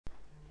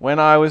When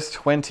I was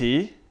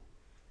 20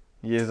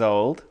 years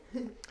old,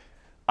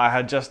 I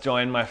had just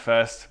joined my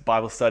first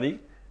Bible study.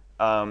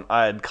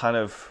 I had kind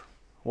of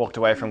walked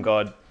away from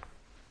God.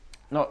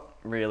 Not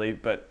really,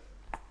 but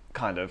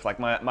kind of. Like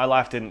my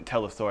life didn't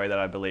tell the story that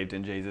I believed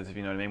in Jesus, if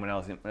you know what I mean, when I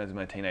was in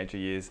my teenager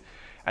years.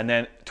 And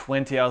then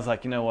 20, I was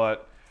like, you know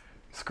what?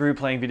 Screw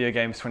playing video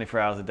games 24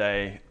 hours a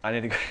day. I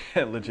need to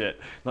go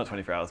legit. Not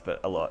 24 hours, but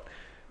a lot.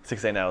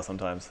 16 hours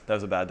sometimes.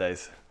 Those are bad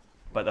days.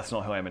 But that's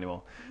not who I am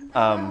anymore.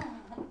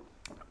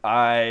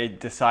 I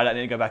decided I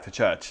need to go back to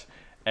church.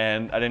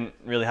 And I didn't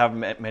really have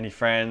many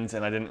friends,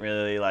 and I didn't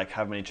really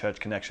have many church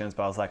connections,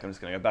 but I was like, I'm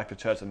just going to go back to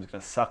church. I'm just going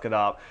to suck it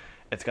up.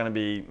 It's going to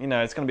be,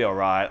 it's going to be all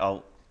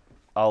right.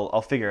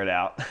 I'll figure it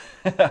out.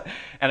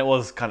 And it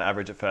was kind of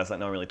average at first. No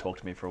one really talked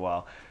to me for a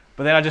while.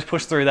 But then I just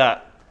pushed through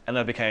that, and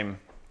then I became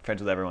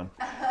friends with everyone.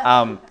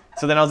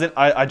 So then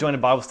I joined a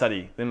Bible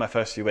study in my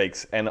first few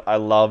weeks, and I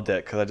loved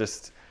it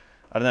because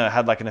I don't know, I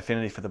had an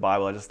affinity for the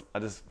Bible. I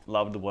just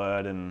loved the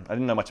Word, and I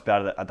didn't know much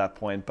about it at that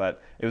point,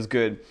 but it was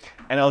good.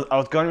 And I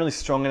was going really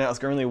strong in it. I was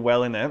going really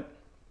well in it.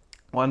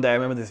 One day, I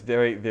remember this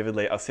very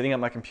vividly. I was sitting at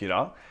my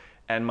computer,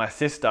 and my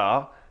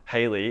sister,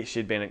 Haley,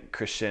 she'd been a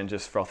Christian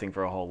just frothing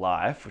for her whole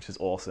life, which is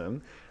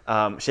awesome.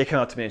 She came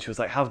up to me and she was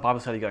like, "How's Bible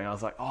study going?" I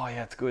was like, "Oh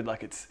yeah, it's good. I'm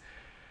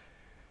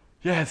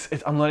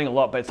learning a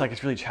lot, but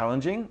it's really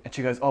challenging." And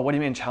she goes, "Oh, what do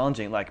you mean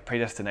challenging? Like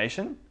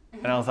predestination?"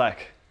 And I was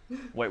like,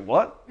 "Wait,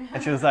 what?"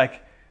 And she was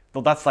like,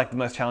 "Well, that's the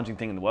most challenging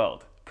thing in the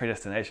world,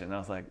 predestination." And I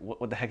was like,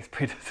 what the heck is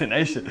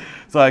predestination?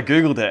 So I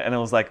Googled it, and it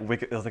was like a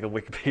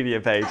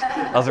Wikipedia page.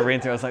 I was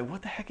reading through, I was like,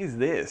 what the heck is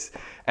this?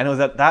 And it was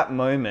at that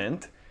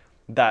moment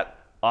that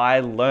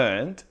I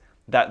learned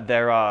that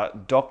there are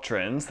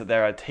doctrines, that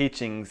there are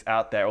teachings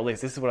out there, or at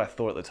least this is what I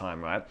thought at the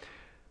time, right?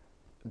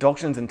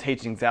 Doctrines and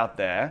teachings out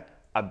there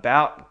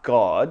about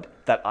God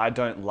that I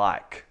don't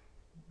like.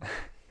 Does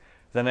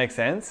that make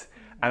sense?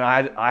 And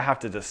I have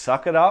to just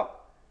suck it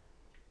up,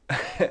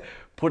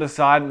 put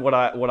aside what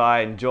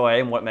I enjoy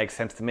and what makes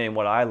sense to me and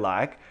what I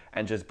like,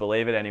 and just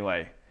believe it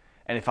anyway.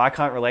 And if I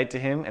can't relate to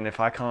him, and if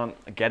I can't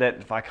get it,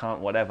 if I can't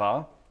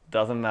whatever,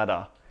 doesn't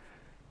matter.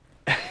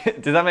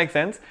 Does that make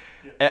sense?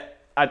 Yeah.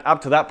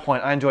 Up to that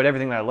point, I enjoyed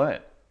everything that I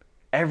learned.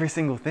 Every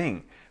single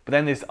thing. But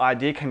then this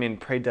idea came in,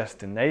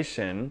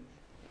 predestination,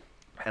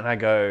 and I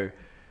go,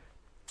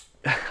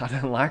 I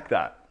don't like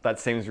that. That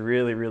seems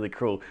really, really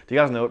cruel. Do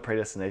you guys know what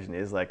predestination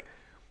is? The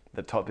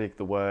topic,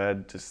 the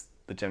word, just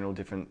the general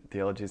different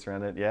theologies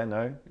around it? Yeah,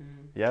 no?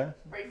 Yeah?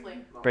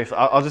 Briefly.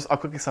 I'll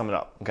quickly sum it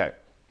up. Okay.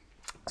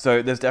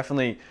 So there's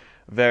definitely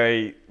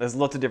there's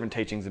lots of different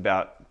teachings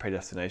about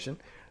predestination.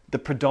 The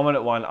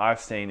predominant one I've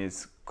seen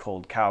is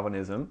called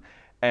Calvinism.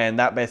 And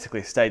that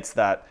basically states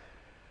that,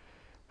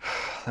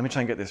 let me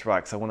try and get this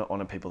right because I want to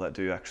honor people that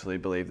do actually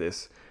believe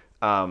this,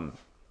 that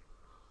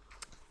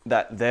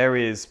there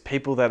is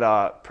people that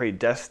are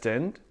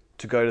predestined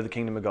to go to the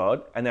kingdom of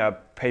God, and there are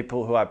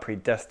people who are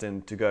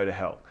predestined to go to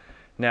hell.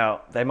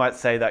 Now, they might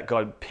say that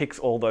God picks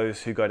all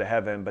those who go to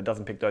heaven, but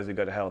doesn't pick those who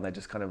go to hell, and they're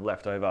just kind of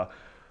left over.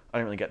 I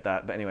don't really get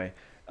that, but anyway.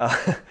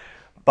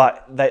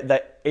 But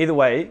either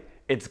way,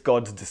 it's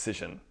God's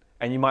decision.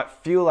 And you might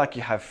feel like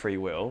you have free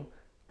will,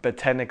 but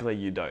technically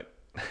you don't.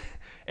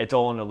 It's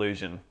all an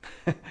illusion.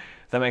 Does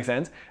that make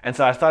sense? And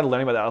so I started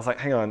learning about that. I was like,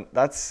 hang on,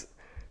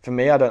 for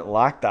me, I don't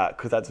like that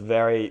because that's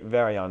very,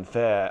 very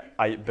unfair.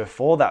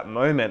 Before that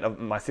moment of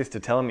my sister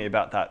telling me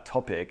about that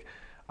topic,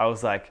 I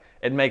was like,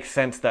 it makes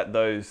sense that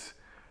those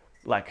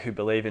who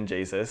believe in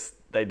Jesus,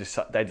 they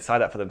decide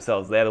that for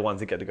themselves. They're the ones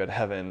that get to go to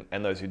heaven,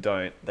 and those who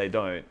don't, they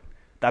don't.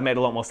 That made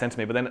a lot more sense to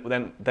me. But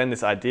then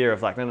this idea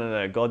of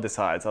no, God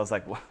decides. I was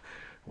like,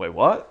 wait,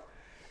 what?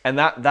 And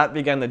that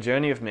began the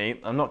journey of me.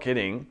 I'm not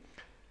kidding.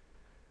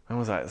 When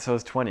was I? So I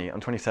was 20.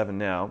 I'm 27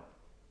 now.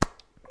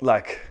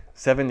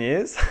 7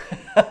 years?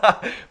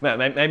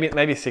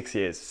 maybe 6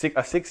 years.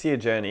 A 6-year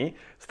journey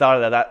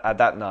started at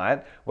that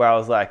night where I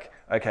was like,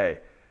 okay,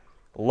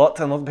 lots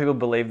and lots of people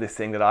believe this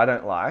thing that I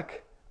don't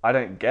like, I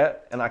don't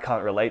get, and I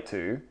can't relate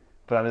to,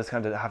 but I'm just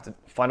going to have to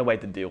find a way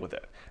to deal with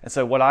it. And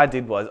so what I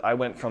did was I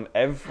went from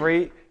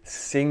every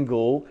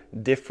single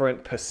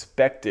different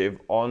perspective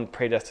on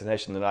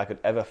predestination that I could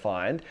ever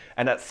find.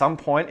 And at some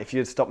point, if you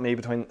had stopped me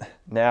between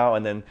now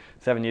and then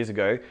 7 years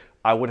ago,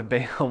 I would have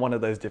been on one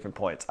of those different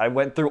points. I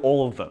went through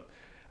all of them.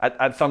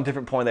 At some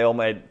different point, they all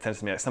made sense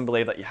to me. Some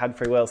believe that you had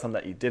free will, some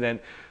that you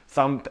didn't.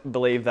 Some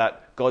believe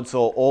that God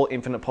saw all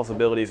infinite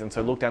possibilities and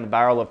so looked down the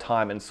barrel of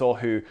time and saw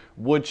who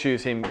would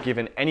choose him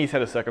given any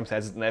set of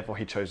circumstances, and therefore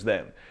he chose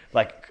them.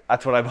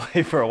 That's what I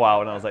believed for a while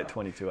when I was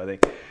 22, I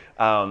think.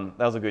 That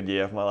was a good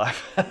year of my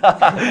life.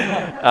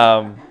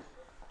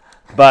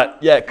 But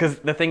yeah, because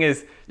the thing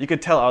is, you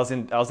could tell I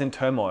was in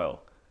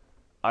turmoil.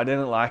 I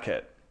didn't like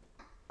it.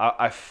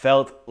 I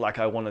felt like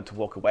I wanted to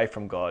walk away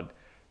from God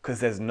because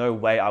there's no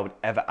way I would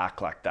ever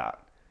act like that.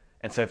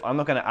 And so if I'm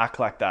not going to act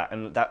like that,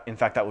 and that in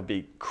fact that would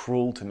be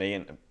cruel to me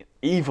and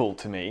evil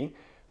to me,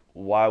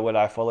 why would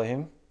I follow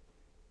him?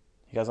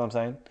 You guys know what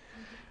I'm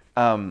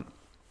saying?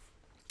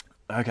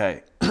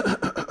 Okay.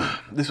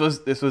 This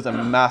was a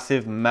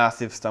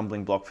massive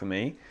stumbling block for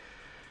me.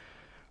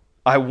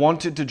 I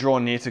wanted to draw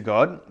near to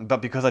God,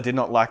 but because I did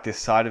not like this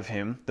side of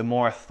him, the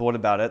more I thought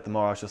about it, the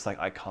more I was just like,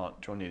 I can't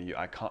draw near to you.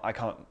 I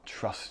can't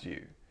trust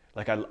you.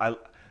 Like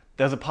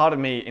there's a part of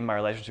me in my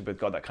relationship with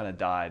God that kind of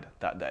died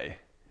that day.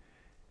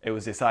 It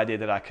was this idea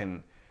that I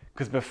can,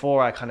 because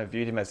before I kind of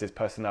viewed him as this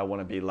person I want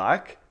to be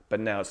like, but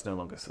now it's no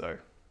longer so.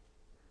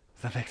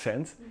 Does that make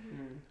sense?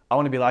 Mm-hmm. I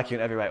want to be like you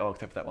in every way,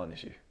 except for that one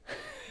issue.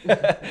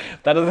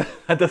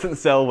 that doesn't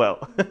sell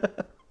well.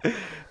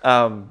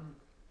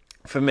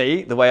 For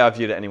me, the way I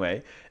viewed it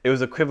anyway, it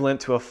was equivalent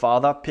to a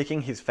father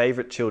picking his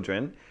favorite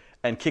children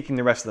and kicking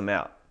the rest of them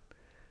out.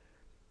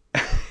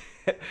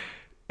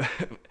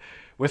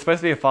 We're supposed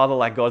to be a father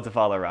like God's a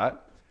father, right?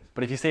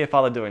 But if you see a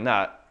father doing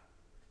that,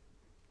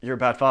 you're a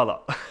bad father.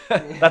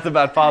 That's a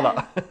bad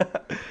father.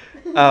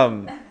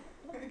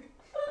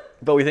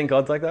 But we think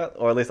God's like that,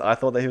 or at least I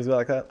thought that he was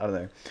like that. I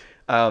don't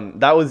know.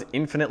 That was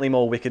infinitely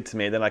more wicked to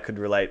me than I could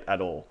relate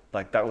at all.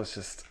 Like that was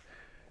just,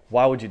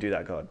 why would you do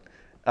that, God?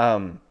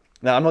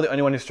 Now, I'm not the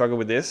only one who struggled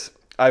with this.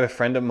 I have a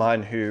friend of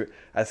mine who,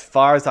 as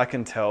far as I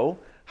can tell,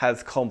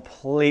 has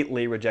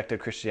completely rejected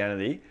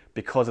Christianity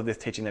because of this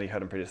teaching that he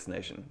heard on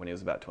predestination when he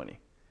was about 20.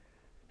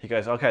 He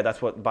goes, okay,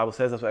 that's what the Bible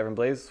says, that's what everyone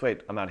believes.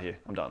 Sweet, I'm out of here.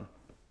 I'm done.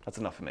 That's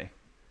enough for me.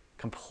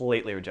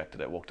 Completely rejected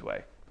it, walked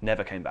away.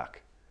 Never came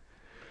back.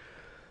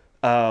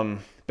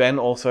 Ben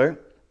also,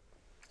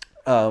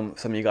 some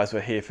of you guys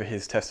were here for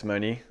his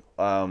testimony.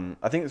 I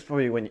think it's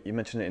probably when you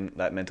mentioned it in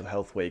that mental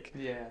health week.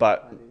 Yeah.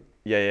 But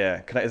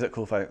yeah. Is it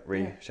cool if I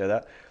share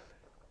that?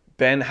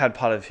 Ben had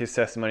part of his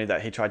testimony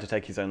that he tried to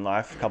take his own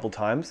life a couple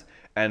times.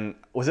 And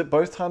was it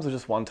both times or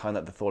just one time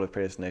that the thought of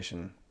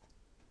predestination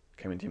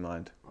came into your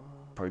mind?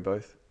 Probably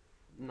both?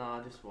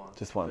 No, just once.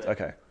 Just once,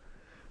 okay.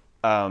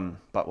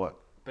 But what?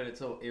 But it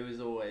was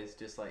always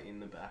just like in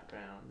the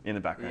background. In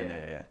the background,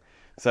 yeah.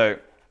 So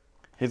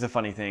here's a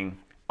funny thing.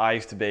 I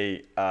used to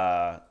be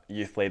a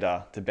youth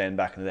leader to Ben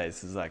back in the day.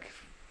 This is like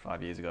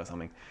 5 years ago or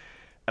something.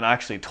 And I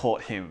actually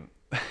taught him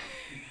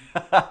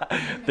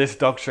this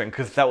doctrine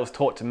because that was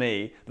taught to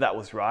me. That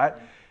was right.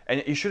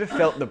 And you should have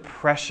felt the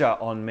pressure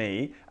on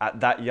me at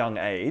that young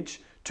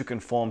age to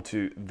conform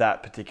to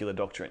that particular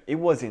doctrine. It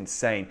was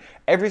insane.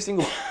 Every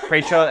single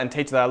preacher and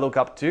teacher that I look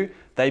up to,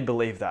 they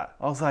believe that.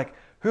 I was like,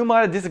 who am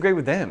I to disagree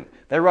with them?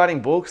 They're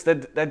writing books,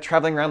 they're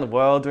traveling around the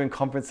world doing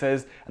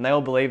conferences, and they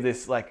all believe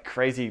this like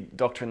crazy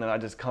doctrine that I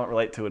just can't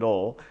relate to at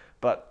all.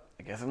 But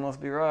I guess it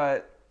must be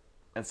right.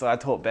 And so I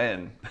taught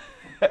Ben.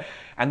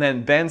 And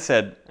then Ben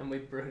said... And we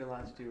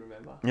brutalized you,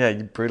 remember? Yeah,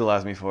 you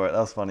brutalized me for it.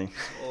 That was funny.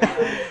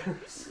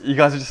 You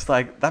guys are just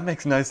like, that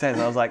makes no sense.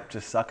 And I was like,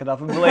 just suck it up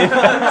and believe it.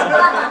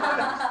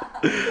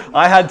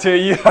 I had to,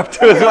 you have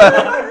to as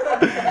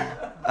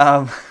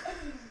well.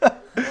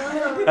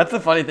 That's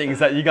the funny thing is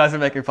that you guys are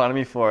making fun of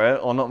me for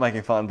it, or not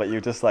making fun, but you're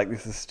just like,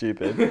 this is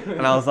stupid.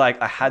 And I was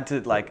like, I had to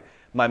like,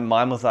 my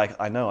mind was like,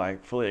 I know, I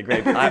fully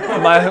agree. But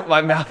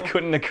my mouth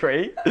couldn't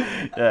agree.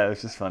 Yeah, it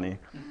was just funny.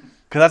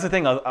 Because that's the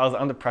thing, I was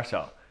under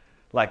pressure.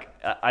 Like,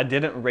 I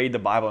didn't read the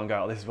Bible and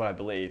go, oh, this is what I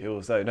believe. It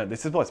was, no,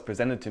 this is what's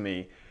presented to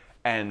me.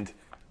 And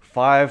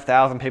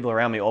 5,000 people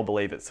around me all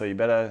believe it. So you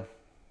better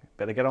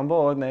get on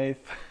board, Nath.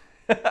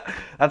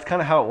 That's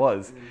kind of how it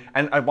was.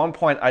 And at one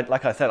point,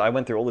 like I said, I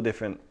went through all the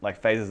different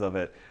like phases of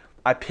it.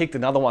 I picked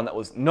another one that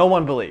was no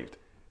one believed.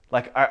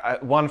 Like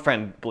one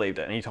friend believed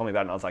it and he told me about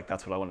it and I was like,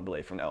 that's what I want to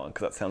believe from now on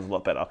because that sounds a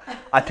lot better.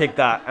 I picked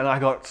that and I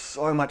got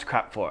so much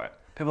crap for it.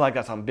 People are like,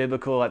 that's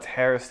unbiblical, that's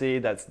heresy,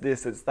 that's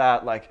this, it's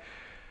that, like,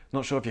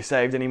 not sure if you're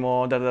saved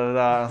anymore, I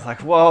was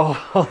like, whoa,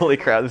 holy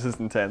crap, this is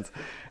intense.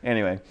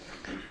 Anyway,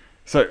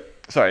 so,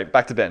 sorry,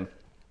 back to Ben.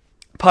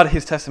 Part of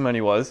his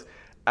testimony was,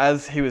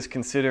 as he was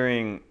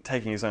considering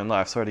taking his own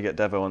life, sorry to get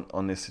Devo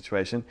on this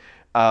situation,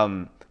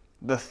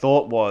 the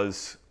thought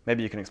was,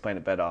 maybe you can explain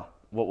it better.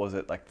 What was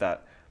it like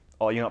that?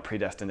 Oh, you're not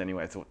predestined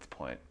anyway, so what's the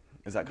point?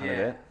 Is that kind of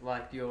it? Yeah,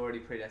 like you're already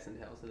predestined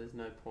to hell, so there's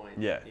no point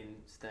in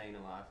staying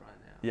alive right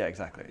now. Yeah,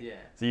 exactly. Yeah.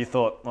 So you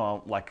thought,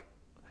 well, like,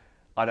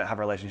 I don't have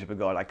a relationship with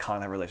God. I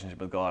can't have a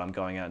relationship with God. I'm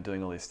going out and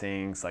doing all these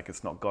things. Like,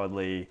 it's not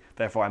godly.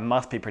 Therefore, I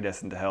must be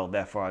predestined to hell.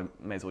 Therefore, I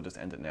may as well just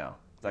end it now.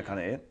 Is that kind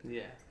of it?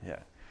 Yeah. Yeah.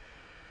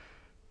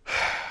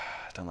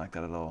 I don't like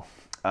that at all.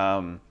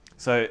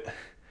 So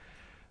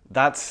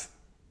that's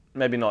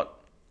maybe not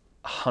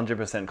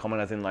 100% common,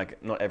 as in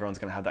like not everyone's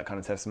going to have that kind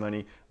of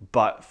testimony,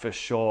 but for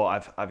sure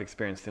I've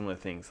experienced similar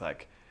things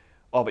like,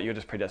 oh, but you're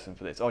just predestined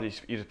for this. Oh,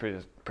 you're just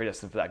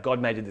predestined for that.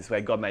 God made you this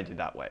way. God made you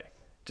that way.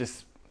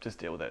 Just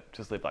deal with it.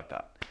 Just live like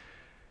that.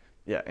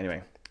 Yeah.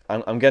 Anyway,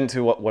 I'm getting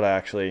to what I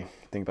actually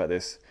think about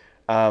this.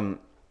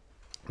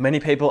 Many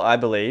people, I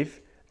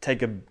believe,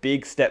 take a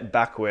big step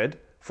backward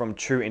from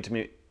true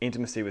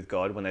intimacy with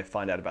God when they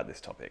find out about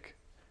this topic.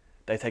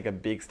 They take a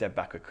big step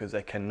backward because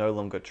they can no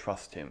longer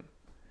trust Him.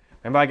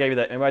 Remember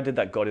I did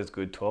that God is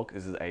good talk,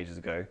 this is ages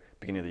ago,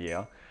 beginning of the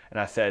year, and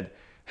I said,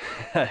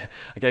 I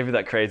gave you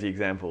that crazy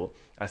example.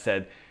 I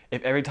said,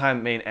 if every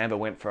time me and Amber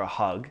went for a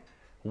hug,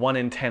 1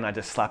 in 10 I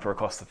just slap her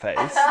across the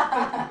face,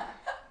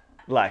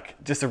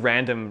 like just a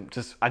random,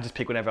 I just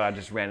pick whenever I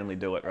just randomly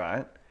do it,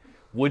 right?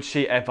 Would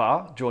she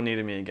ever draw near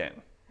to me again?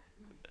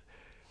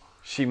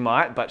 She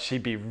might, but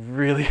she'd be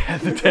really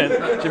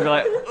hesitant. She'd be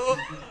like,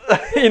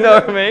 you know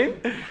what I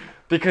mean?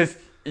 Because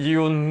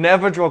you'll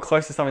never draw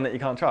close to something that you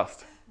can't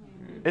trust.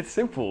 It's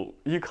simple.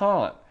 You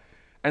can't.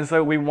 And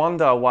so we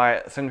wonder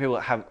why some people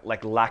have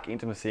lack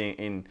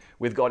intimacy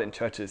with God in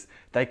churches.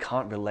 They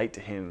can't relate to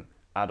him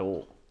at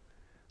all.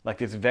 Like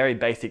this very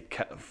basic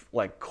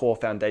core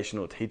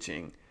foundational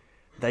teaching.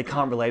 They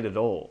can't relate at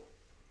all.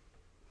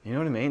 You know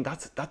what I mean?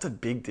 That's a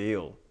big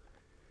deal.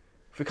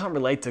 If we can't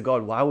relate to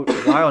God, why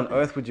on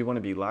earth would you want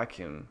to be like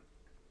him?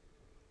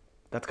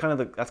 That's kind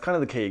of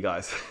the key,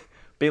 guys.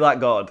 Be like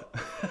God.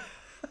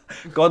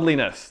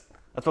 Godliness.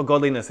 That's what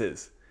godliness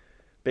is.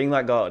 Being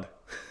like God.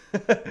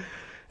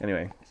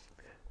 Anyway,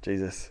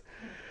 Jesus.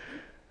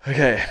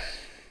 Okay.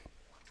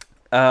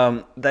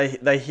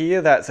 They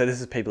hear that, so this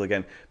is people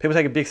again. People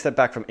take a big step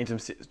back from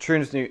intimacy,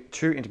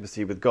 true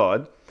intimacy with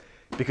God,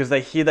 because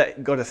they hear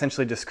that God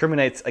essentially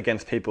discriminates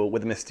against people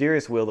with a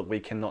mysterious will that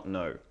we cannot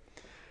know.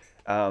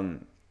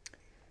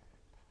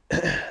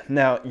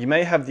 Now, you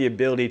may have the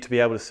ability to be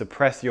able to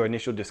suppress your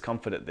initial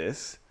discomfort at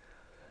this,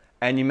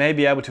 and you may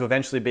be able to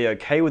eventually be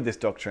okay with this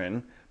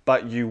doctrine,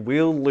 but you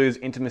will lose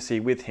intimacy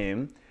with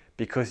him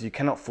because you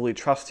cannot fully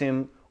trust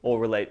him or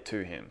relate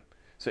to him.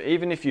 So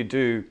even if you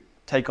do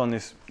take on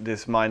this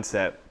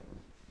mindset,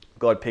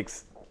 God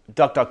picks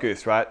duck, duck,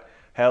 goose, right?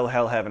 Hell,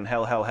 hell, heaven,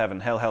 hell, hell, heaven,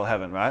 hell, hell,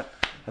 heaven, right?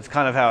 That's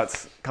kind of how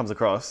it comes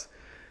across.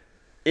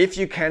 If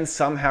you can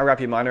somehow wrap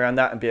your mind around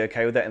that and be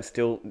okay with that and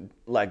still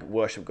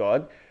worship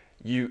God,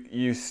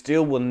 you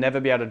still will never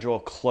be able to draw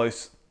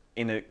close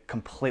in a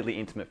completely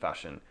intimate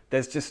fashion.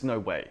 There's just no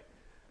way.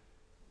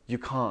 You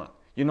can't.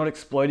 You're not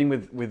exploding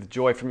with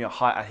joy from your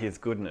heart at his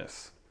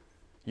goodness.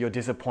 You're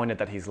disappointed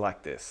that he's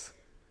like this.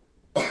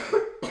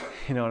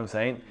 You know what I'm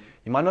saying?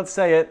 You might not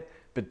say it,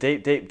 but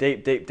deep, deep,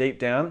 deep, deep, deep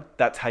down,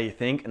 that's how you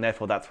think, and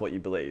therefore that's what you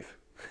believe.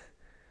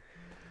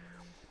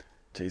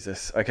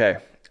 Jesus. Okay.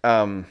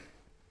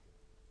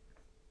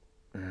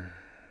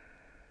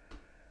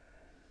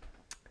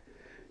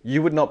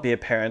 You would not be a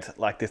parent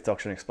like this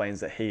doctrine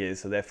explains that he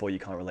is, so therefore you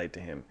can't relate to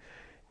him.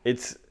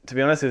 To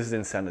be honest, this is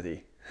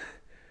insanity.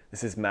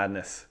 This is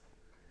madness.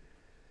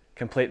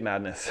 Complete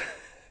madness.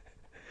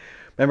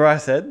 Remember I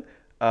said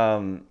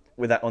on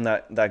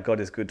that God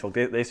is good talk.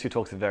 These two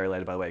talks are very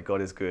related, by the way.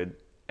 God is good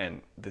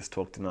and this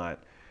talk tonight.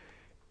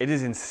 It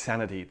is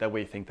insanity that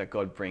we think that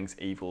God brings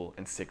evil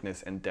and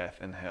sickness and death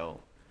and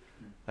hell.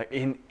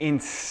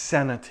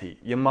 Insanity.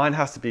 Your mind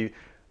has to be,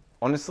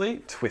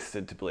 honestly,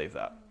 twisted to believe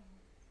that.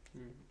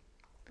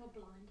 Or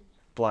blinded.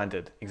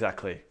 Blinded,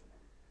 exactly.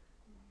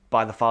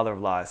 By the father of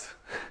lies.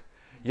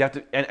 You have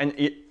to, and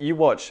you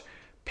watch,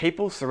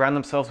 people surround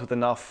themselves with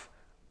enough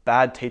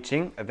bad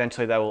teaching,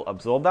 eventually they will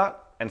absorb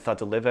that and start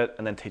to live it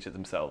and then teach it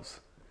themselves.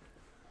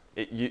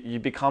 You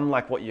become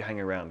like what you hang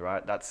around,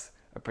 right? That's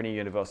a pretty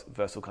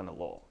universal kind of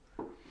law.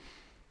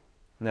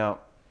 Now,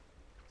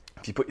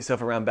 if you put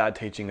yourself around bad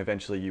teaching,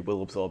 eventually you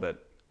will absorb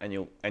it and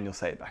you'll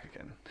say it back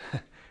again.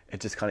 It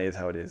just kind of is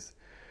how it is.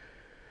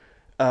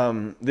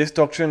 This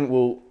doctrine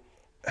will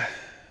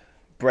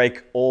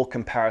break all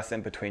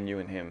comparison between you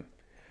and him.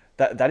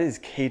 That is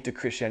key to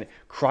Christianity.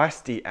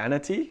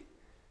 Christianity,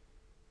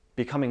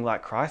 becoming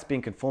like Christ,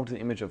 being conformed to the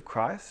image of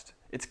Christ,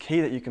 it's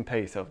key that you compare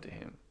yourself to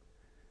him.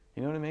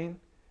 You know what I mean?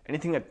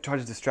 Anything that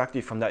tries to distract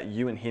you from that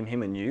you and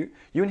him and you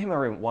and him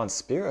are in one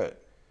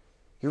spirit.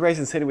 You're raised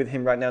and seated with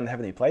him right now in the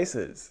heavenly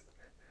places.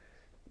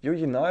 You're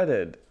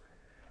united.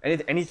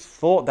 Any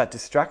thought that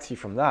distracts you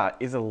from that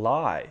is a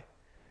lie.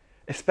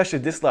 Especially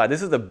this lie.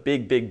 This is a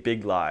big, big,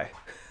 big lie.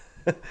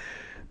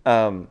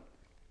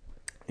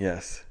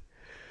 Yes.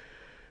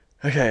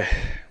 Okay.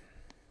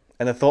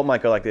 And the thought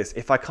might go like this.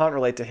 If I can't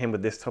relate to him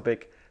with this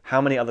topic,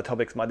 how many other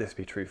topics might this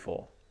be true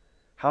for?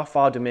 How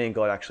far do me and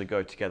God actually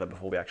go together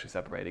before we actually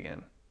separate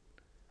again?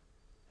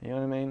 You know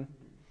what I mean?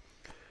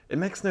 It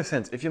makes no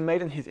sense. If you're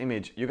made in his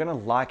image, you're going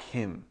to like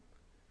him.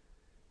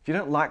 If you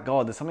don't like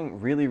God, there's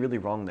something really, really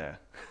wrong there.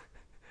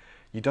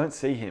 You don't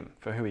see him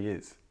for who he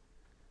is.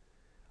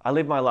 I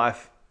lived my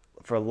life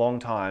for a long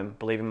time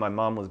believing my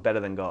mum was better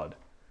than God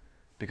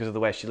because of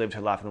the way she lived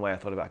her life and the way I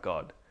thought about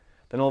God.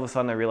 Then all of a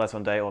sudden I realized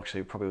one day,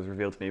 actually it probably was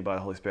revealed to me by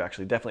the Holy Spirit,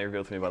 definitely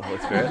revealed to me by the Holy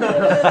Spirit,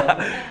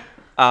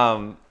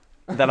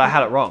 that I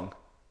had it wrong.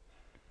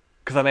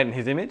 Because I made in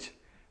his image,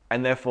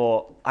 and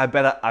therefore I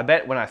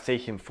bet when I see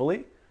him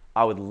fully,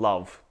 I would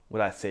love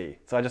what I see.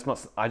 So I just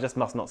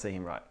must not see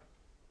him right.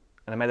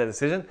 And I made that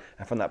decision,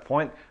 and from that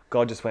point,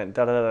 God just went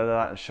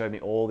da-da-da-da-da and showed me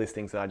all these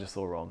things that I just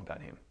saw wrong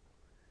about him.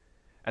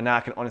 And now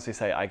I can honestly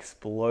say I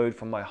explode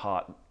from my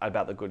heart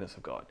about the goodness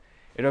of God.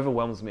 It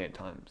overwhelms me at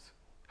times,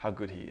 how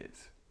good he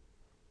is.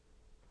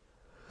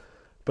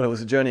 But it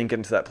was a journey in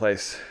getting to that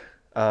place.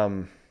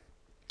 Remember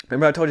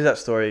I told you that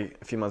story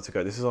a few months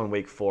ago. This is on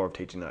week 4 of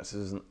Teaching Notes.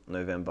 This is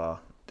November,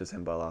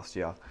 December last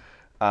year.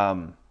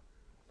 The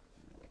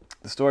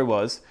story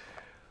was,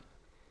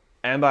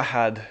 Amber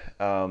had,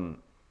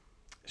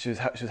 she was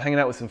hanging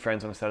out with some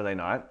friends on a Saturday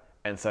night,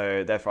 and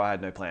so therefore I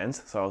had no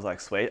plans. So I was like,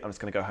 sweet, I'm just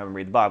going to go home and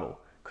read the Bible,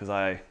 because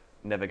I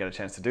never get a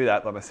chance to do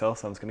that by myself,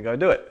 so I'm just going to go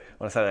do it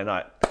on a Saturday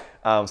night.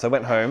 So I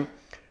went home,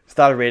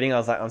 started reading. I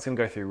was like, I'm just going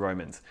to go through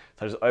Romans.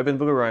 So I just opened the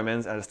book of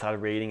Romans and I just started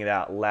reading it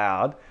out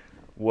loud,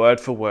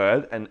 word for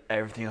word, and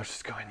everything. I was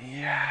just going,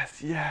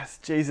 yes, yes,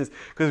 Jesus.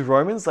 Because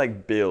Romans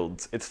like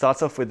builds. It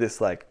starts off with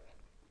this like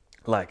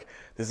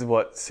this is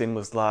what sin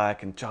was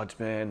like, and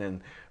judgment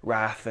and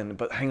wrath, and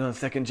but hang on a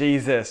second,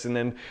 Jesus, and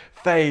then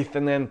faith,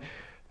 and then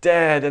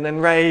dead, and then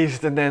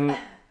raised, and then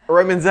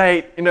Romans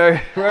 8,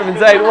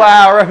 Romans 8,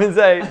 wow, Romans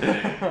 8.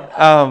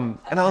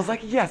 And I was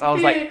like, yes, I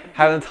was like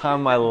having the time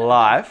of my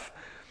life.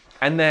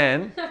 And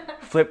then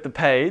flip the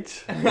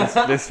page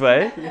this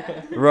way,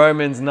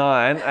 Romans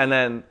 9, and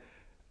then,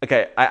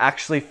 okay, I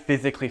actually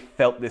physically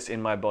felt this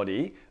in my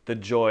body. The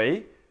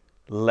joy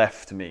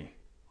left me.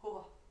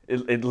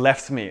 It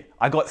left me.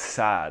 I got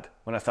sad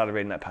when I started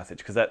reading that passage,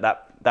 because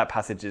that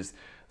passage is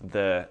I'm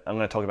going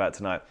to talk about it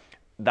tonight.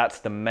 That's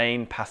the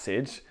main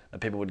passage that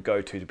people would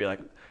go to be like,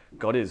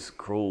 God is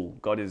cruel.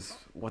 God is,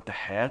 what the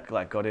heck?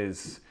 Like, God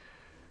is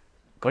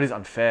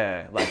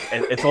unfair. Like,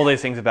 it's all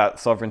these things about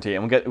sovereignty,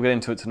 and we'll get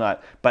into it tonight.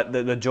 But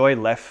the joy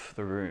left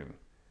the room.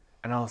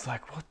 And I was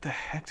like, what the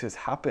heck just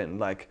happened?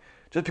 Like,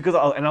 just because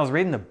I was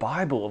reading the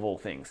Bible of all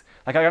things.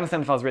 Like, I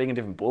understand if I was reading a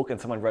different book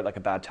and someone wrote like a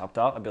bad chapter,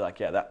 I'd be like,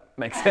 yeah, that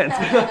makes sense.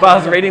 But I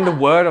was reading the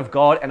Word of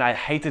God and I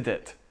hated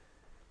it.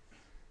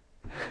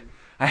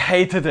 I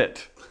hated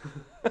it.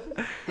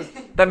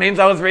 That means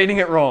I was reading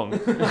it wrong. Do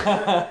you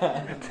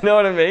know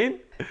what I mean?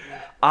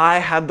 I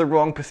had the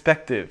wrong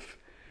perspective.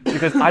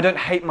 Because I don't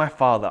hate my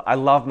father. I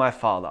love my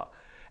father.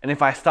 And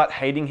if I start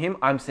hating him,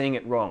 I'm seeing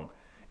it wrong.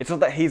 It's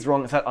not that he's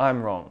wrong, it's that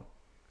I'm wrong.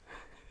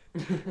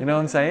 You know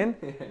what I'm saying?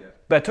 Yeah.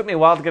 But it took me a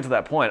while to get to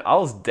that point. I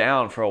was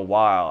down for a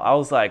while. I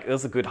was like, it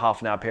was a good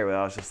half an hour period where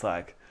I was just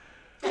like,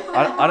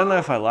 I don't know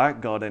if I like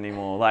God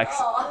anymore. Like,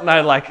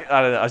 no, like,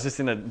 I don't know. I was just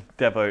in a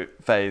Devo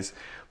phase.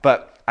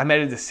 But I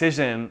made a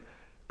decision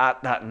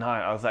at that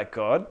night. I was like,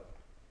 God,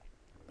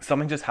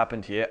 something just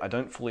happened here. I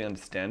don't fully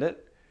understand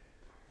it.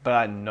 But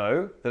I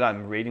know that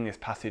I'm reading this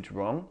passage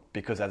wrong,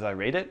 because as I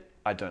read it,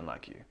 I don't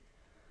like you.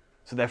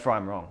 So therefore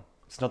I'm wrong.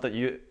 It's not that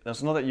you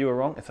are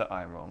wrong, it's that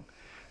I'm wrong.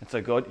 And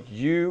so God,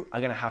 you are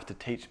going to have to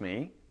teach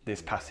me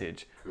this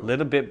passage,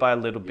 little bit by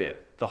little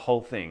bit, the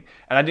whole thing.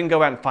 And I didn't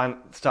go out and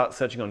start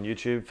searching on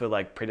YouTube for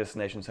like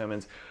predestination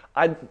sermons.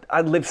 I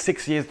lived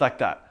 6 years like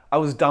that. I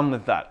was done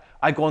with that.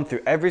 I'd gone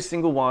through every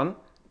single one,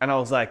 and I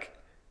was like,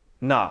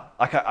 nah.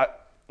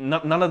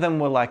 None of them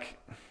were like,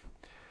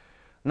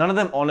 none of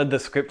them honored the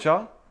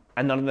scripture,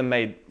 and none of them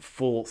made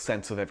full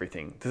sense of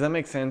everything. Does that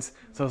make sense?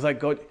 So I was like,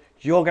 God,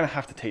 you're going to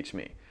have to teach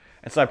me.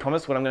 And so I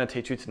promised what I'm going to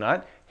teach you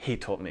tonight, he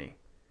taught me.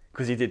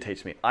 Because he did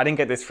teach me. I didn't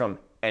get this from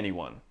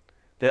anyone.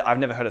 I've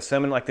never heard a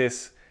sermon like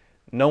this.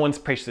 No one's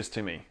preached this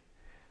to me.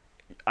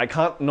 I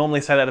can't normally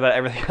say that about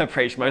everything I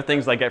preach. Most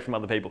things I get from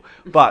other people.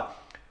 But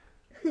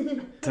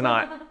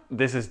tonight,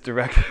 this is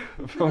direct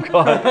from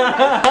God.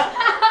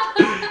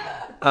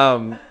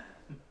 And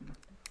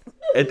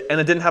it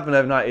didn't happen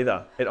overnight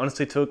either. It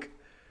honestly took,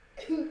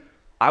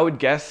 I would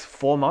guess,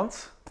 4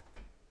 months.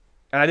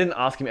 And I didn't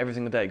ask him every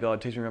single day,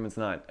 God, teach me Romans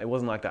 9. It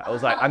wasn't like that. I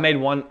was like, I made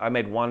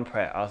one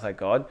prayer. I was like,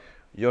 God,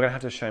 you're going to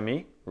have to show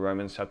me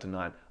Romans chapter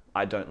 9.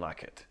 I don't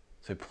like it.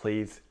 So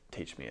please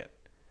teach me it.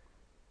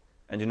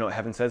 And you know what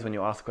heaven says when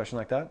you ask a question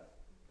like that?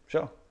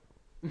 Sure.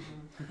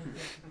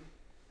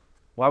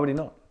 Why would he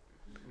not?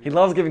 He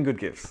loves giving good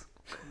gifts.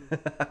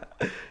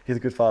 He's a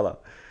good father.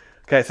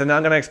 Okay, so now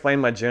I'm going to explain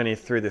my journey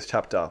through this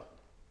chapter.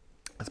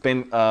 It's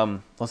been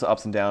lots of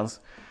ups and downs,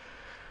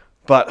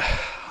 but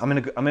I'm in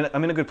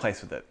a good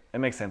place with it. It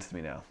makes sense to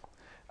me now.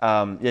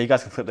 Yeah, you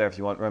guys can flip there if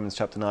you want. Romans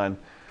chapter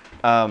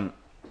 9.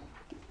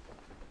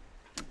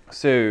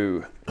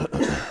 So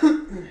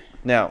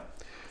now,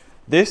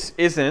 this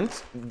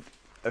isn't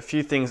a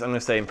few things I'm going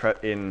to say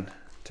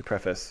to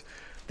preface.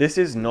 This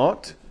is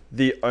not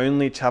the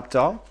only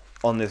chapter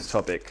on this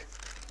topic.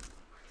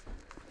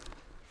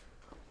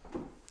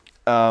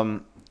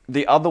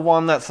 The other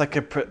one that's like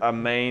a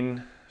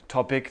main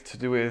topic to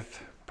do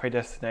with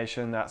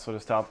predestination, that sort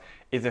of stuff,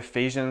 is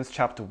Ephesians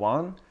chapter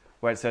 1,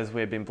 where it says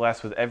we've been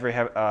blessed with every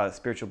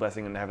spiritual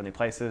blessing in the heavenly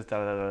places,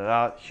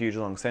 huge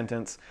long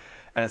sentence.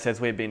 And it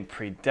says we've been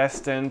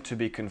predestined to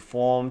be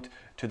conformed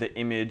to the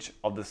image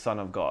of the Son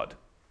of God.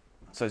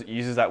 So it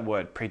uses that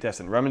word,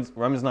 predestined. Romans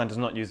 9 does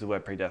not use the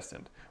word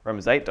predestined.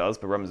 Romans 8 does,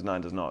 but Romans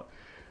 9 does not.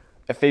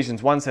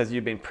 Ephesians 1 says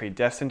you've been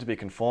predestined to be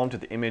conformed to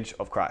the image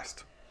of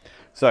Christ.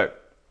 So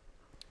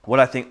what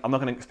I think, I'm not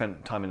going to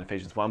spend time in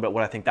Ephesians 1, but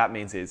what I think that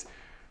means is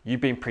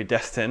you've been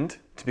predestined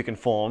to be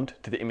conformed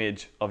to the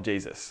image of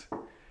Jesus.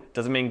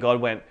 Doesn't mean God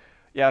went,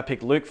 yeah, I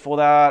pick Luke for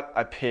that.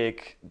 I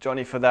pick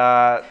Johnny for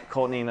that.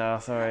 Courtney, no,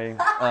 sorry.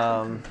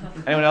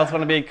 Anyone else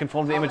want to be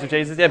conformed to the image of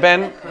Jesus? Yeah,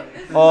 Ben?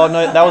 Oh,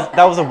 no,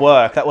 that was a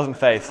work. That wasn't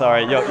faith.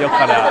 Sorry, you're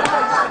cut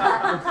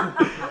out.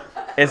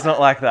 It's not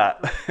like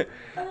that.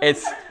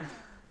 It's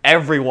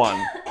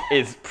everyone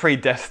is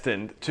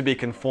predestined to be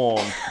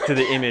conformed to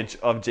the image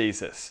of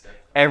Jesus.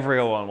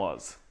 Everyone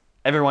was.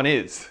 Everyone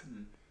is.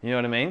 You know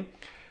what I mean?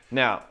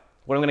 Now,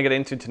 what I'm going to get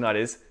into tonight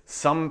is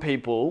some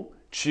people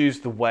choose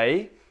the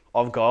way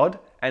of God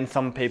and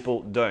some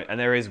people don't. And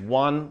there is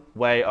one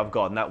way of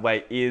God, and that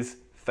way is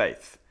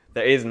faith.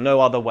 There is no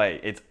other way.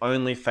 It's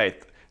only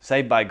faith.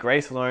 Saved by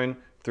grace alone,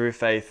 through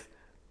faith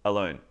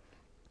alone.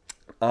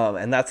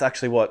 And that's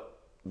actually what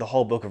the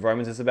whole book of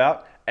Romans is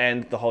about,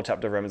 and the whole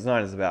chapter of Romans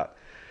 9 is about.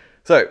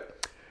 So,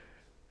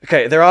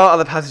 okay, there are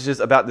other passages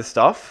about this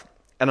stuff,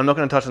 and I'm not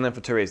going to touch on them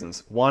for two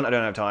reasons. One, I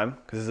don't have time,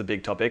 because this is a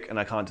big topic, and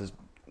I can't just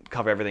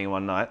cover everything in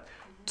one night.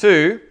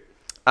 Two,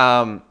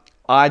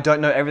 I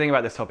don't know everything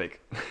about this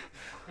topic.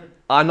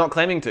 I'm not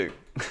claiming to.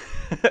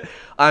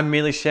 I'm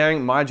merely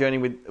sharing my journey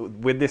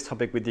with this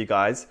topic with you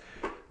guys.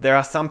 There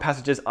are some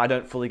passages I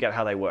don't fully get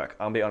how they work.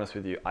 I'll be honest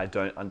with you. I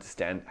don't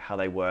understand how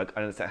they work.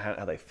 I don't understand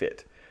how they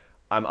fit.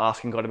 I'm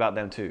asking God about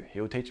them too. He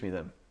will teach me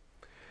them.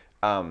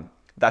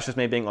 That's just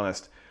me being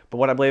honest. But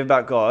what I believe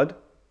about God,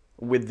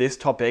 with this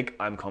topic,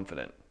 I'm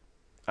confident.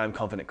 I'm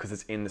confident because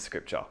it's in the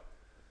scripture.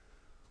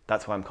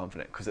 That's why I'm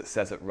confident, because it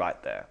says it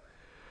right there.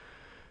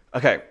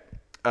 Okay.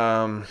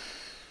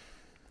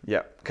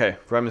 Okay,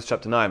 Romans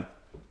chapter 9.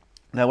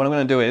 Now what I'm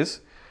going to do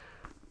is,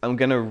 I'm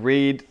going to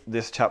read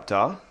this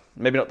chapter,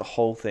 maybe not the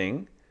whole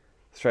thing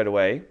straight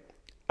away,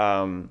 but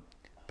I'm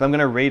going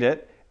to read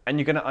it, and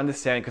you're going to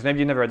understand, because maybe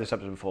you've never read this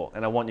chapter before,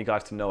 and I want you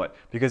guys to know it.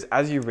 Because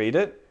as you read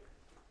it,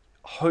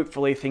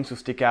 hopefully things will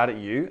stick out at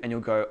you, and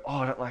you'll go, oh,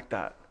 I don't like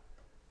that.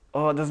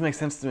 Oh, it doesn't make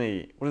sense to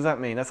me. What does that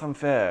mean? That's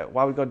unfair.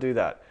 Why would God do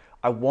that?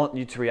 I want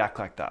you to react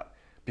like that.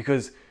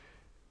 Because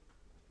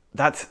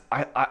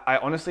I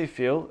honestly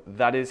feel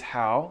that is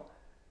how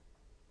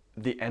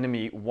the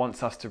enemy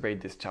wants us to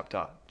read this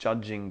chapter,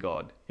 judging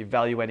God,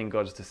 evaluating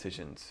God's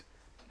decisions,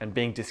 and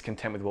being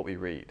discontent with what we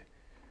read.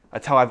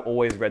 That's how I've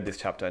always read this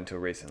chapter until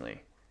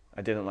recently.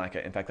 I didn't like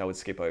it. In fact, I would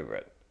skip over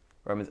it.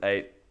 Romans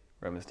 8,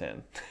 Romans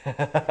 10.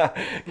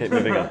 Keep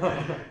moving on.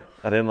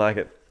 I didn't like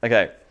it.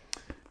 Okay.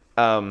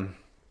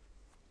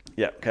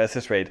 Let's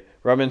just read.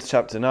 Romans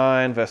chapter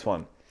 9, verse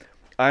 1.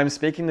 I am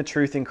speaking the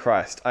truth in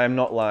Christ. I am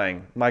not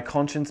lying. My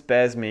conscience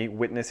bears me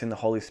witness in the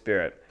Holy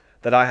Spirit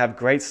that I have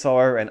great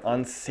sorrow and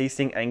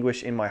unceasing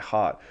anguish in my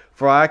heart.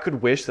 For I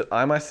could wish that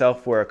I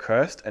myself were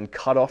accursed and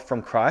cut off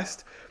from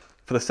Christ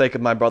for the sake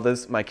of my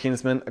brothers, my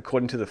kinsmen,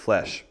 according to the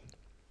flesh.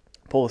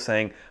 Paul is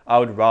saying, I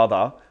would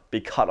rather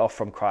be cut off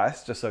from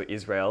Christ just so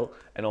Israel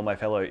and all my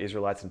fellow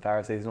Israelites and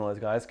Pharisees and all those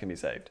guys can be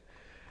saved.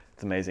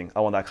 It's amazing.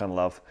 I want that kind of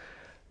love.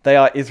 They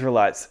are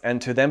Israelites,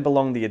 and to them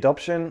belong the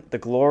adoption, the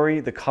glory,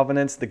 the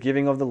covenants, the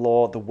giving of the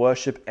law, the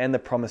worship, and the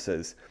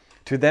promises.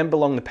 To them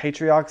belong the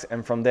patriarchs,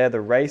 and from there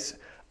the race,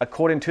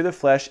 according to the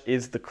flesh,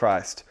 is the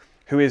Christ,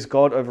 who is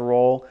God over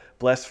all,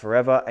 blessed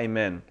forever.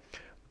 Amen.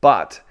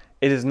 But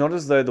it is not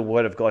as though the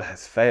word of God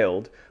has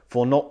failed,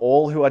 for not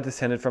all who are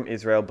descended from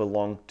Israel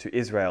belong to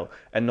Israel,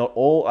 and not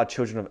all are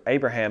children of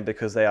Abraham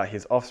because they are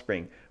his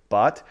offspring.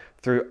 But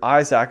through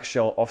Isaac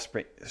shall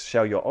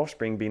your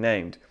offspring be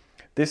named.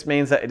 This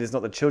means that it is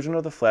not the children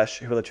of the flesh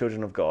who are the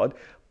children of God,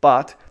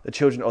 but the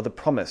children of the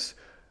promise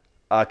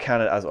are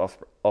counted as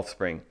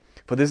offspring.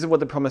 For this is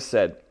what the promise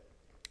said.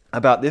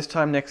 About this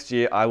time next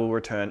year I will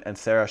return, and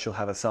Sarah shall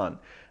have a son.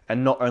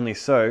 And not only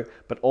so,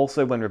 but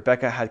also when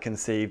Rebekah had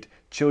conceived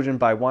children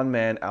by one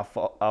man,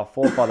 our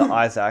forefather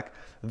Isaac,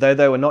 though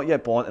they were not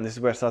yet born, and this is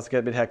where it starts to get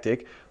a bit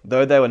hectic,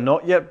 though they were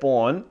not yet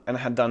born and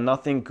had done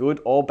nothing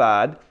good or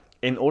bad,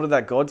 in order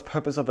that God's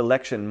purpose of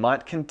election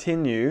might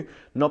continue,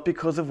 not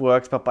because of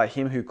works, but by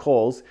him who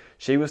calls,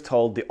 she was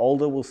told, the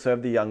older will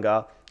serve the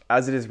younger.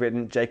 As it is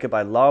written, Jacob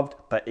I loved,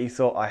 but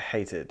Esau I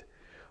hated.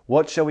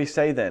 What shall we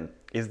say then?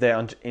 Is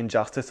there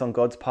injustice on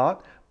God's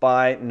part?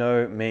 By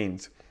no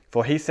means.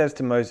 For he says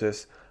to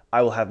Moses,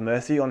 I will have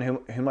mercy on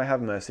whom I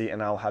have mercy,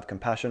 and I will have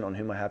compassion on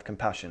whom I have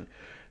compassion.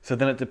 So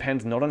then it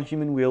depends not on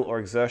human will or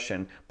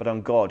exertion, but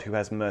on God who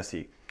has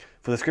mercy.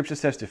 For the scripture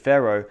says to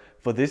Pharaoh,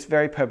 for this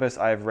very purpose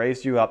I have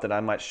raised you up, that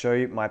I might show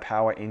you my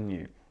power in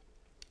you,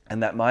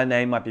 and that my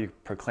name might be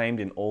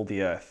proclaimed in all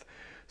the earth.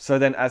 So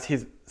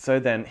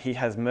then he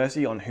has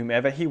mercy on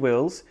whomever he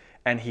wills,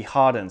 and he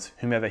hardens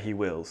whomever he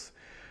wills.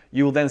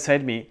 You will then say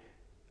to me,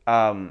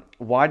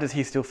 why does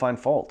he still find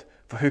fault?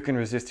 For who can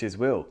resist his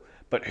will?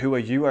 But who are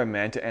you, O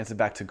man, to answer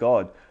back to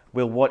God?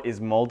 Will what is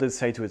molded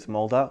say to its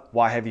molder,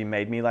 why have you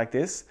made me like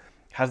this?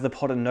 Has the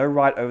potter no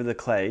right over the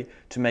clay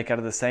to make out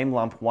of the same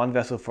lump one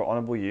vessel for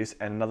honorable use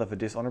and another for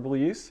dishonorable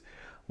use?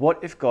 What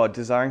if God,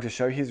 desiring to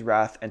show his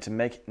wrath and to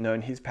make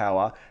known his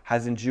power,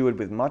 has endured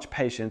with much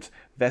patience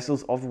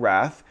vessels of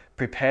wrath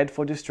prepared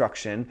for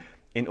destruction,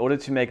 in order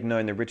to make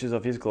known the riches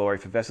of his glory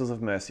for vessels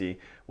of mercy,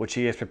 which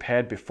he has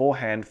prepared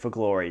beforehand for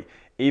glory,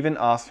 even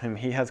us whom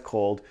he has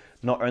called,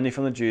 not only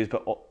from the Jews,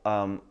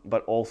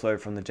 but also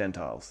from the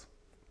Gentiles.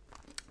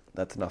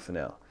 That's enough for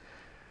now.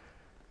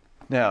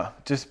 Now,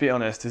 just be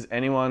honest, does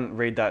anyone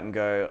read that and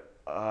go,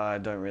 I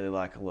don't really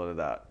like a lot of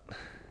that?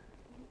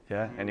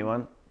 Yeah,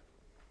 anyone?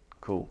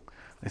 Cool.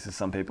 This is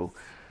some people.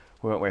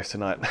 We won't waste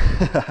tonight.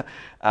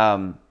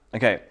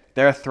 Okay,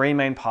 there are three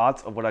main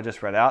parts of what I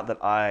just read out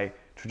that I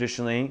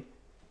traditionally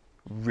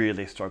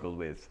really struggled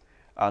with.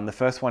 The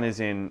first one is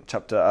in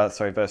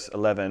verse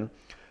 11.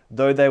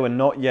 though they were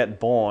not yet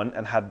born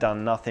and had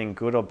done nothing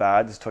good or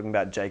bad, just talking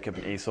about Jacob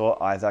and Esau,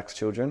 Isaac's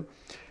children,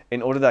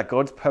 in order that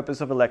God's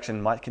purpose of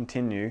election might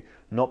continue,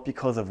 not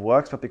because of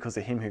works, but because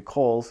of him who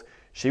calls,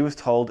 she was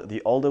told,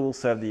 the older will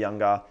serve the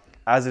younger.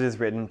 As it is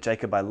written,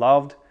 Jacob I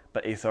loved,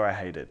 but Esau I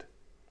hated.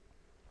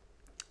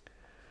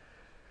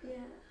 Yeah.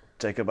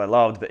 Jacob I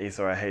loved, but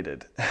Esau I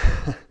hated.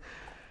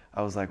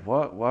 I was like,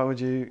 what? Why would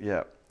you?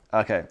 Yeah.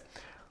 Okay.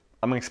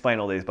 I'm going to explain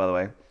all these, by the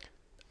way.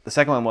 The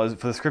second one was,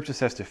 for the scripture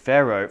says to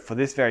Pharaoh, for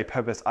this very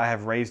purpose I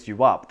have raised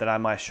you up, that I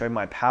might show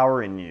my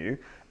power in you,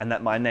 and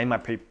that my name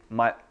might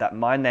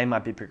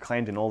be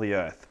proclaimed in all the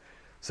earth.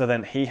 So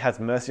then he has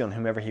mercy on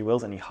whomever he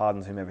wills, and he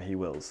hardens whomever he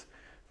wills.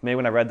 For me,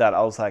 when I read that,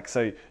 I was like,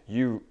 so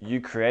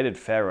you created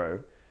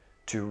Pharaoh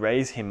to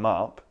raise him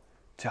up,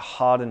 to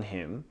harden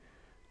him,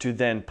 to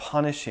then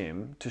punish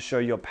him, to show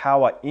your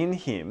power in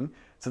him,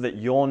 so that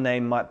your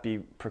name might be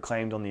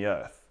proclaimed on the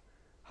earth.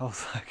 I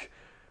was like,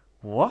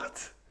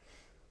 what?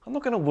 I'm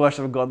not going to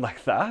worship a God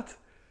like that.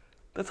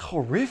 That's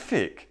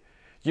horrific.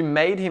 You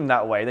made him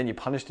that way, then you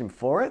punished him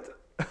for it?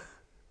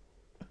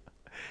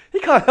 He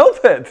can't help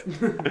it.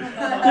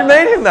 You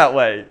made him that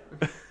way.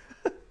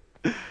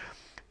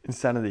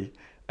 Insanity.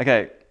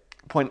 Okay,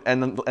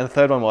 and the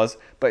third one was,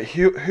 but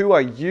who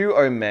are you,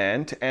 O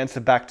man, to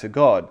answer back to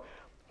God?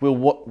 Will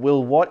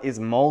what is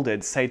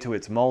molded say to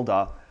its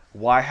molder,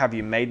 why have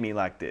you made me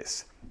like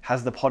this?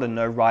 Has the potter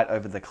no right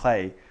over the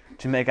clay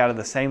to make out of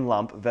the same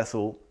lump a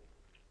vessel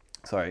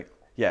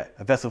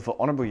for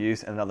honorable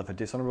use and another for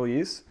dishonorable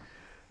use?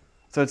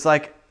 So it's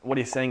like, what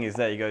he's saying is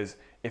that he goes,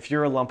 if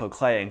you're a lump of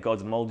clay and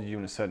God's molded you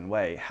in a certain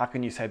way, how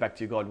can you say back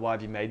to your God, why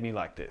have you made me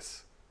like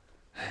this?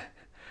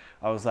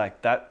 I was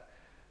like,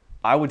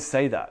 I would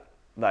say that.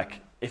 Like,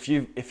 if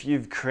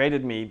you've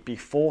created me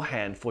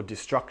beforehand for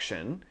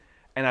destruction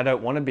and I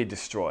don't want to be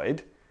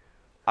destroyed,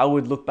 I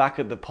would look back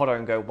at the potter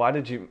and go, why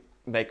did you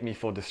make me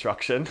for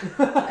destruction?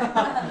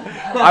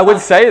 I would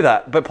say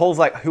that. But Paul's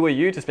like, who are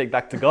you to speak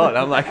back to God?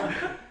 I'm like,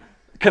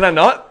 can I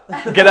not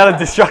get out of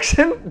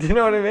destruction? Do you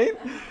know what I mean?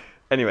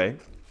 Anyway,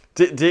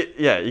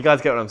 yeah, you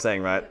guys get what I'm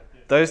saying, right?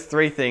 Those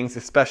three things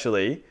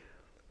especially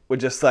were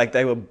just like,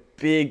 they were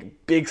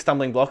big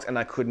stumbling blocks and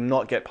I could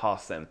not get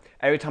past them.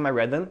 Every time I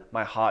read them,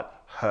 my heart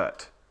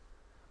hurt.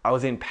 I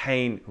was in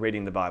pain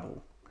reading the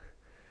Bible.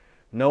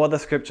 No other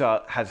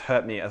scripture has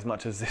hurt me as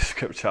much as this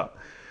scripture.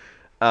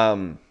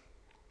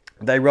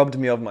 They robbed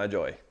me of my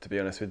joy, to be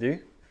honest with you.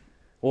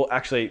 Well,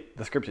 actually,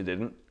 the scripture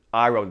didn't.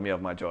 I robbed me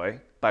of my joy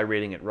by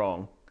reading it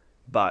wrong.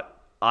 But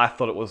I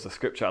thought it was the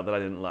scripture that I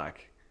didn't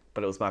like.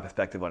 But it was my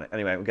perspective on it.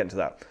 Anyway, we'll get into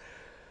that.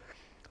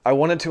 I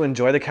wanted to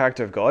enjoy the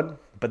character of God,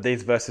 but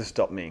these verses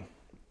stopped me.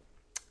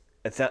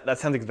 That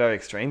sounds like very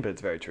extreme, but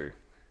it's very true.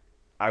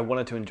 I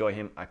wanted to enjoy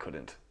him. I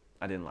couldn't.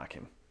 I didn't like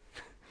him.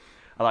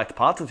 I liked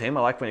parts of him.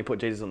 I liked when he put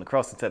Jesus on the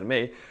cross instead of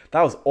me.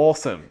 That was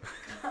awesome.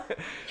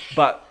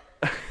 But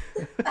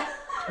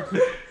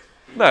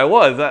no, it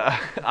was.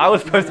 I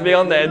was supposed to be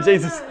on there, and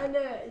Jesus.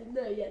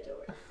 No, yeah, don't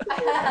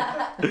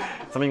worry.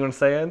 Something you want to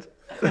say, Ange?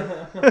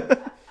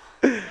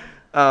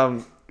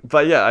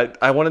 But yeah,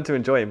 I wanted to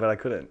enjoy him, but I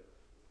couldn't.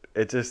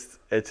 It just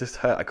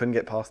hurt. I couldn't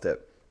get past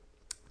it.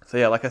 So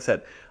yeah, like I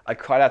said, I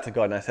cried out to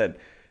God and I said,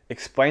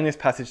 explain this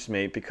passage to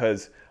me,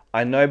 because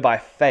I know by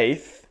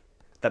faith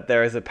that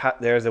there is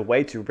a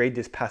way to read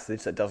this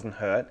passage that doesn't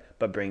hurt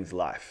but brings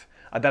life.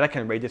 I bet I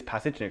can read this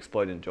passage and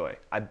explode in joy.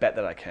 I bet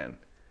that I can,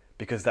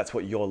 because that's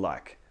what you're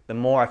like. The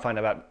more I find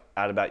out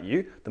about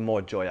you, the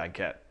more joy I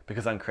get,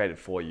 because I'm created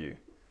for you.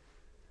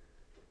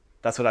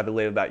 That's what I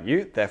believe about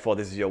you. Therefore,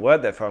 this is your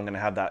word. Therefore, I'm going to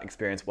have that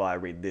experience while I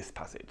read this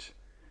passage.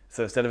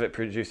 So instead of it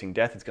producing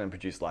death, it's going to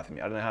produce life in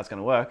me. I don't know how it's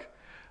going to work.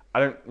 I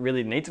don't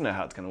really need to know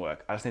how it's going to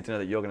work. I just need to know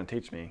that you're going to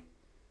teach me.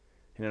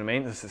 You know what I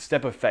mean? It's a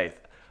step of faith.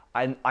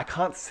 I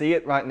can't see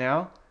it right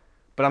now,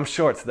 but I'm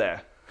sure it's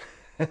there.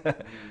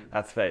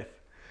 That's faith.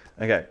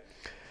 Okay,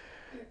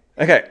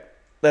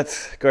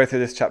 let's go through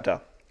this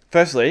chapter.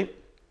 Firstly,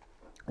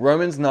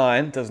 Romans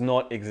 9 does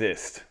not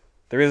exist.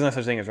 There is no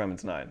such thing as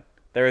Romans 9.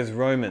 There is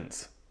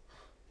Romans.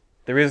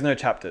 There is no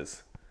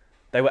chapters.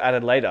 They were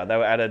added later.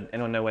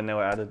 Anyone know when they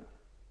were added?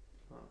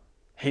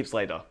 Heaps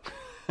later.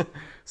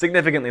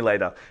 Significantly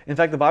later. In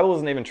fact, the Bible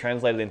wasn't even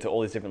translated into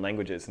all these different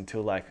languages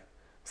until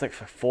it's like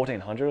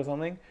 1400 or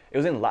something. It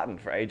was in Latin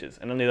for ages,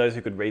 and only those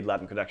who could read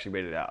Latin could actually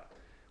read it out.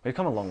 We've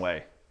come a long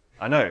way.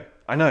 I know,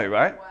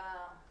 right? Wow.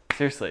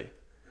 Seriously.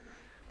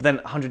 But then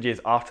 100 years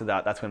after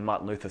that, that's when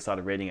Martin Luther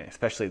started reading it,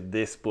 especially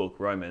this book,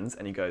 Romans,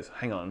 and he goes,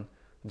 hang on,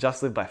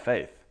 just live by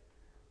faith,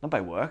 not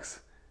by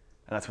works.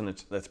 And that's when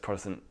the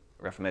Protestant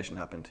Reformation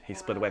happened. He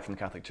split away from the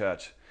Catholic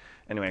Church.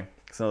 Anyway,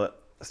 it's a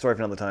story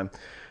for another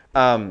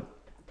time.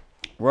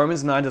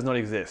 Romans 9 does not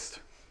exist.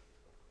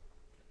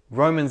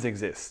 Romans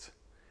exist.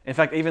 In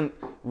fact, even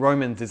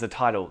Romans is a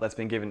title that's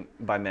been given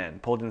by man.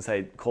 Paul didn't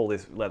say, call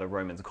this letter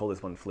Romans, call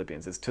this one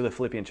Philippians. It's to the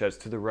Philippian church,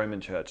 to the Roman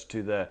church,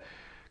 to the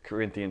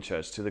Corinthian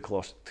church, to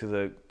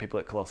the people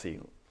at Colossae,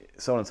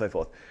 so on and so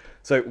forth.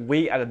 So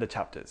we added the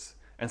chapters.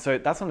 And so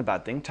that's not a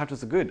bad thing.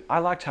 Chapters are good. I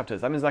like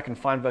chapters. That means I can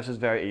find verses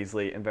very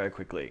easily and very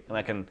quickly. And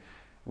I can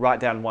write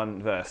down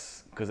one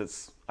verse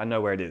because I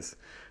know where it is.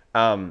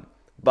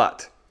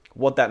 But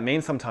what that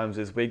means sometimes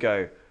is we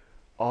go,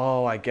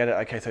 oh, I get it.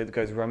 Okay, so it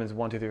goes Romans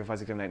 1, 2, 3, 4, 5,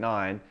 6, 7, 8,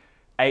 9.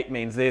 8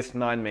 means this,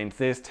 9 means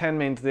this, 10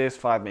 means this,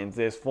 5 means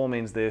this, 4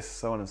 means this,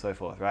 so on and so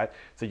forth, right?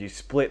 So you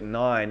split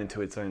 9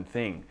 into its own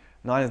thing.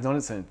 9 is not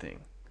its own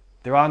thing.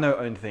 There are no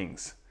own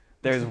things.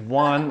 There is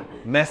one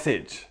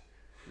message.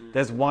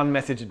 There's one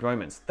message in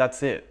Romans.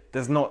 That's it.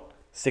 There's not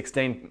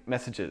 16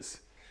 messages.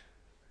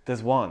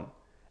 There's one.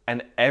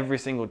 And every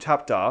single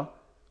chapter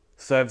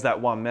serves that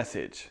one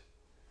message.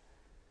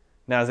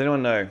 Now, does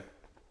anyone know?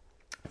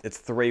 It's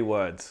 3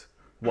 words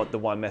what the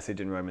one message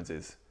in Romans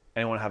is.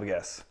 Anyone have a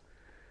guess?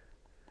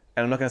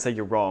 And I'm not going to say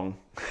you're wrong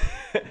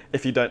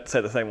if you don't say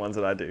the same ones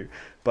that I do.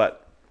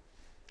 But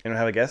anyone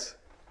have a guess?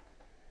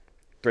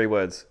 3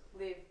 words.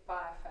 Live by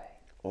faith.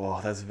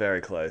 Oh, that's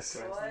very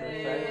close. Grace through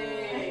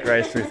faith.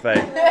 Grace through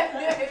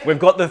faith. We've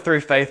got the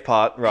through faith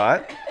part,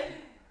 right?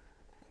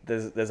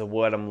 There's a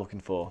word I'm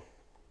looking for.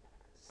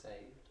 Saved.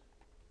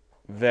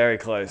 Very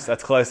close.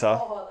 That's closer.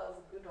 Oh, that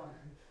was a good one.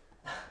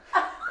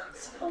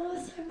 Oh,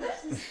 so much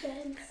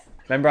suspense.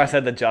 Remember I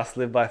said the just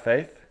live by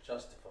faith?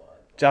 Justified.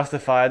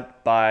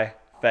 Justified by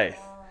faith.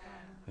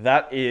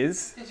 That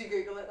is... Did you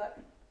Google it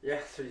though? Yeah,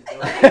 that's what he's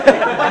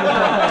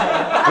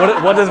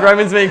doing. What does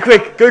Romans mean?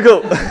 Quick,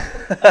 Google.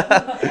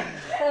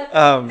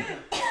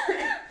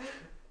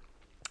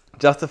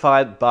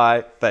 Justified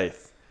by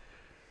faith.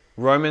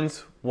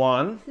 Romans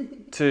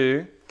 1,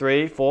 2,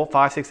 3, 4,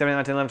 5, 6, 7, 8,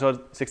 9, 10, 11,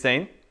 12,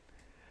 16.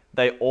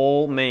 They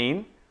all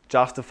mean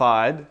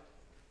justified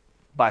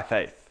by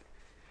faith.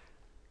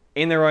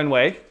 In their own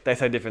way, they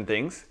say different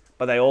things,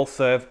 but they all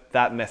serve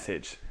that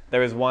message.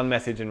 There is one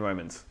message in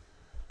Romans.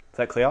 Is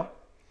that clear?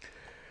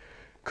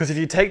 Because if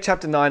you take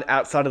chapter 9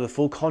 outside of the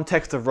full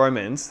context of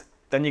Romans,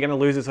 then you're going to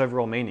lose its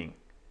overall meaning.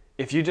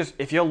 If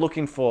you're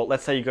looking for,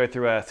 let's say you go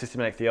through a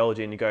systematic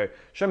theology and you go,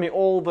 show me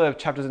all the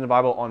chapters in the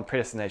Bible on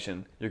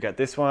predestination. You get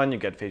this one, you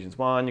get Ephesians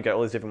 1, you get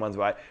all these different ones,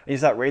 right? And you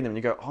start reading them and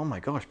you go, oh my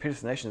gosh,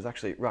 predestination is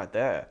actually right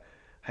there.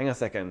 Hang on a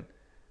second.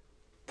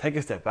 Take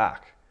a step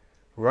back.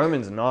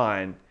 Romans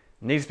 9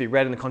 needs to be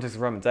read in the context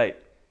of Romans 8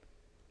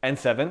 and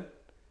 7,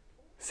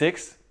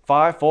 6,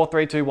 5, 4,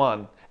 3, 2,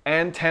 1,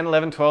 and 10,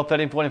 11, 12,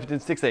 13, 14, 15,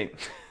 16.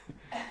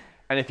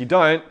 And if you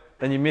don't,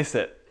 then you miss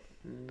it.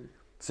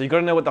 So you've got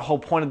to know what the whole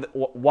point of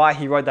why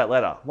he wrote that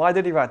letter. Why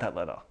did he write that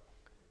letter?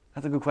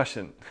 That's a good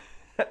question.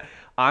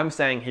 I'm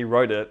saying he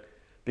wrote it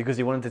because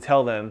he wanted to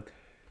tell them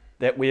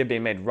that we have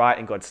been made right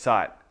in God's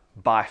sight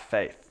by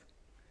faith.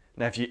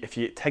 Now, if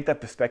you take that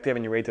perspective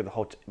and you read through the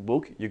whole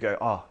book, you go,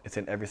 oh, it's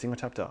in every single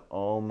chapter.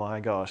 Oh my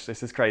gosh,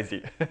 this is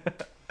crazy.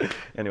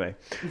 Anyway,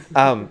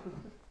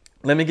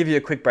 let me give you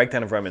a quick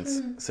breakdown of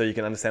Romans so you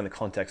can understand the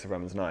context of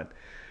Romans 9.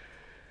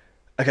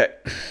 Okay.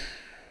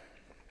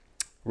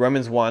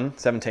 Romans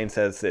 1:17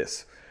 says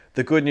this.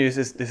 The good news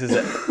is, this is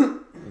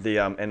the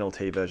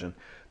NLT version.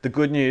 The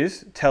good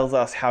news tells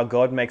us how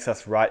God makes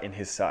us right in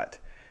his sight.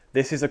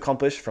 This is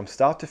accomplished from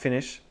start to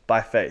finish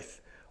by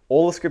faith.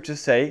 All the scriptures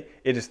say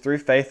it is through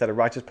faith that a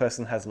righteous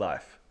person has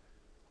life.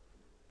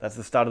 That's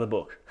the start of the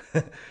book.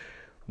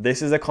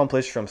 This is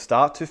accomplished from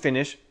start to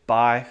finish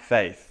by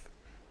faith.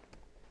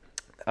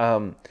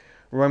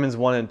 Romans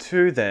 1 and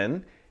 2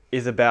 then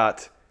is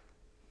about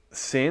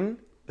sin,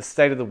 the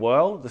state of the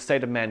world, the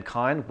state of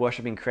mankind,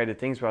 worshipping created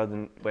things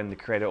rather than the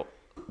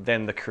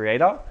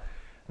creator.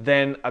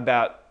 Then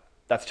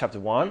that's chapter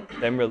 1.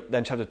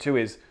 Then chapter 2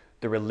 is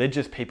the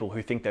religious people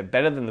who think they're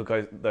better than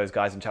those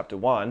guys in chapter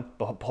 1.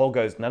 But Paul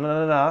goes,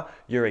 no,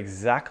 you're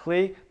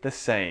exactly the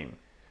same.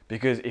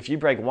 Because if you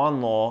break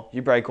one law,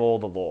 you break all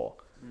the law.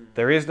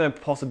 There is no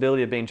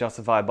possibility of being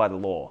justified by the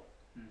law.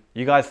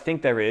 You guys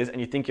think there is,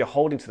 and you think you're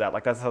holding to that.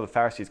 Like that's how the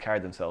Pharisees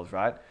carried themselves,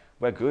 right?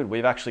 We're good.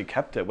 We've actually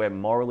kept it. We're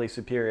morally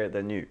superior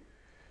than you.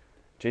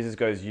 Jesus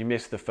goes, you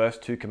missed the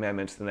first 2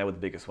 commandments, then they were the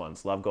biggest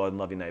ones. Love God and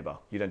love your neighbor.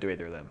 You don't do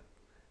either of them.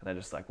 And they're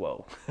just like,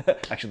 whoa.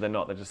 Actually, they're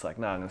not. They're just like,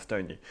 no, I'm going to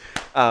stone you.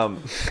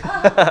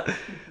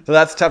 So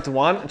that's chapter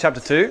 1 and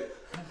chapter 2.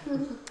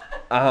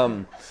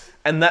 And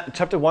that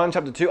chapter 1 and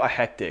chapter 2 are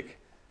hectic.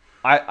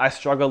 I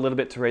struggle a little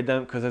bit to read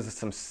them because there's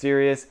some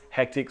serious,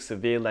 hectic,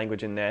 severe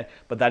language in there.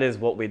 But that is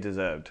what we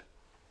deserved.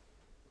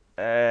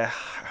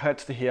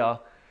 Hurts to hear.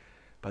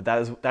 But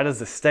that is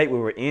the state we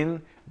were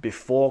in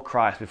before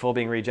Christ, before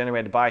being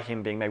regenerated by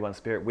him, being made one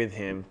spirit with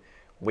him.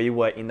 We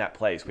were in that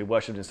place. We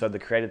worshipped and served the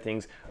created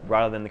things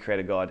rather than the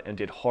created God and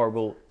did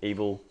horrible,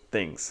 evil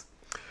things.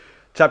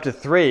 Chapter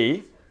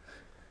 3,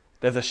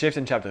 there's a shift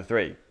in chapter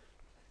 3.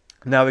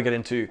 Now we get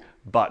into,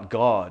 but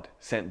God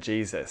sent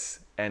Jesus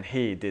and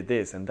he did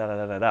this and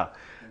da-da-da-da-da.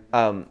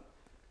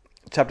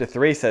 Chapter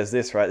 3 says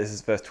this, right? This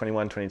is verse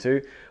 21,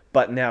 22.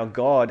 But now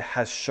God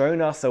has shown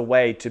us a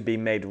way to be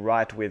made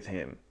right with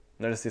him.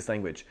 Notice this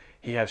language.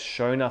 He has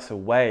shown us a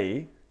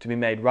way to be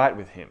made right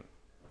with him.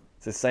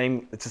 It's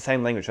the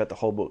same language throughout the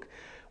whole book.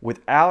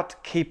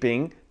 Without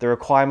keeping the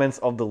requirements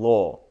of the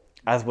law,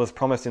 as was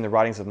promised in the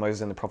writings of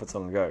Moses and the prophets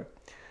long ago.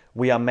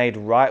 We are made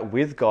right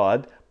with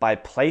God by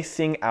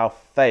placing our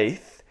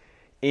faith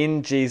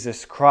in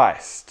Jesus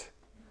Christ.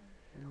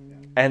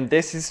 And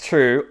this is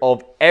true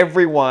of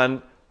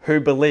everyone who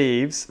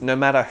believes, no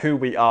matter who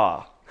we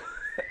are.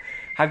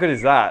 How good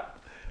is that?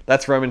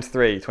 That's Romans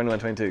 3, 21,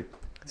 22.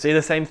 See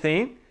the same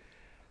theme?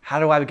 How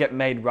do I get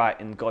made right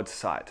in God's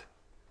sight?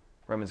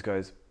 Romans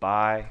goes,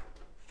 by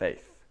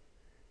faith.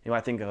 You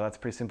might think, oh, that's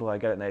pretty simple. I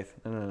get it,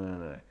 Nathan.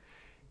 No.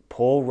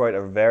 Paul wrote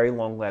a very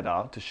long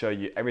letter to show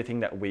you everything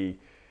that we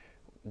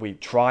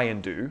try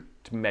and do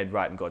to be made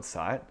right in God's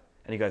sight.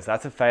 And he goes,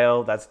 that's a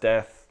fail. That's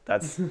death.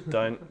 That's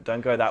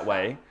don't go that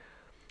way.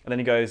 And then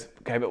he goes,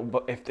 okay,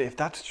 but if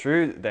that's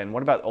true, then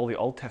what about all the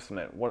Old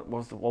Testament? What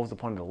was the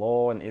point of the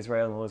law and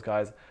Israel and all those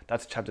guys?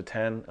 That's chapter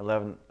 9,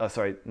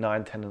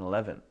 10, and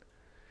 11.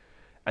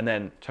 And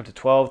then chapter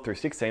 12 through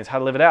 16 is how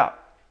to live it out.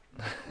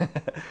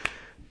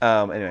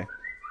 Anyway,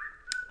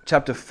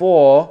 chapter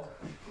 4.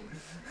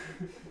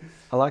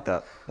 I like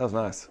that. That was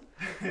nice.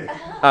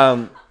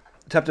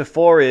 Chapter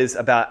 4 is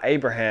about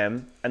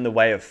Abraham and the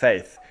way of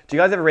faith. Do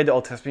you guys ever read the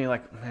Old Testament and you're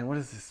like, man, what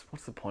is this?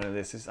 What's the point of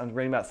this? I'm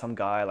reading about some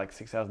guy like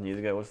 6,000 years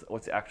ago.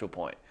 What's the actual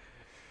point?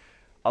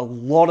 A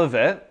lot of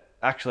it,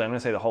 actually, I'm going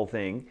to say the whole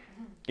thing,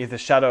 is the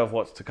shadow of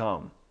what's to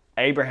come.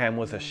 Abraham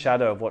was a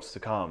shadow of what's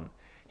to come.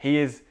 He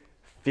is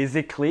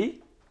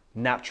physically,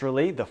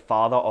 naturally, the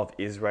father of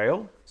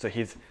Israel. So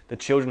the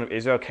children of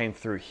Israel came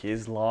through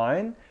his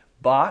line,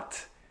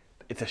 but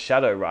it's a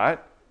shadow, right?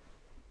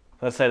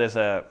 Let's say there's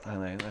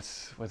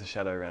where's the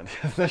shadow around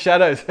here? The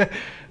shadows.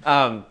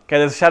 Okay,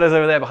 there's shadows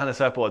over there behind the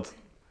surfboards.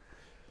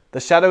 The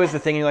shadow is the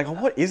thing, and you're like,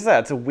 oh, what is that?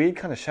 It's a weird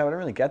kind of shadow. I don't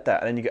really get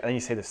that. And then you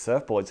see the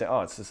surfboard, say,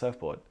 oh, it's the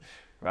surfboard,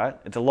 right?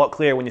 It's a lot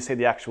clearer when you see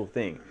the actual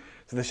thing.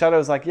 So the shadow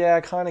is like, yeah,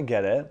 I kind of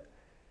get it.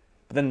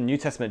 But then in the New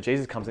Testament,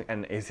 Jesus comes in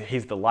and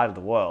he's the light of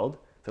the world.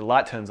 So the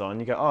light turns on,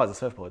 and you go, oh, it's a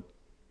surfboard,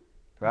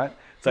 right?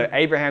 So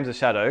Abraham's a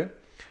shadow,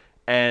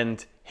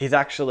 and he's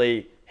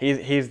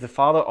the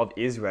father of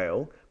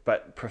Israel,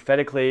 but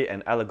prophetically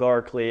and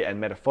allegorically and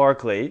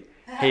metaphorically,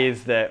 he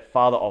is the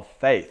father of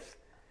faith.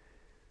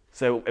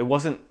 So it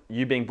wasn't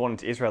you being born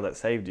into Israel that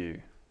saved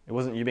you. It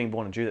wasn't you being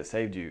born a Jew that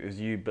saved you. It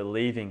was you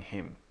believing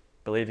him,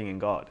 believing in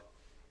God.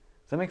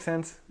 Does that make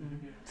sense?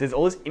 Mm-hmm. So there's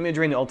all this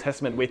imagery in the Old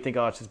Testament. We think,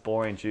 oh, it's just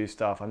boring Jew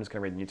stuff. I'm just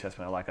going to read the New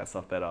Testament. I like that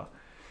stuff better.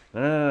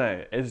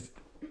 No. It's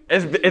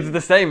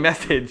the same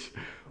message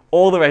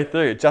all the way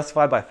through,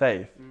 justified by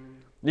faith.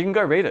 You can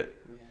go read it.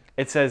 Yeah.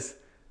 It says,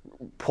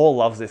 Paul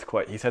loves this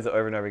quote. He says it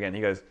over and over again.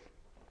 He goes,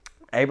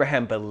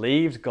 Abraham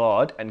believed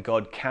God and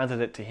God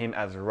counted it to him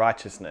as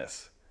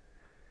righteousness.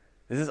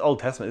 This is Old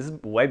Testament. This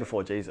is way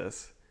before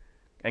Jesus.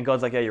 And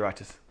God's like, yeah, you're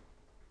righteous.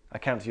 I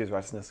count it to you as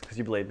righteousness because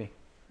you believe me.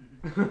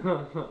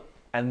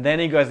 And then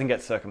he goes and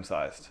gets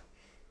circumcised.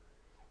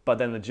 But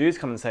then the Jews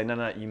come and say,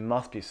 no, you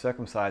must be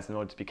circumcised in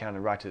order to be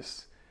counted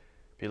righteous.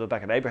 If you look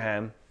back at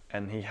Abraham,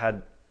 and he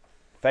had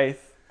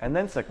faith and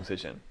then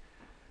circumcision.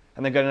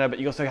 And they go, no, but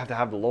you also have to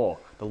have the law.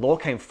 The law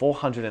came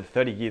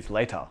 430 years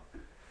later.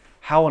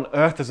 How on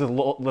earth does the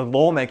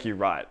law make you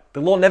right?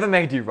 The law never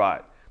made you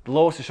right. The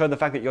law was to show the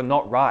fact that you're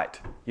not right.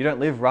 You don't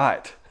live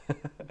right. You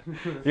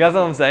guys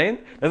know what I'm saying?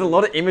 There's a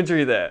lot of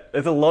imagery there.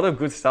 There's a lot of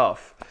good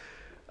stuff.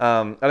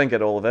 I don't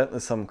get all of it.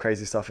 There's some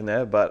crazy stuff in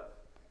there, but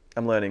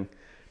I'm learning.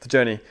 It's a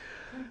journey.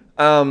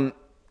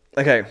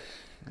 Okay.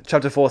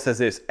 Chapter 4 says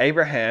this,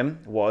 Abraham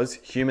was,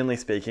 humanly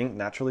speaking,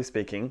 naturally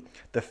speaking,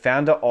 the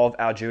founder of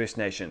our Jewish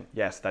nation.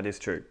 Yes, that is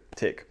true.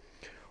 Tick.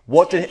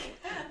 What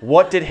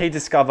did he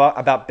discover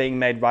about being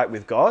made right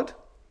with God?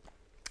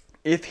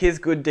 If his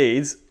good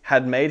deeds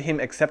had made him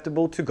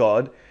acceptable to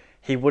God,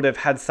 he would have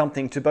had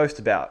something to boast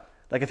about.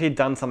 Like if he'd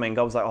done something,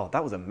 God was like, oh,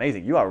 that was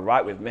amazing. You are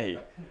right with me.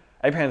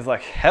 Abraham's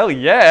like, hell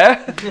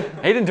yeah.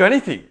 He didn't do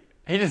anything.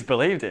 He just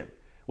believed him,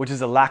 which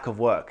is a lack of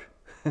work.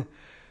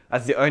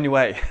 That's the only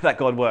way that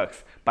God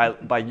works.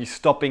 By you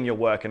stopping your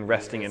work and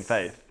resting in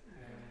faith.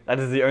 That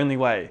is the only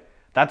way.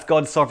 That's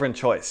God's sovereign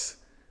choice.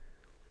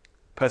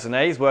 Person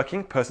A is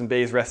working, person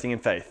B is resting in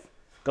faith.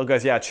 God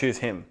goes, yeah, choose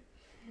him.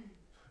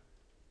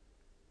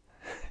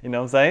 You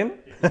know what I'm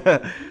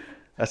saying?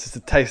 That's just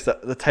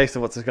the taste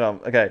of what's to come.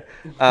 Okay.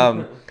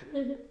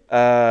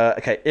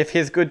 Okay. If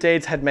his good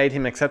deeds had made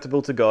him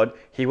acceptable to God,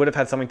 he would have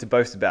had something to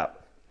boast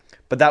about.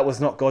 But that was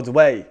not God's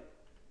way.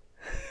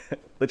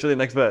 Literally the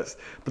next verse.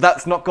 But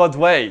that's not God's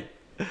way.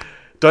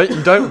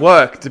 You don't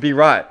work to be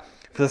right.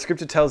 For the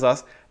scripture tells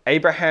us,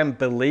 Abraham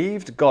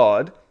believed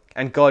God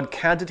and God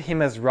counted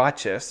him as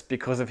righteous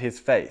because of his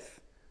faith.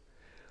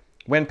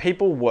 When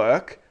people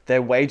work,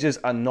 their wages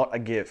are not a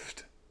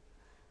gift.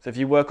 So if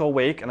you work all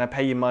week and I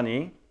pay you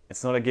money,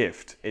 it's not a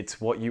gift.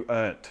 It's what you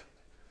earned.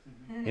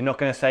 You're not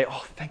going to say,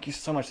 oh, thank you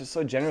so much. It's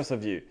so generous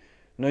of you.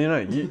 No.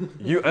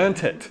 You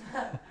earned it.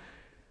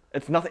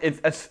 It's nothing.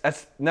 It's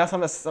now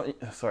something.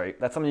 Sorry,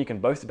 that's something you can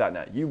boast about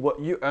now.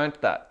 You earned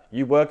that.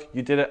 You worked.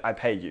 You did it. I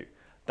paid you.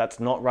 That's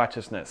not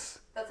righteousness.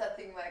 That's that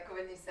thing like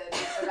when you said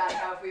about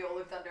how if we all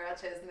lived under our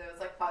chairs and there was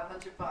like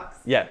 $500.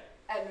 Yeah.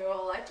 And we were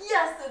all like,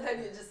 yes, and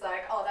then you're just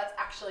like, oh, that's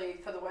actually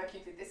for the work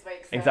you did this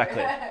week. So.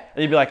 Exactly. And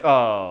you'd be like,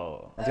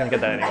 oh, I was going to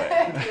get that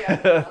anyway.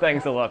 Yeah.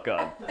 Thanks a lot,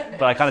 God.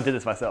 But I kind of did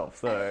this myself,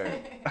 so.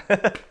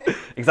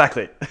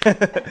 Exactly.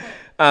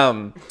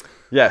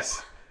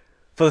 Yes.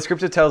 For the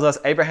scripture tells us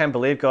Abraham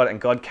believed God and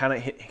God counted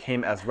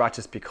him as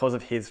righteous because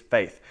of his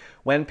faith.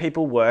 When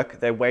people work,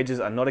 their wages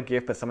are not a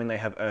gift but something they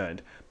have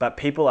earned. But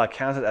people are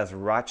counted as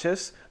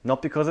righteous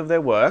not because of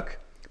their work,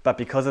 but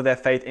because of their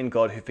faith in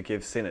God who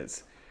forgives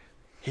sinners.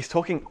 He's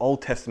talking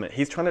Old Testament.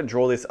 He's trying to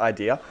draw this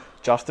idea,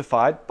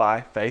 justified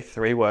by faith,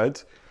 3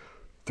 words,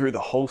 through the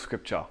whole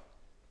scripture.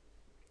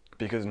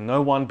 Because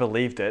no one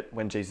believed it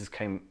when Jesus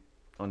came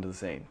onto the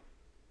scene.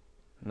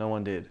 No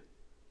one did.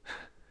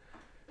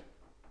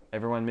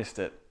 Everyone missed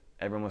it.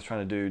 Everyone was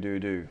trying to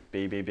do,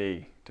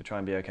 be, to try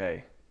and be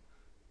okay.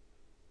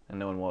 And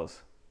no one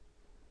was.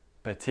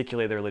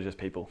 Particularly the religious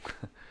people.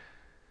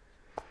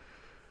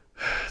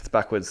 It's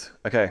backwards.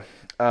 Okay.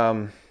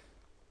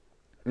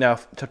 Now,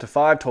 chapter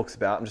 5 talks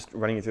about, I'm just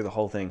running you through the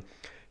whole thing.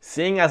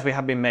 Seeing as we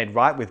have been made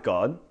right with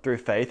God through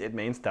faith, it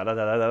means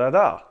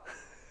da-da-da-da-da-da.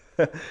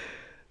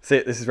 See,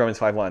 this is Romans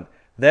 5:1.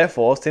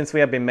 Therefore, since we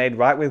have been made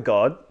right with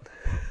God,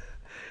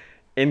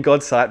 in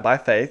God's sight by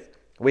faith,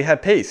 we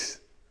have peace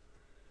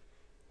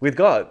with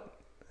God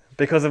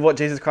because of what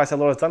Jesus Christ our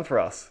Lord has done for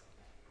us.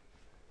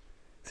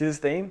 See this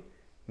theme?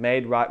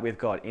 Made right with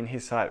God, in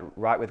his sight,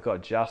 right with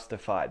God,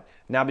 justified.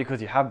 Now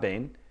because you have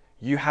been,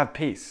 you have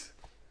peace.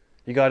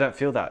 You guys don't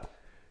feel that.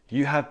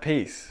 You have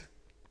peace.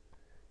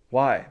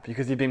 Why?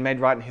 Because you've been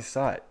made right in his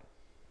sight.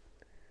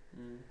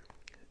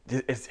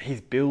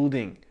 He's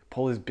building.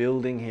 Paul is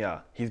building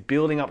here. He's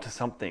building up to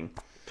something.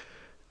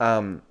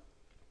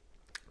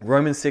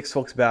 Romans 6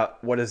 talks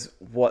about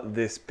what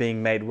this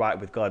being made right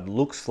with God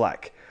looks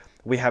like.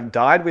 We have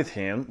died with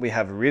him, we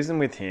have risen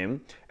with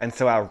him, and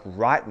so our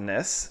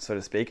rightness, so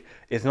to speak,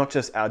 is not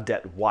just our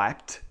debt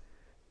wiped.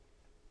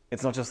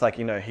 It's not just like,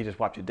 he just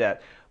wiped your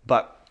debt,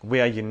 but we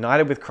are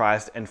united with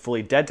Christ and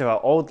fully dead to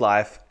our old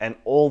life, and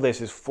all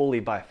this is fully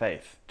by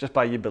faith, just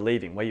by you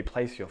believing, where you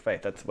place your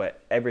faith. That's where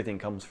everything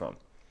comes from.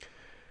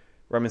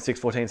 Romans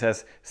 6:14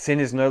 says, sin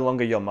is no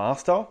longer your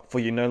master, for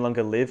you no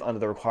longer live under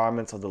the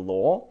requirements of the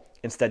law.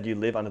 Instead, you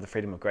live under the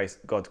freedom of grace,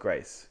 God's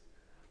grace.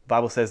 The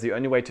Bible says the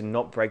only way to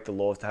not break the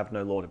law is to have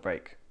no law to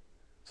break.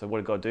 So what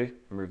did God do?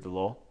 Remove the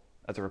law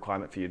as a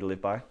requirement for you to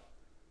live by.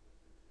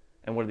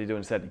 And what did he do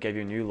instead? He gave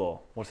you a new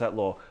law. What's that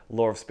law?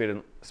 Law of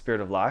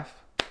spirit of life.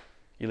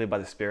 You live by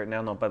the Spirit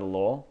now, not by the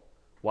law.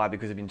 Why?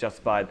 Because you've been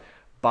justified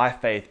by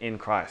faith in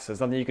Christ. So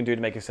there's nothing you can do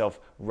to make yourself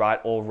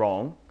right or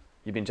wrong.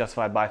 You've been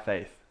justified by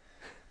faith.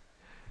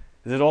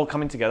 Is it all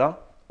coming together?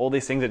 All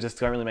these things that just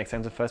don't really make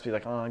sense at first, be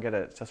like, oh, I get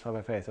it. It's justified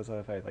by faith.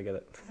 Justified by faith. I get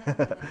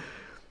it.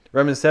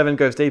 Romans 7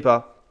 goes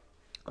deeper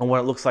on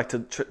what it looks like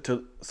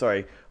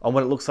on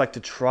what it looks like to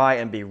try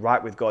and be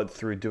right with God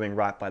through doing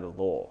right by the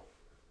law.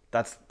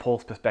 That's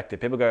Paul's perspective.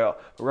 People go,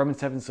 oh, Romans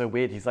 7 is so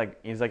weird. He's like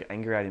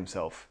angry at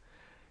himself.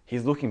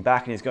 He's looking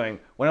back and he's going,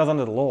 when I was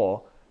under the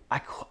law,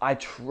 I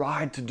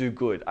tried to do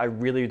good. I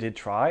really did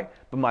try,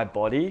 but my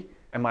body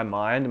and my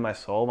mind and my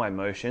soul, my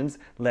emotions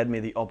led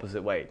me the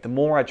opposite way. The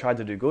more I tried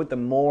to do good, the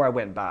more I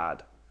went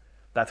bad.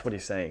 That's what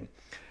he's saying.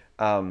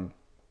 The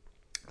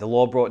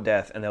law brought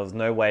death, and there was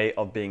no way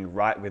of being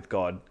right with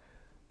God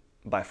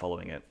by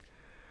following it.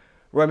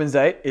 Romans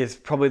 8 is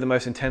probably the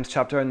most intense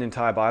chapter in the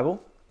entire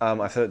Bible.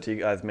 I've said it to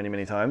you guys many,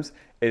 many times.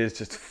 It is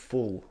just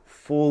full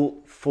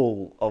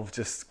of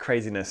just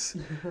craziness.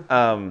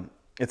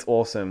 It's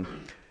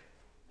awesome.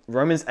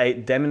 Romans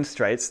 8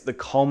 demonstrates the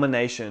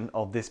culmination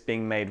of this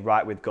being made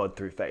right with God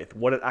through faith,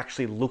 what it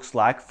actually looks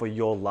like for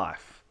your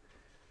life.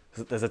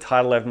 There's a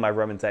title over my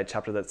Romans 8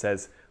 chapter that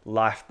says,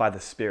 Life by the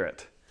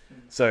Spirit.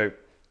 So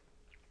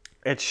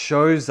it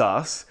shows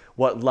us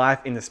what life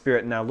in the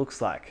Spirit now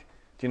looks like.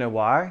 Do you know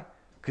why?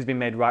 Because you've been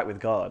made right with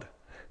God.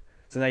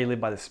 So now you live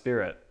by the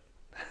Spirit.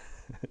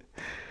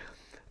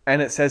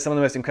 And it says some of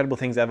the most incredible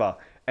things ever.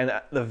 And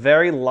the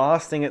very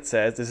last thing it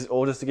says, this is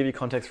all just to give you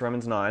context for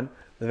Romans 9,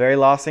 the very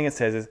last thing it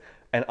says is,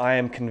 and I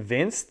am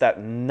convinced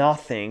that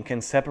nothing can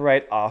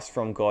separate us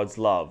from God's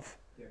love.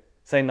 Yeah.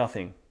 Say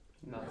nothing.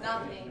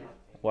 Nothing.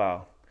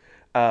 Wow.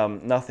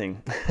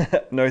 Nothing.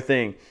 No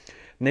thing.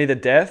 Neither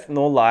death,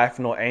 nor life,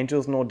 nor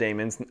angels, nor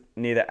demons,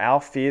 neither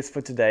our fears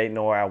for today,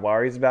 nor our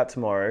worries about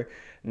tomorrow,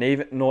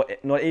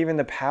 not even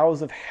the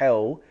powers of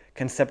hell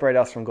can separate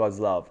us from God's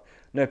love.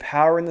 No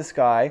power in the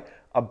sky,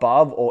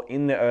 above or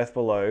in the earth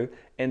below.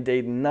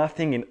 Indeed,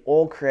 nothing in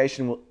all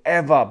creation will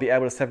ever be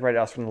able to separate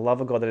us from the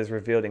love of God that is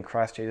revealed in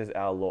Christ Jesus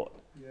our Lord.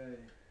 Yay.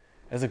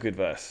 That's a good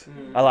verse.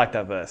 I like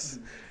that verse.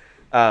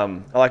 I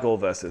like all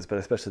verses, but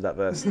especially that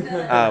verse.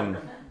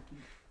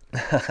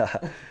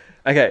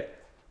 Okay,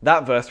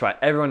 that verse, right?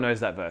 Everyone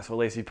knows that verse. Or at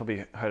least you've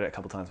probably heard it a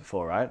couple times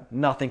before, right?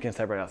 Nothing can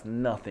separate us.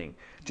 Nothing.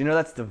 Do you know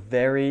that's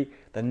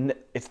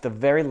it's the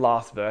very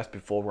last verse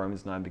before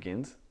Romans 9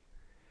 begins?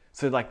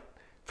 So like,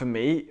 for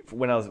me,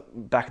 when I was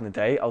back in the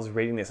day, I was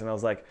reading this and I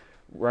was like,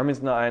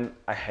 Romans 9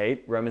 I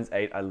hate, Romans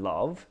 8 I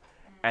love,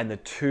 and the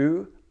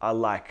two are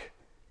like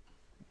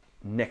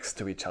next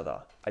to each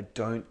other. I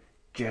don't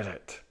get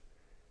it.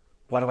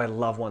 Why do I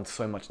love one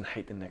so much and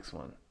hate the next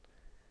one?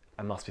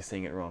 I must be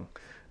seeing it wrong.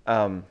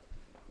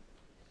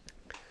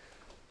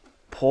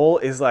 Paul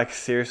is like,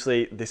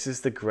 seriously, this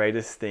is the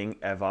greatest thing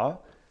ever,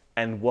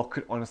 and what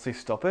could honestly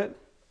stop it?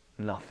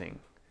 nothing.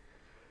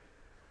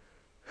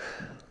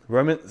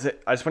 Romans,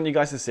 I just want you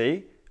guys to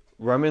see,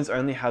 Romans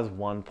only has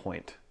 1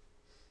 point.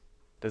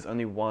 There's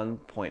only 1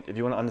 point. If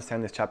you want to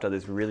understand this chapter,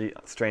 this really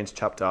strange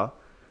chapter,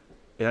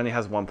 it only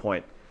has 1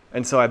 point.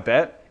 And so I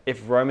bet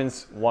if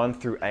Romans 1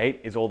 through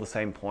 8 is all the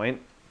same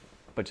point,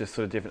 but just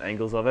sort of different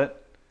angles of it,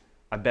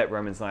 I bet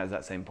Romans 9 is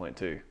that same point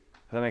too.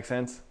 Does that make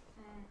sense?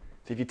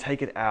 So if you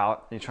take it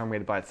out and you try and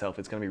read it by itself,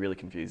 it's going to be really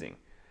confusing.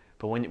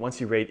 But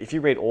if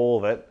you read all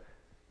of it,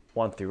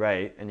 1 through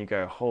 8, and you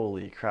go,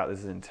 holy crap, this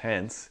is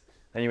intense,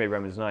 then you read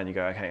Romans 9, you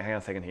go, okay, hang on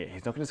a second here.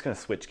 He's not just going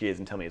to switch gears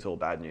and tell me it's all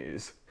bad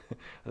news. It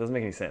doesn't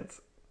make any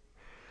sense.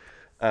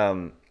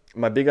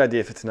 My big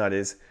idea for tonight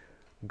is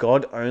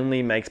God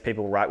only makes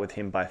people right with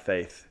him by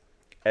faith.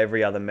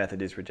 Every other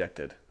method is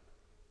rejected.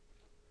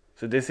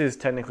 So this is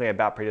technically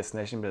about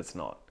predestination, but it's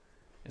not.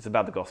 It's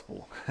about the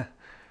gospel.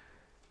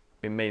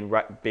 Being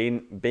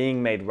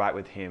made right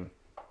with him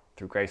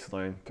through grace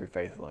alone, through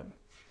faith alone.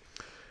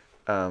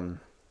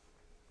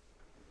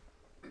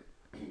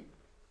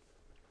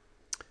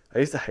 I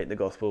used to hate the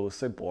gospel. It was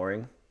so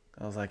boring.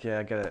 I was like, yeah,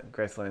 I get it.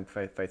 Grace alone,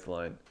 faith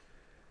alone.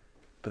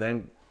 But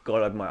then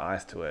God opened my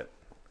eyes to it.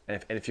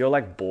 And if you're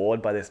like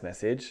bored by this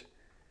message,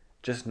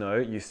 just know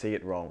you see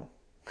it wrong.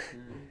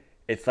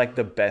 It's like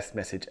the best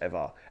message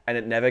ever. And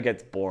it never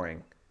gets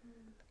boring.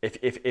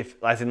 If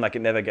as in like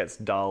it never gets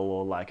dull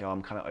or like, oh,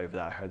 I'm kind of over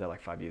that. I heard that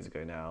like 5 years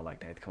ago now.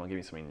 Like, Nate, come on, give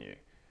me something new.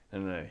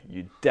 No.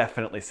 You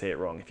definitely see it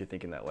wrong if you're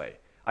thinking that way.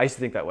 I used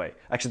to think that way.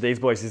 Actually, these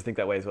boys used to think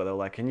that way as well. They were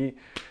like, can you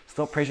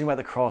stop preaching about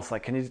the cross?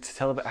 Like, can you just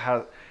tell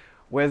about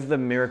where's the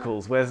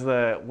miracles? Where's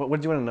the, what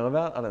do you want to know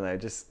about? I don't know,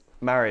 just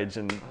marriage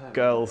and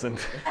girls and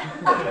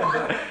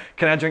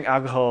can I drink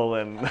alcohol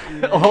and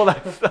all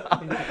that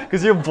stuff?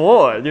 Because you're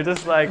bored. You're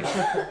just like,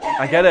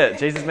 I get it.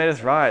 Jesus made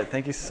us right.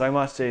 Thank you so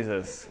much,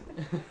 Jesus.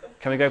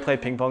 Can we go play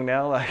ping pong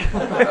now? Like,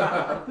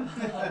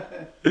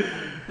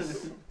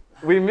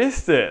 we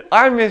missed it.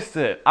 I missed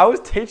it. I was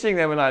teaching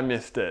them and I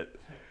missed it.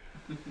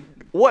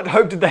 What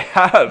hope did they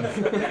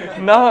have?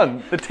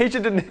 None. The teacher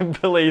didn't even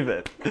believe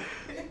it.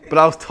 But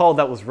I was told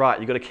that was right.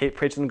 You've got to keep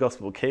preaching the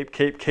gospel.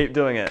 Keep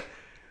doing it.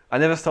 I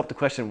never stopped to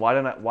question, why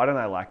don't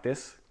I like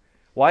this?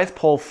 Why is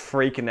Paul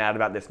freaking out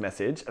about this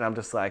message? And I'm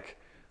just like,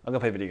 I'm going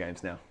to play video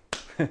games now.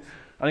 I'm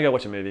going to go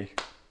watch a movie.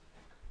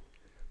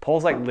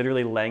 Paul's like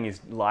literally laying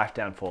his life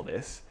down for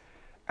this.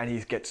 And he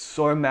gets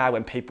so mad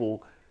when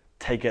people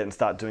take it and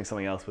start doing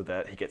something else with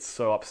it. He gets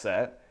so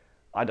upset.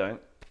 I don't.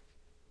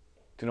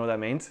 Do you know what that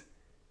means?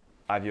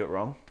 I view it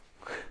wrong.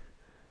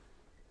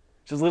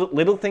 Just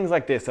little things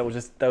like this that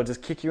will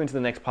just kick you into the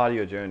next part of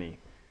your journey.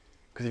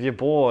 Because if you're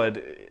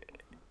bored,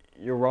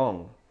 you're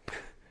wrong.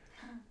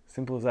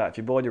 Simple as that. If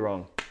you're bored, you're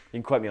wrong. You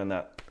can quote me on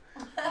that.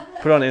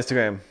 Put it on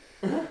Instagram.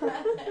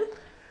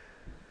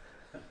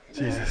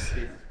 Jesus.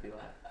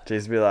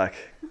 Jesus be like,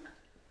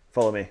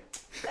 follow me.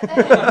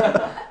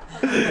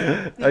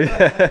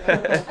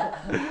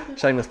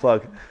 Shameless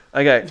plug.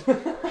 Okay.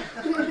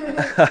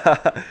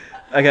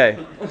 Okay.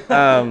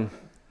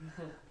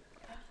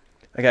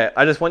 Okay,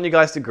 I just want you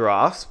guys to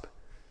grasp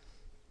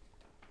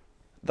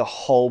the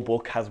whole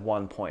book has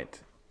 1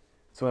 point.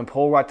 So when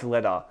Paul writes a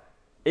letter,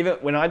 even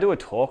when I do a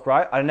talk,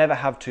 right, I never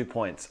have 2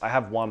 points. I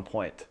have 1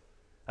 point.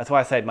 That's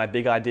why I said my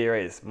big idea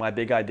is,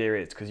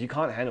 because you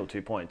can't handle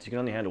 2 points. You can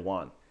only handle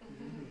 1.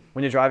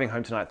 When you're driving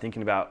home tonight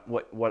thinking about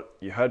what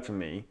you heard from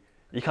me,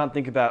 you can't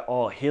think about,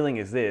 oh, healing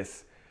is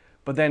this,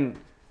 but then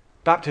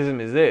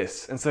baptism is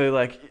this. And so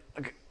like,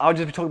 I'll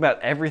just be talking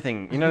about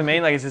everything. You know what I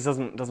mean? Like it just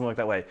doesn't work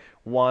that way.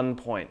 1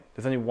 point.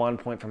 There's only 1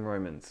 point from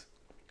Romans.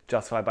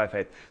 Justified by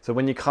faith. So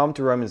when you come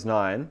to Romans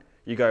 9,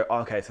 you go, oh,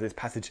 okay, so this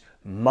passage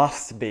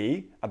must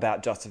be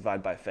about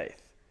justified by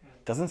faith.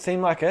 Doesn't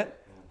seem like it,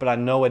 but I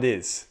know it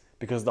is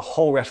because the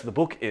whole rest of the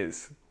book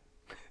is.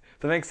 Does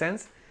that make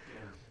sense?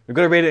 We've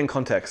got to read it in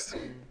context.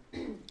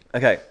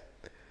 Okay.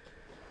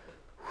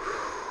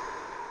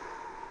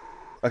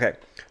 Okay,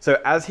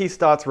 so as he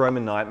starts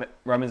Romans 9,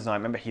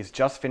 remember he's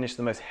just finished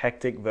the most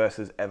hectic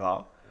verses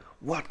ever.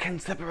 What can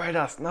separate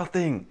us?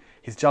 Nothing.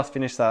 He's just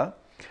finished that.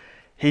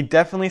 He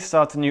definitely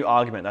starts a new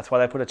argument. That's why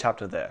they put a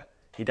chapter there.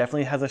 He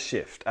definitely has a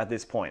shift at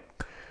this point.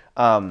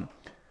 But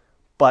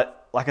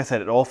like I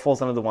said, it all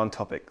falls under the one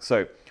topic.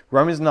 So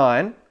Romans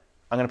 9,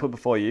 I'm going to put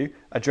before you,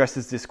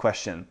 addresses this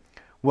question.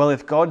 Well,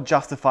 if God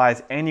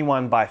justifies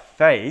anyone by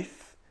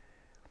faith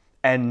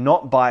and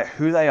not by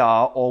who they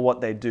are or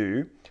what they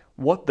do,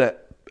 what the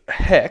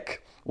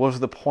heck was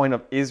the point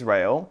of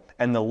Israel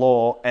and the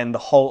law and the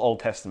whole Old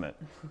Testament?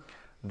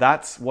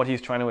 That's what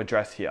he's trying to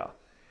address here.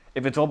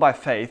 If it's all by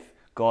faith,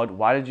 God,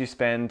 why did you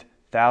spend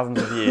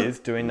thousands of years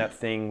doing that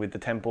thing with the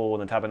temple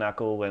and the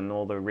tabernacle and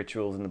all the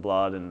rituals and the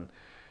blood? And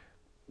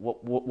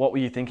what were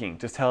you thinking?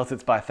 Just tell us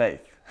it's by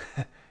faith.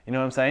 You know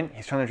what I'm saying?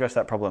 He's trying to address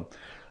that problem.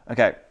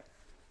 Okay,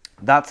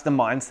 that's the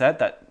mindset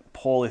that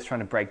Paul is trying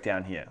to break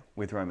down here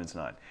with Romans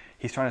 9.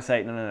 He's trying to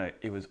say, no,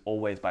 it was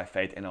always by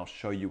faith and I'll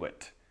show you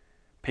it.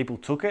 People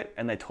took it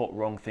and they taught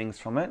wrong things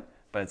from it,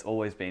 but it's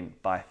always been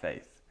by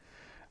faith.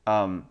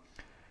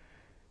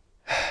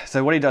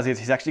 So what he does is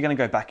he's actually going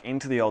to go back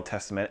into the Old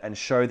Testament and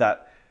show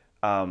that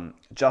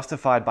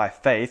justified by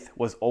faith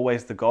was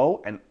always the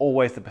goal and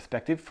always the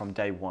perspective from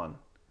day one.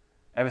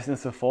 Ever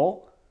since the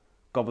fall,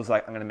 God was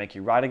like, I'm going to make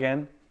you right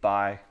again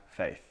by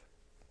faith.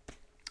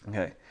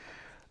 Okay.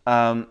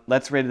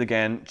 Let's read it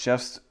again,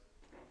 just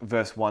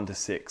verse 1 to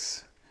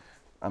 6.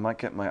 I might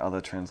get my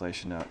other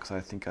translation out because I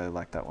think I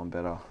like that one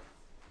better.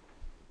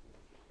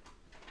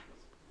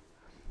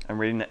 I'm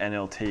reading the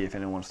NLT if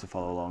anyone wants to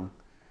follow along.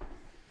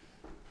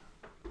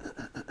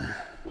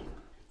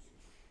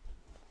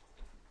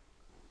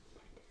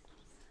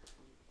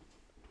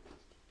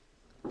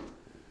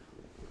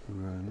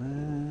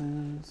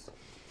 Romans.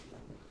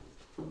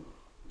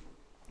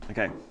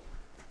 Okay.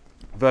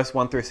 Verse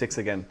 1 through 6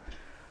 again.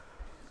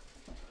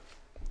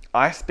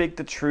 I speak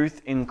the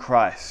truth in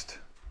Christ.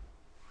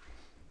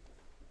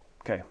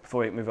 Okay,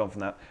 before we move on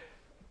from that,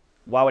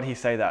 why would he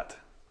say that?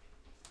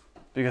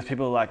 Because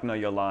people are like, no,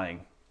 you're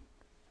lying.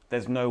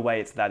 There's no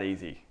way it's that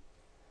easy.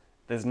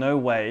 There's no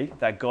way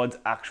that God's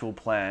actual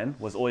plan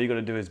was all you got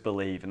to do is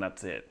believe and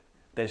that's it.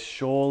 There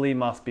surely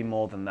must be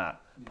more than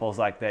that. Paul's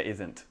like, there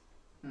isn't.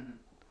 Mm-hmm.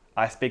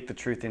 I speak the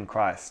truth in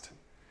Christ.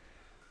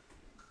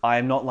 I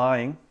am not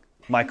lying.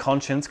 My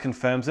conscience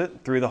confirms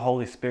it through the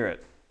Holy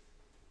Spirit.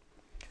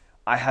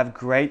 I have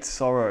great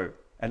sorrow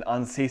and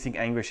unceasing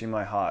anguish in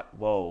my heart.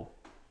 Whoa,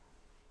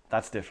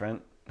 that's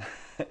different.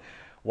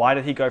 Why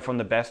did he go from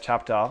the best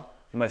chapter,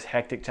 the most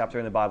hectic chapter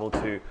in the Bible,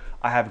 to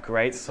I have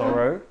great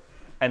sorrow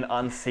and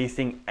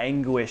unceasing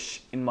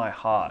anguish in my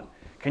heart?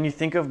 Can you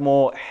think of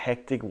more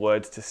hectic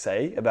words to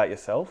say about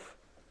yourself?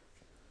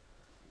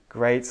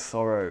 Great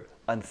sorrow,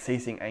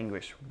 unceasing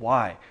anguish.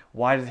 Why?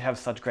 Why does he have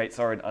such great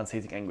sorrow and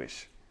unceasing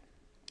anguish?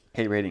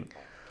 Keep reading.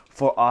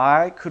 For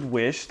I could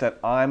wish that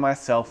I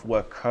myself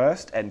were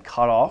cursed and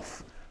cut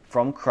off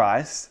from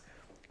Christ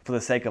for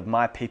the sake of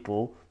my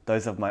people,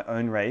 those of my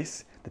own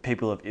race, the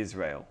people of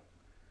Israel.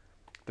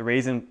 The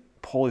reason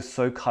Paul is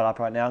so cut up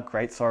right now,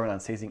 great sorrow and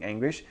unceasing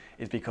anguish,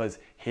 is because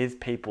his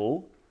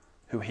people,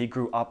 who he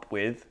grew up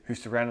with, who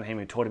surrounded him,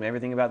 who taught him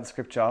everything about the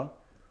scripture,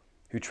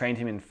 who trained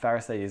him in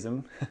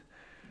Pharisaism,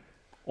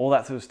 all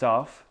that sort of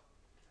stuff,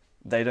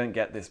 they don't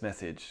get this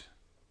message.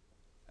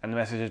 And the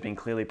message has been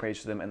clearly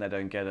preached to them and they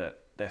don't get it.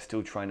 They're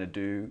still trying to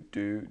do.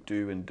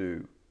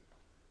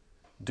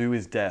 Do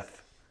is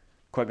death.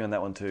 Quote me on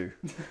that one too.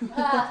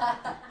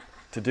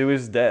 To do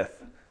is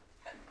death.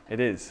 It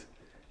is.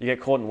 You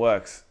get caught in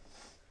works.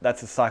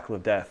 That's a cycle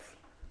of death.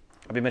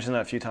 I've been mentioning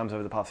that a few times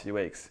over the past few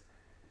weeks.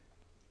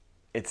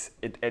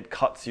 It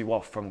cuts you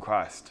off from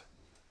Christ.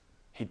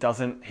 He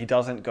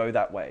doesn't go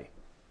that way.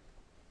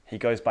 He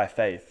goes by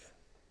faith.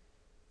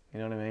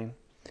 You know what I mean?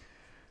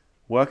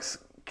 Works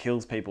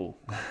kills people.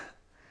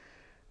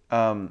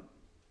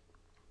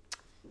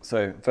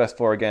 So verse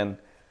 4 again,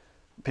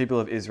 people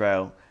of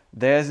Israel,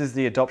 theirs is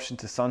the adoption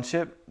to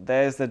sonship,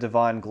 theirs the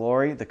divine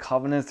glory, the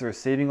covenants, the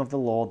receiving of the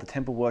law, the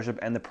temple worship,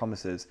 and the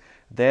promises.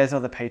 Theirs are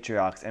the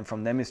patriarchs, and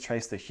from them is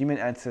traced the human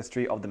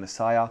ancestry of the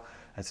Messiah,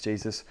 that's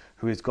Jesus,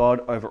 who is God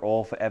over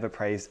all, forever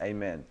praised.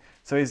 Amen.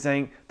 So he's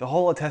saying the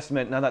whole Old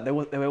Testament, now that there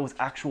was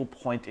actual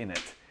point in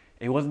it.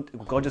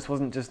 God just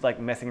wasn't just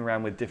like messing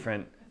around with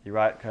different. You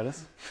right,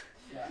 Curtis?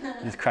 Yeah.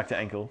 You just cracked your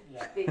ankle.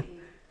 Yeah.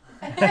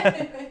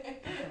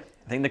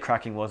 I think the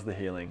cracking was the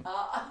healing.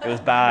 It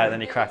was bad, and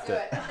then he cracked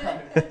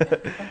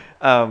it.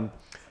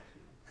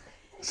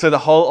 So the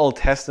whole Old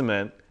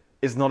Testament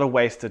is not a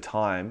waste of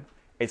time.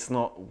 It's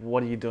not,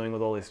 what are you doing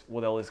with all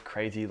this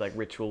crazy like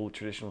ritual,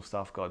 traditional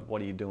stuff, God?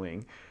 What are you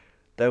doing?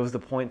 There was the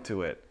point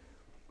to it.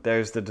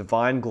 There's the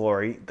divine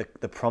glory,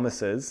 the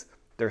promises,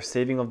 the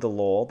receiving of the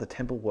law, the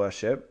temple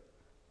worship,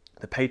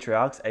 the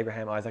patriarchs,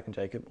 Abraham, Isaac, and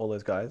Jacob, all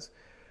those guys.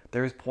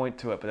 There is point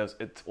to it, but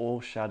it's all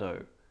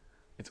shadow.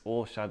 It's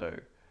all shadow.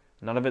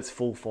 None of it's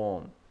full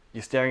form.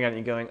 You're staring at it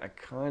and you're going, I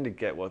kind of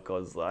get what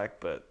God's like,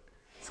 but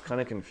it's kind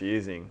of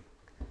confusing.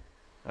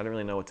 I don't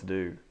really know what to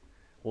do.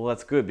 Well,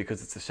 that's good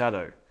because it's a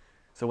shadow.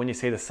 So when you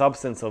see the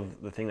substance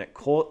of the thing that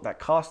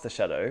casts the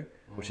shadow,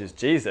 which is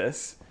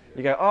Jesus,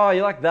 you go, oh,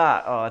 you like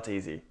that? Oh, that's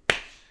easy.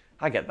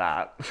 I get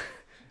that.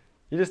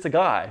 You're just a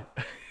guy.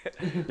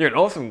 You're an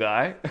awesome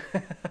guy.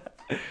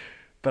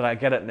 But I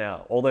get it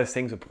now. All those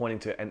things are pointing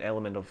to an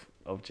element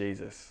of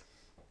Jesus.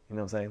 You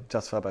know what I'm saying?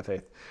 Justified by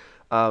faith.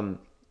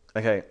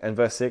 Okay, and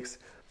verse 6.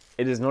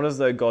 It is not as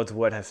though God's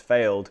word has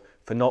failed,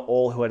 for not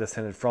all who are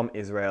descended from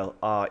Israel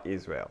are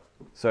Israel.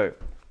 So,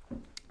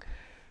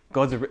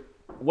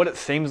 what it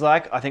seems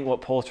like, I think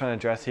what Paul's trying to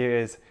address here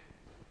is,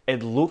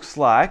 it looks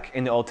like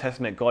in the Old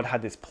Testament, God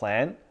had this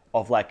plan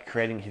of like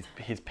creating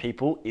his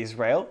people,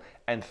 Israel,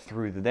 and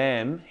through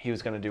them, he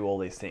was going to do all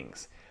these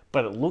things.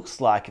 But it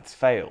looks like it's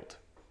failed.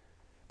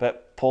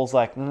 But Paul's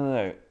like,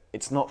 no,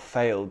 it's not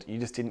failed. You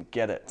just didn't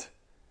get it.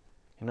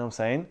 You know what I'm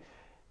saying?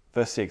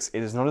 Verse 6,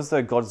 it is not as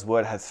though God's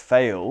word has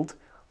failed,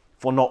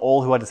 for not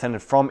all who are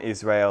descended from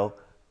Israel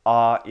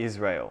are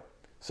Israel.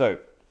 So,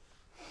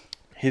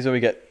 here's where we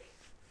get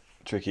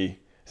tricky.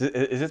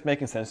 Is this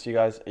making sense to you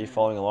guys? Are you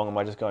following along? Or am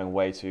I just going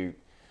way too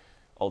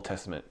Old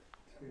Testament?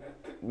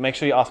 Make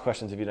sure you ask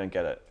questions if you don't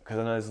get it, because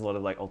I know there's a lot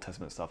of like Old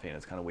Testament stuff here and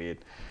it's kind of weird.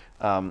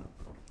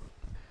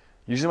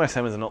 Usually my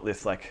sermons are not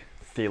this like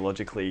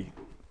theologically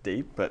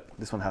deep, but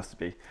this one has to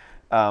be.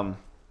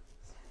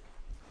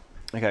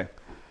 Okay.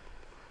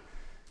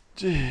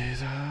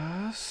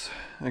 Jesus.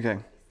 Okay.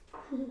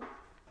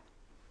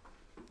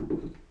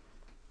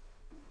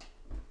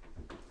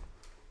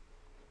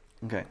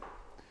 Okay.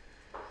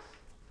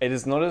 It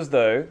is not as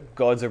though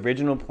God's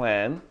original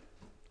plan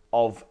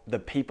of the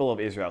people of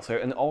Israel. So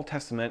in the Old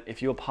Testament,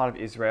 if you were part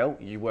of Israel,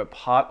 you were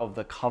part of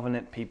the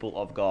covenant people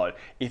of God.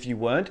 If you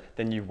weren't,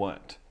 then you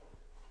weren't.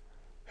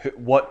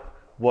 What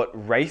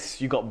race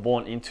you got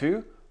born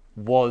into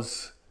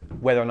was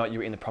whether or not you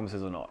were in the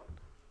promises or not.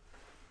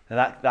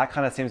 Now that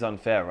kind of seems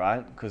unfair,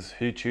 right? Because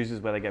who chooses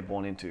where they get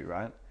born into,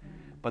 right?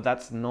 But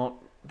that's not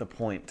the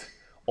point.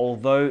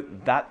 Although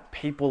that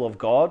people of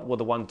God were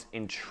the ones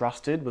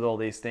entrusted with all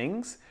these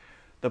things,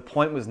 the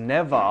point was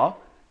never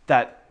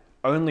that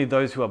only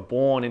those who are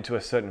born into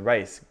a certain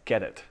race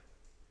get it.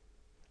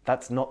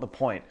 That's not the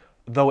point.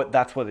 Though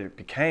that's what it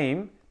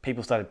became,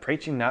 people started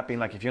preaching that, being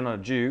like, if you're not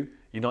a Jew,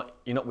 you're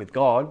not with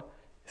God,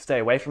 stay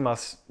away from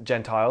us,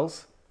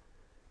 Gentiles.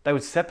 They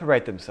would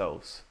separate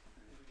themselves.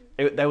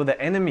 They were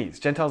the enemies.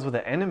 Gentiles were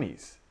the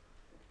enemies.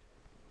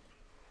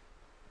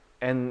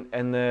 And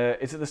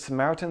is it the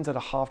Samaritans that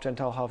are half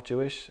Gentile, half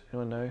Jewish?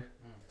 Anyone know?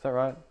 Is that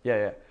right?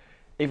 Yeah.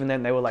 Even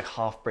then, they were like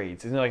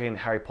half-breeds. Isn't it like in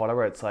Harry Potter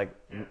where it's like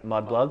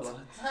mudbloods?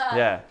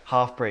 Yeah,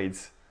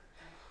 half-breeds.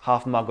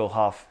 Half muggle,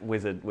 half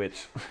wizard,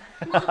 witch.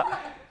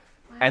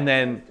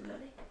 And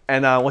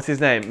what's his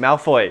name?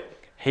 Malfoy.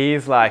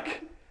 He's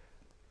like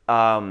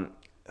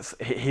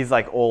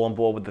all on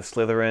board with the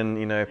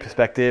Slytherin,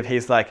 perspective.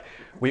 He's like,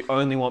 we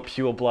only want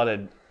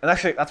pure-blooded. And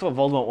actually, that's what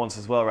Voldemort wants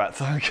as well, right?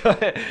 So I'm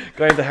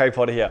going into Harry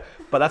Potter here.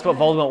 But that's what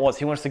Voldemort wants.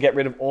 He wants to get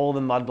rid of all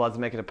the mudbloods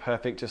and make it a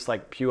perfect, just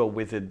like pure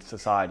wizard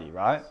society,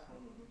 right?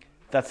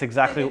 That's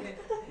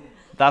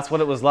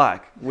what it was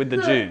like with the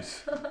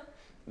Jews.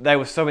 They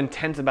were so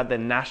intense about their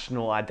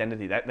national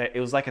identity. It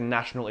was like a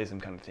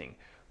nationalism kind of thing.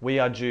 We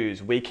are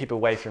Jews. We keep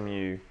away from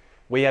you.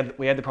 We had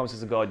the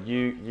promises of God.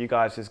 You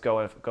guys just go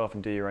off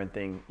and do your own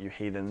thing, you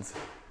heathens.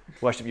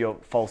 Worship your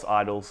false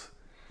idols.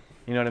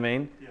 You know what I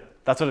mean? Yeah.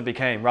 That's what it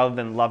became, rather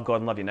than love God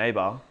and love your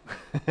neighbor,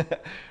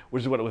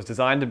 which is what it was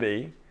designed to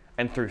be,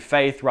 and through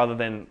faith rather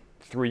than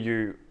through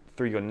your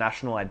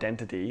national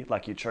identity,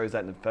 like you chose that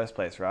in the first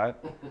place, right?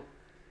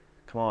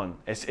 Come on,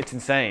 it's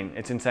insane.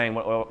 It's insane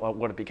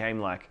what it became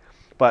like.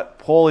 But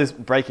Paul is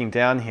breaking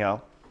down here.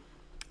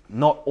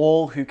 Not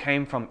all who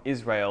came from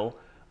Israel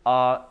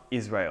are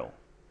Israel.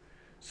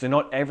 So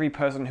not every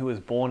person who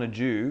was born a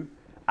Jew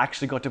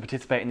actually got to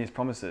participate in these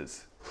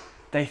promises.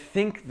 They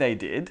think they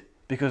did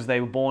because they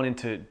were born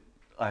into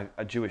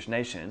a Jewish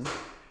nation,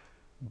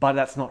 but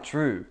that's not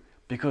true,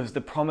 because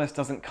the promise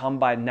doesn't come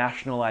by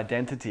national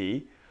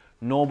identity,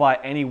 nor by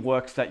any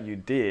works that you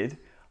did,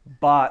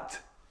 but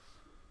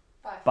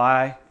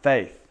by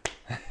faith.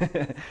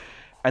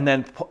 And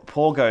then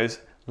Paul goes,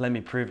 let me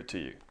prove it to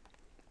you.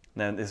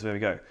 Now this is where we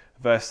go.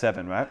 Verse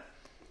 7, right?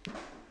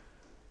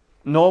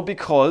 Nor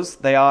because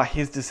they are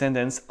his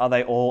descendants are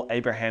they all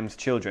Abraham's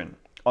children.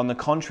 On the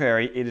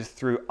contrary, it is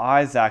through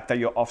Isaac that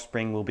your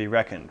offspring will be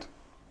reckoned.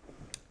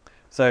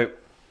 So,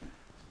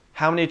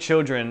 how many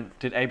children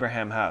did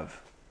Abraham have?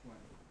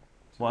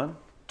 One?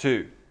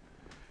 Two.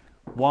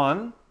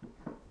 One.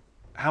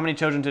 How many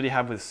children did he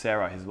have with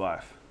Sarah, his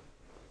wife?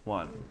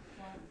 One.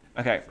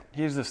 Okay,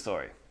 here's the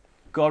story.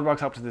 God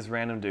rocks up to this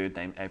random dude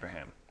named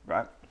Abraham,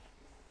 right?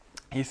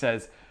 He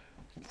says,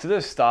 to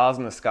those stars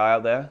in the sky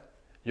out there,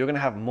 you're going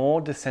to have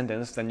more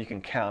descendants than you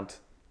can count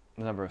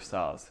the number of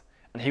stars.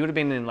 And he would have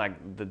been in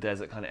like the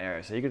desert kind of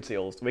area, so he could see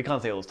we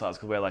can't see all the stars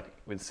because we're like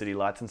with city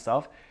lights and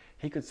stuff.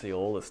 He could see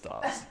all the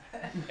stars.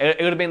 It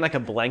would have been like a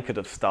blanket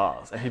of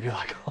stars. And he'd be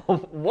like, oh,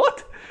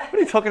 what? What are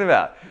you talking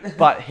about?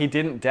 But he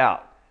didn't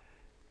doubt.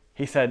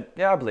 He said,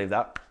 yeah, I believe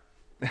that.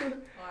 Wow.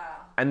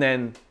 And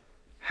then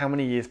how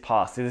many years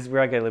passed? This is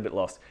where I get a little bit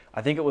lost.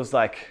 I think it was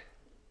like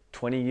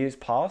 20 years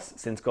passed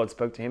since God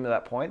spoke to him at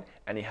that point,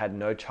 and he had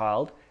no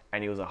child,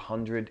 and he was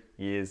 100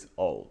 years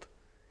old.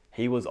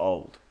 He was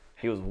old.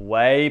 He was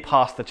way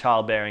past the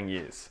childbearing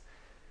years.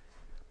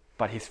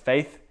 But his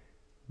faith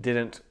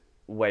didn't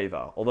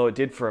waver, although it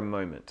did for a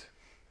moment.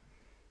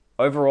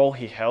 Overall,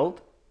 he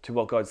held to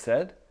what God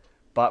said,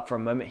 but for a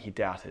moment he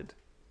doubted.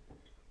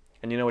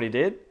 And you know what he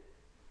did?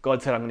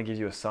 God said, I'm going to give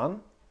you a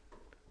son.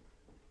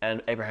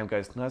 And Abraham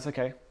goes, no, it's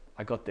okay.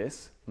 I got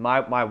this. My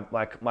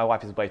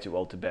wife is way too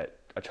old to bear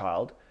a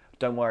child.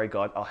 Don't worry,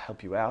 God, I'll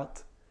help you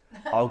out.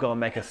 I'll go and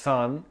make a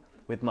son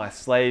with my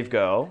slave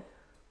girl,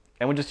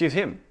 and we'll just use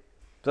him.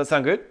 Does that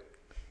sound good?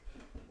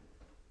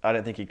 I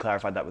don't think he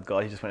clarified that with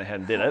God. He just went ahead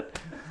and did it.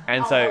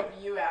 And I'll help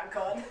you out,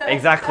 God.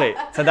 Exactly.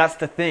 So that's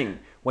the thing.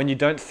 When you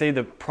don't see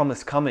the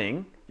promise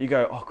coming, you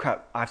go, oh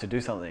crap, I have to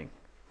do something.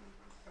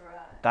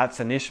 Right. That's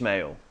an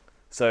Ishmael.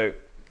 So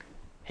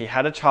he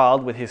had a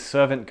child with his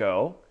servant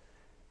girl,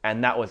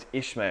 and that was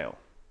Ishmael.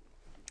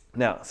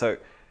 Now,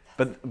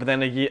 but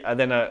then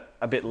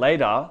a bit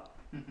later,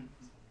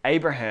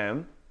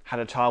 Abraham had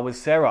a child with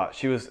Sarah.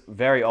 She was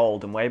very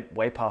old and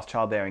way past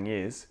childbearing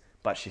years,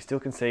 but she still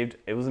conceived.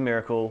 It was a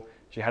miracle.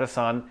 She had a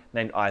son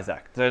named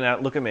Isaac. So now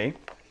look at me,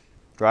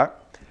 right?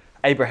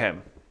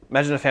 Abraham.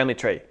 Imagine a family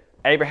tree.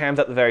 Abraham's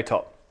at the very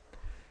top.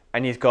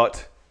 And he's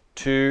got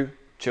 2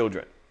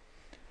 children.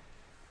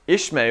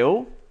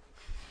 Ishmael,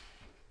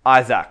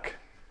 Isaac.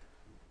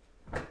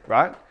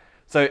 Right?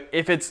 So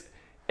if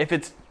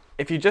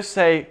you just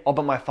say, oh,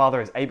 but my father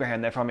is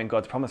Abraham, therefore I'm in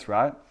God's promise,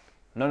 right?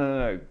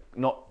 No.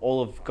 Not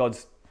all of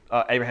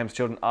Abraham's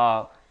children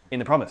are in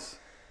the promise.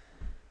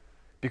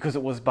 Because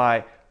it was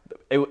by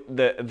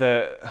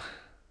the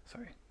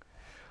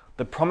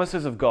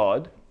promises of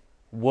God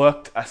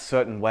worked a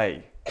certain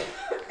way.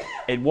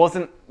 It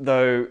wasn't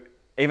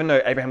even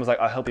though Abraham was like,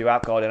 I'll help you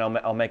out, God, and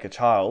I'll make a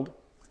child.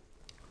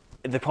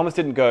 The promise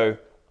didn't go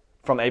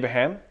from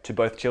Abraham to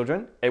both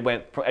children. It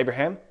went from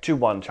Abraham to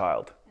one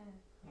child.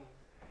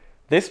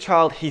 This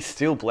child, he's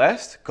still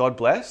blessed, God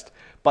blessed,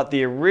 but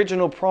the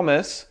original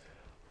promise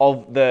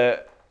of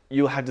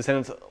you'll have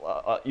descendants,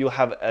 you'll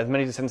have as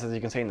many descendants as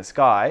you can see in the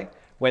sky,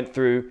 went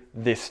through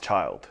this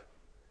child.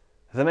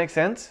 Does that make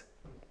sense?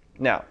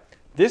 Now,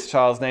 this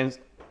child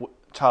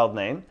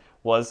name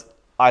was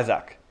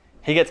Isaac.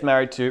 He gets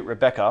married to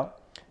Rebecca,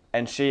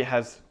 and she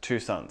has 2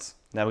 sons.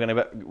 Now we're going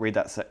to read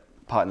that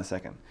part in a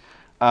second.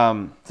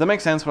 Does that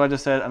make sense what I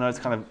just said? I know it's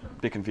kind of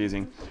a bit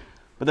confusing.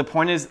 But the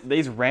point is,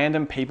 these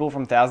random people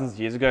from thousands of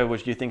years ago,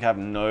 which you think have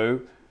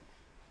no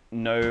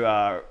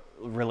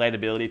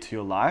relatability to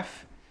your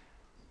life,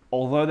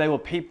 although they were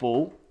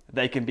people,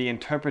 they can be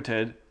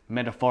interpreted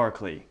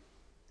metaphorically.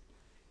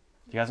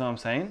 You guys know what I'm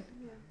saying?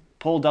 Yeah.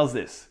 Paul does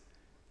this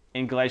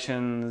in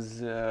Galatians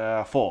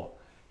 4.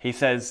 He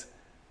says,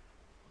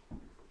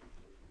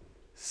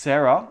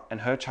 Sarah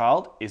and her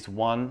child is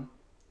one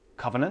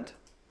covenant,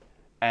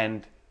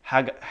 and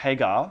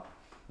Hagar,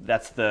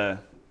 that's the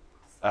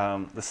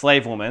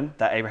slave woman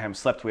that Abraham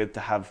slept with to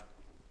have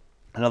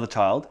another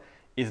child,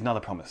 is another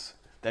promise.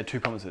 They're 2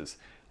 promises.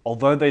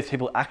 Although these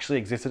people actually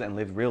existed and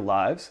lived real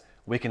lives,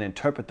 we can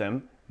interpret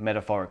them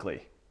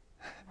metaphorically.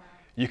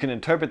 You can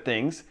interpret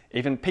things,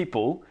 even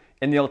people,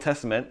 in the Old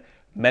Testament,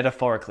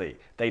 metaphorically.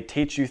 They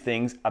teach you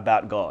things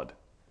about God.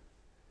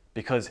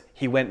 Because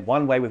he went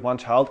one way with one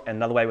child and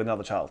another way with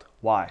another child.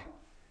 Why?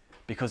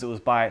 Because it was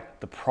by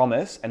the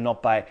promise and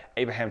not by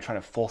Abraham trying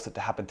to force it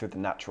to happen through the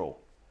natural.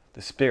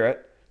 The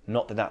spirit,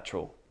 not the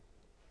natural.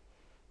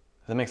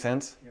 Does that make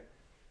sense? Yep.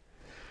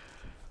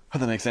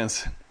 Does that make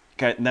sense?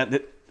 Okay, now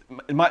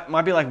it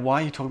might be like,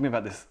 why are you talking to me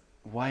about this?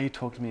 Why are you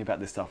talking to me about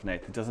this stuff,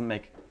 Nate? It doesn't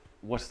make...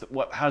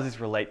 how does this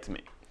relate to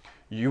me?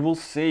 You will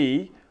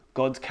see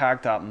God's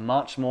character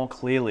much more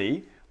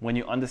clearly when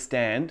you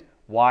understand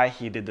why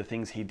he did the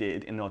things he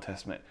did in the Old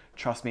Testament.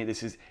 Trust me,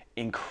 this is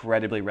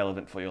incredibly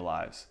relevant for your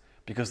lives.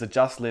 Because the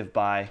just live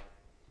by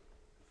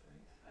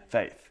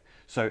faith.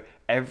 So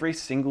every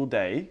single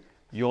day,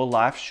 your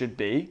life should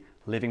be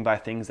living by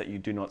things that you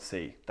do not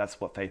see. That's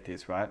what faith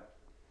is, right?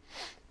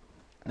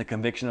 The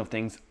conviction of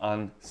things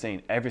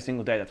unseen. Every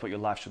single day, that's what your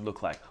life should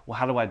look like. Well,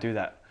 how do I do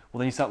that? Well,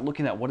 then you start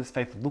looking at what does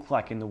faith look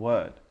like in the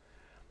Word.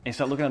 And you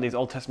start looking at these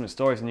Old Testament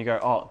stories and you go,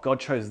 oh, God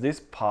chose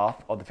this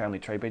path of the family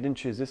tree, but he didn't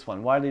choose this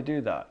one. Why did he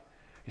do that?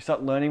 You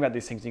start learning about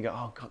these things and you go,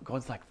 oh,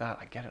 God's like that.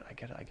 I get it.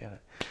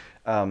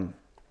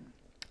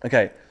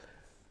 Okay.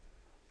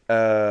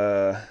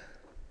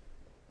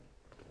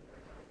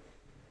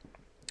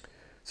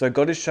 So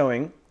God is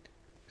showing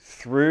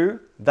through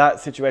that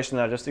situation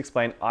that I just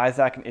explained,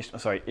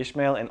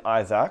 Ishmael and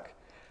Isaac,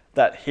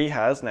 that he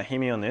has, now hear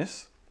me on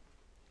this,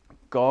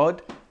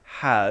 God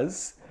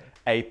has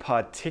a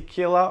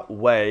particular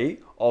way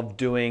of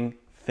doing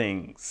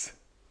things.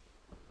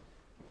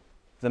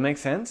 Does that make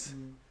sense?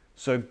 Mm.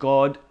 So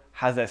God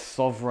has a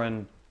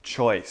sovereign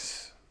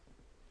choice.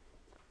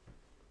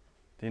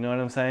 Do you know what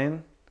I'm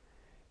saying?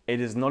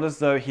 It is not as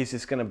though he's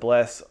just going to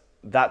bless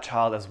that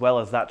child as well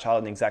as that child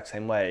in the exact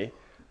same way.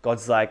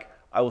 God's like,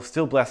 I will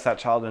still bless that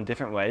child in a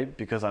different way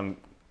because I'm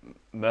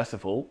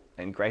merciful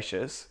and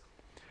gracious.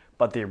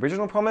 But the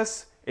original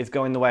promise is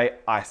going the way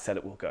I said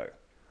it will go.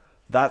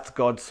 That's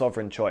God's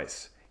sovereign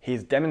choice.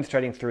 He's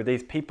demonstrating through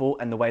these people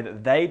and the way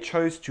that they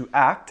chose to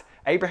act.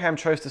 Abraham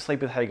chose to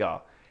sleep with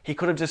Hagar. He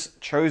could have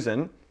just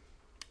chosen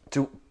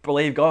to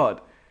believe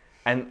God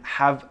and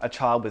have a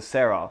child with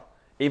Sarah,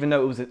 even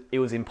though it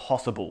was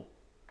impossible.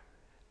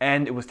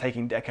 And it was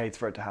taking decades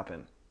for it to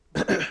happen.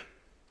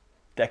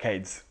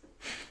 Decades.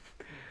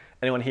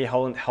 Anyone here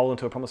hold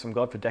onto a promise from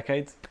God for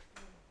decades?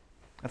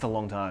 That's a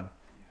long time.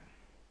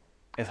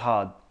 It's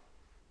hard.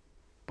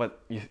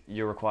 But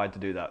you're required to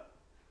do that.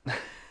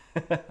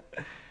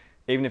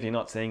 Even if you're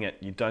not seeing it,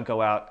 you don't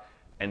go out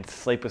and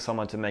sleep with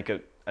someone to make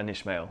an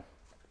Ishmael.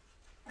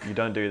 You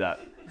don't do that.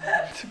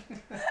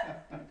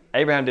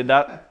 Abraham did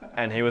that,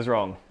 and he was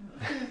wrong.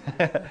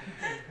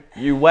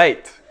 You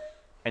wait,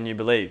 and you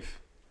believe.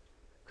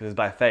 Because it's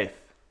by faith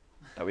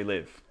that we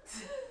live.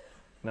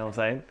 You know what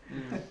I'm saying?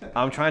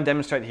 I'm trying to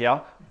demonstrate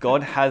here,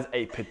 God has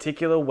a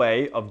particular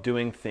way of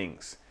doing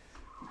things.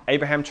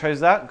 Abraham chose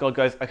that. God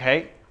goes,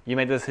 okay, you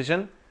made the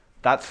decision.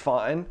 That's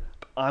fine.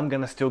 But I'm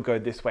going to still go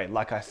this way,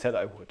 like I said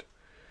I would.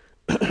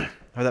 I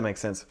hope that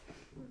makes sense.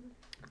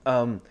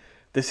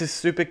 This is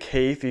super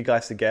key for you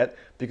guys to get,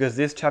 because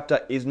this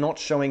chapter is not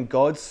showing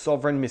God's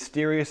sovereign,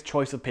 mysterious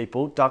choice of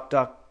people, duck,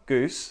 duck,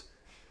 goose.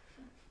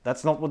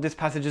 That's not what this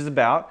passage is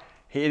about.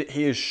 He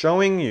is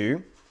showing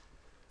you,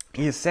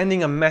 he is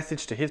sending a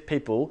message to his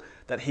people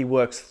that he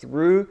works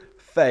through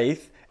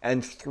faith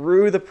and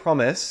through the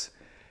promise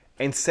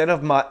instead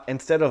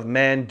of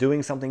man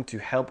doing something to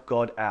help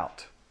God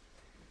out.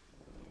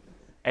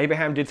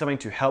 Abraham did something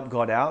to help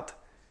God out,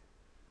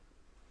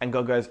 and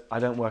God goes, I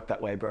don't work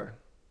that way, bro.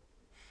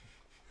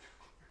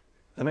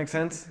 That makes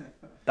sense?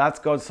 That's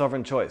God's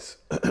sovereign choice.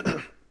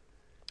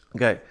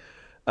 Okay,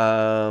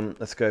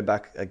 let's go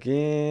back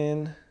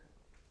again.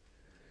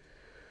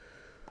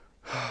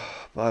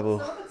 Bible.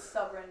 So what does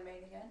sovereign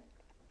mean again?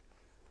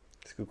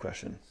 It's a good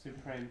question.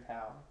 Supreme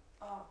power.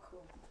 Oh,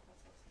 cool.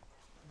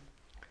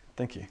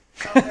 Thank you.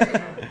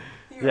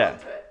 You're Yeah.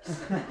 onto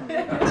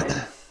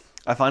it.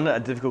 I find it a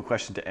difficult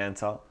question to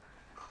answer.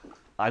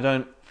 I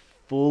don't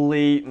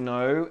fully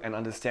know and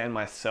understand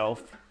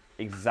myself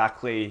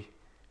exactly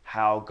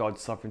how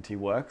God's sovereignty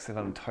works, if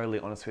I'm totally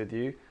honest with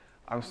you.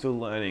 I'm still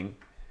learning.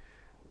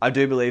 I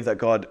do believe that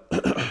God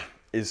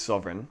is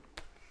sovereign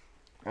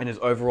and is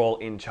overall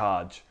in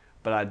charge,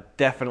 but I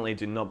definitely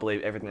do not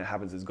believe everything that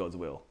happens is God's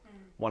will.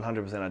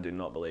 100% I do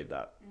not believe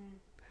that.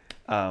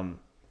 Does more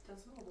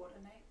water,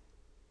 Nate?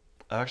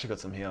 I've actually got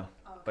some here,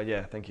 Oh, okay. but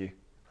yeah, thank you.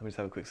 Let me just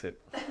have a quick sip.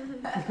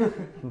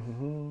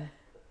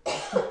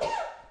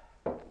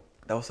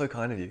 That was so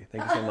kind of you.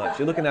 Thank you so much.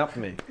 You're looking out for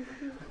me.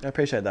 I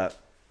appreciate that.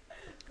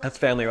 That's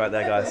family right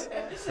there, guys.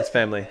 That's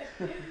family.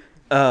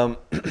 Okay,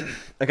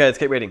 let's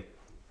keep reading.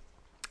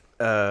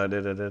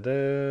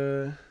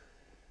 So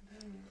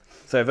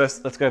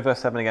let's go verse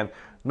 7 again.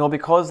 Nor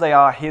because they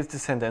are his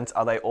descendants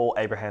are they all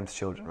Abraham's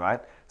children, right?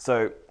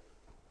 So,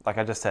 like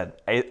I just said,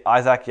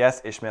 Isaac,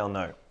 yes, Ishmael,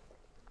 no.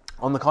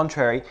 On the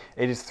contrary,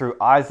 it is through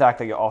Isaac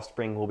that your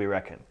offspring will be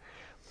reckoned.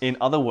 In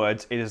other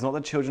words, it is not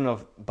the children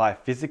by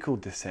physical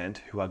descent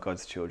who are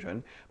God's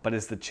children, but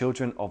it's the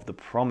children of the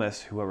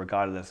promise who are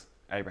regarded as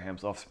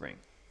Abraham's offspring.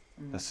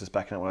 That's just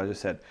backing up what I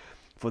just said.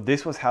 For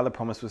this was how the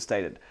promise was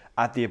stated.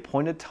 At the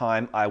appointed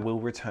time I will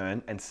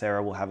return, and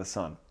Sarah will have a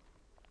son.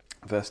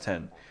 Verse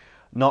 10.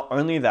 Not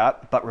only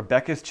that, but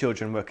Rebekah's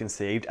children were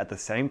conceived at the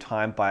same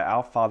time by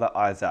our father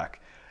Isaac.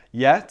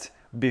 Yet,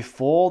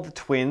 before the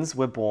twins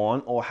were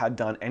born or had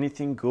done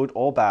anything good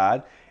or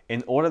bad,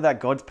 in order that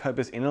God's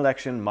purpose in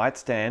election might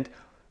stand,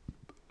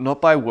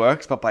 not by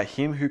works, but by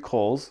him who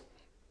calls,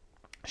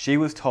 she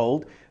was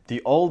told,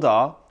 the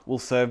older will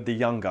serve the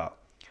younger.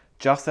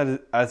 Just as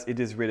it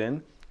is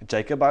written,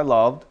 Jacob I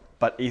loved,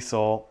 but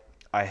Esau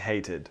I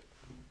hated.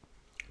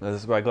 Now,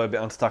 this is where I got a bit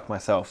unstuck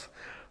myself.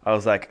 I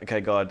was like, okay,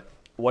 God,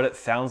 what it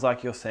sounds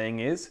like you're saying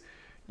is,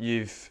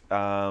 you've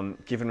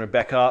given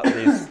Rebekah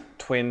these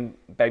twin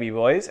baby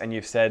boys, and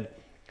you've said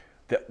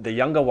the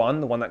younger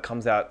one, the one that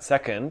comes out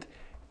second,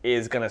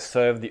 is going to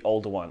serve the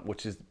older one,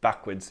 which is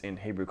backwards in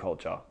Hebrew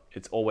culture.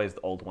 It's always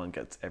the older one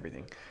gets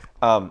everything.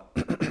 But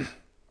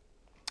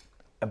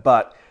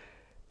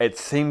it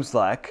seems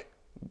like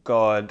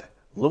God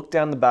looked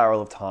down the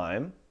barrel of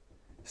time,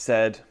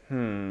 said,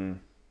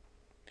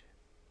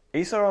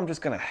 Esau I'm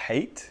just going to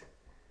hate,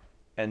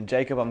 and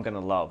Jacob I'm going to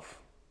love,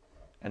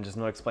 and just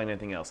not explain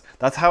anything else.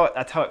 That's how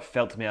it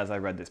felt to me as I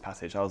read this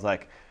passage. I was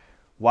like,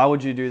 why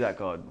would you do that,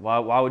 God?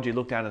 Why would you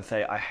look down and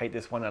say, I hate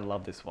this one, I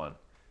love this one?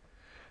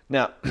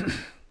 Now,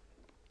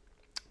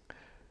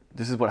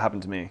 this is what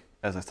happened to me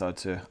as I started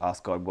to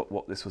ask God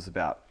what this was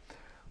about.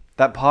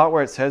 That part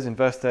where it says in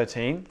verse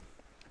 13,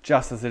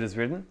 just as it is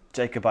written,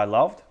 Jacob I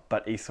loved,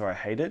 but Esau I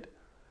hated,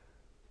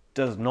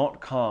 does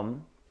not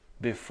come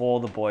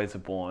before the boys are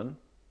born,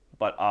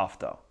 but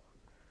after.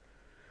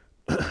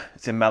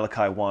 It's in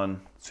Malachi 1,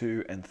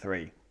 2, and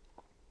 3.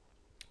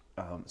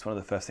 It's one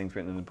of the first things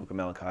written in the book of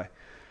Malachi.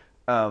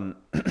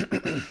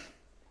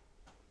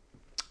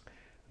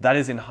 That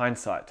is in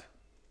hindsight.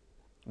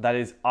 That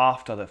is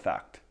after the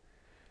fact.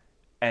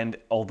 And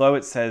although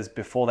it says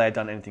before they had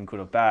done anything good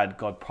or bad,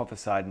 God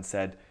prophesied and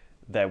said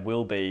there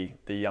will be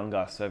the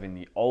younger serving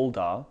the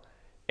older,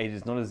 it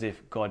is not as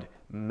if God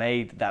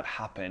made that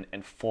happen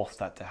and forced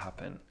that to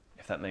happen,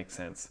 if that makes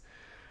sense.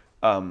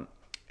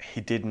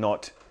 He did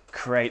not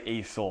create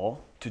Esau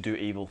to do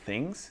evil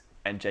things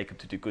and Jacob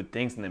to do good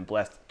things and then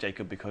blessed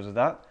Jacob because of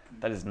that.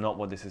 That is not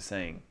what this is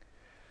saying.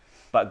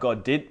 But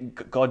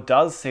God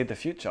does see the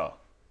future.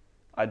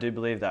 I do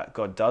believe that.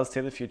 God does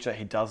see the future.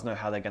 He does know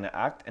how they're going to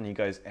act. And he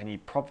goes and he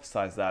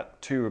prophesies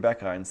that to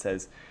Rebekah and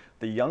says,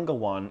 the younger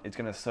one is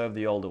going to serve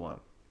the older one.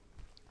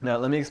 Now,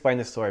 let me explain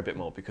this story a bit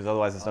more, because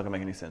otherwise it's not going to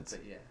make any sense.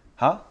 But yeah.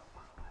 Huh?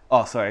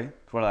 Oh, sorry.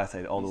 What did I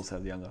say? The older will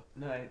serve the younger.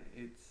 No,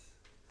 it's...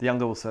 The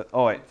younger will serve...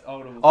 Oh, wait. It's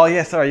older will Oh,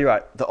 yeah, sorry, you're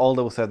right. The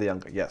older will serve the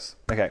younger. Yes.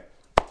 Okay.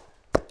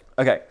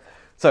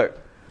 So,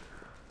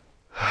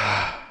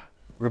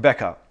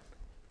 Rebekah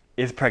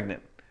is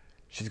pregnant.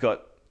 She's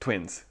got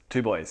twins,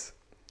 2 boys.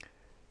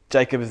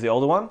 Jacob is the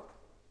older one.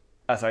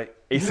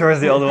 Esau is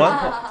the older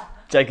one.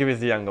 Jacob is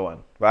the younger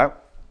one, right?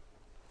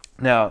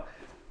 Now,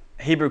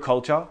 Hebrew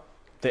culture,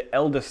 the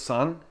eldest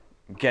son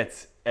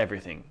gets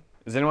everything.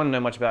 Does anyone know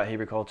much about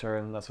Hebrew culture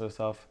and that sort of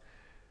stuff?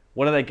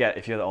 What do they get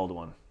if you're the older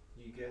one?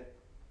 You get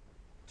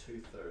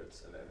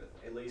 2/3 of everything.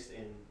 At least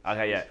in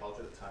Jewish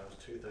culture at the time, it was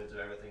 2/3 of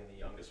everything, and the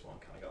youngest one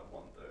kind of got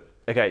 1/3.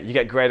 Okay, you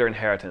get greater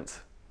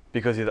inheritance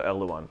because you're the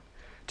elder one.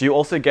 Do you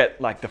also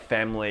get like the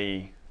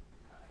family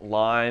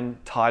line,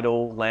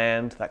 title,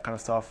 land, that kind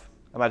of stuff?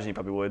 I imagine you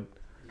probably would.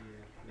 Yeah,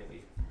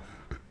 maybe.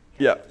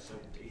 Yeah.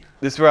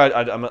 This is where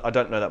I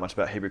don't know that much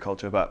about Hebrew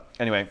culture, but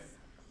anyway,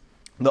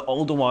 the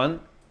older one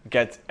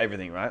gets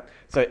everything, right?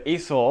 So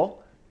Esau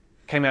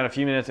came out a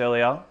few minutes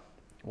earlier,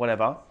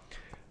 whatever.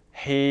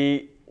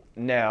 He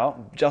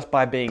now, just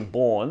by being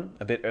born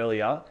a bit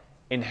earlier,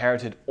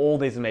 inherited all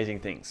these amazing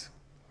things,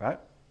 right?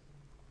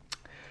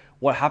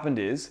 What happened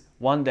is,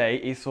 one day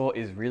Esau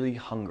is really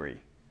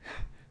hungry.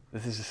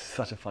 This is just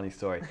such a funny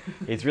story.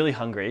 He's really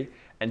hungry,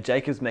 and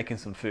Jacob's making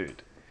some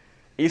food.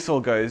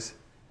 Esau goes,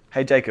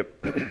 "Hey Jacob,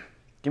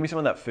 give me some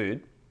of that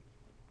food,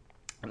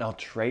 and I'll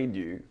trade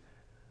you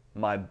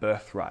my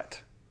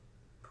birthright."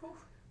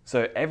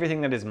 So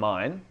everything that is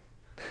mine,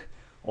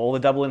 all the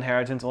double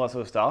inheritance, all that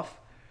sort of stuff,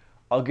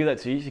 I'll give that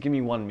to you if you give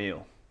me one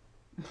meal.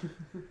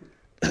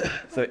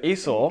 So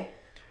Esau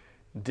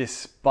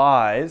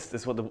despised,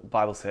 this is what the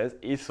Bible says,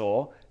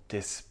 Esau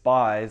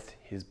despised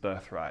his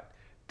birthright,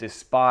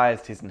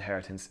 despised his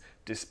inheritance,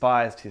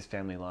 despised his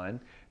family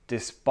line,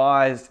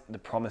 despised the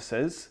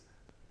promises,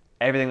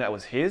 everything that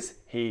was his,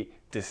 he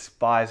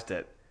despised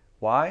it.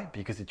 Why?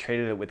 Because he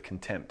treated it with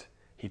contempt.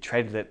 He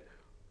traded it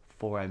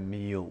for a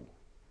meal.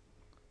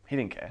 He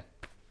didn't care.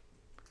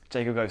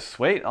 Jacob goes,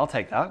 "Sweet, I'll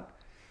take that."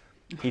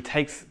 He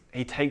takes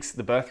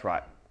the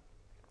birthright.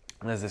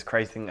 And there's this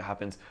crazy thing that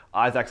happens.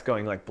 Isaac's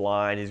going like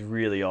blind, he's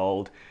really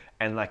old,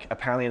 and like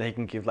apparently he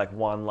can give like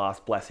one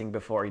last blessing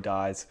before he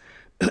dies.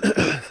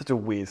 Such a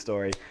weird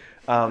story.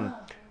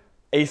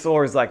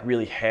 Esau is like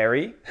really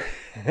hairy.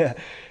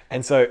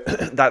 And so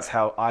that's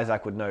how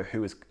Isaac would know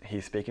who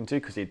he's speaking to,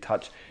 because he'd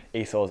touch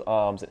Esau's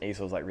arms, and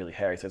Esau's like really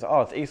hairy. So it's like,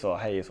 "Oh, it's Esau.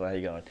 Hey Esau, how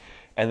you going?"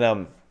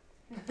 And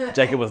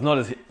Jacob was not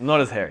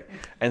as hairy.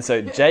 And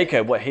so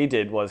Jacob, what he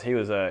did was he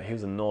was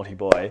a naughty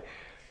boy.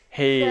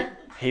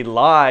 He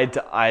lied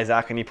to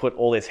Isaac, and he put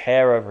all his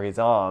hair over his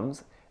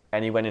arms,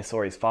 and he went and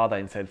saw his father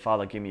and said,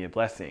 "Father, give me a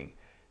blessing."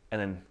 And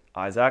then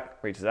Isaac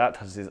reaches out,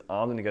 touches his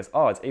arm, and he goes,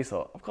 "Oh, it's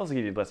Esau. Of course I'll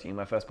give you a blessing. You're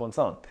my firstborn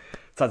son."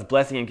 Starts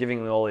blessing and giving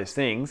him all these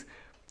things.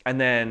 And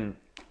then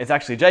it's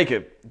actually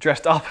Jacob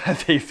dressed up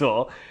as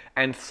Esau.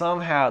 And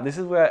somehow, this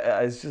is where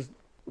it's just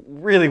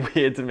really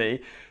weird to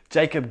me,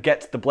 Jacob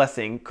gets the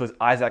blessing because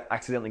Isaac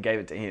accidentally gave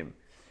it to him.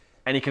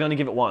 And he can only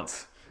give it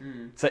once.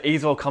 So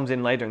Esau comes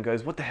in later and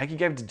goes, "What the heck? You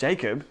gave it to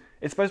Jacob?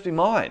 It's supposed to be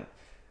mine."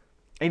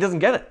 And he doesn't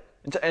get it.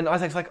 And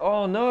Isaac's like,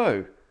 "Oh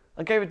no,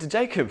 I gave it to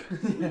Jacob."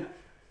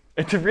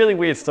 It's a really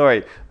weird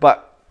story.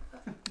 But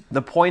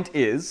the point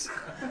is,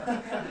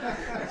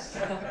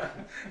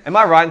 am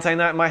I right in saying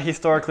that? Am I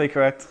historically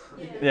correct?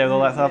 Yeah, with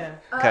all that stuff?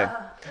 Yeah. Okay.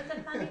 But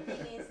the funny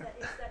thing is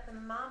that the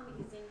mum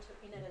is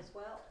in it as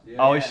well. Yeah.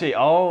 Oh, is she?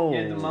 Oh.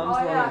 Yeah, the mum's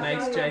the one that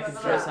makes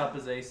Jacob dress up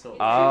as Esau.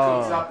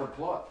 Oh. She picks up the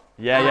plot.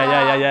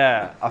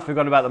 Yeah. I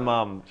forgot about the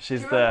mum.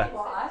 She's the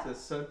It's a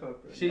soap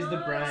opera. She's the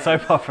brand.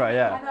 soap opera, I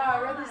yeah. know,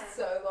 I read this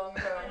so long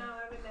ago. I know,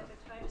 I remember,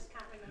 but I just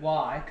can't remember.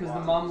 Why? Because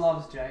the mum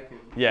loves Jacob.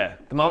 Yeah,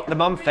 the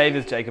mum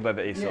favours Jacob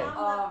over Esau. Yeah.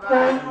 Oh,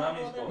 right.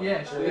 Mummy's born. Yeah,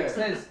 it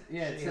says.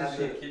 Yeah, it She says.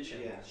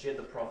 had she had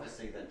the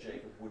prophecy that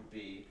Jacob would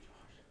be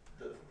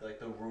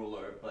the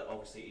ruler, but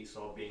obviously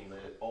Esau being the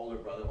older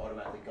brother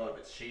automatically got it,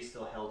 but she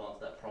still held on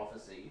to that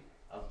prophecy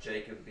of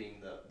Jacob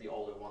being the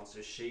older one.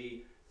 So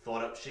she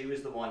thought she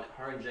was the one.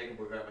 Her and Jacob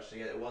were very much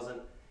together. It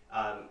wasn't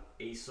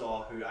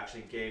Esau who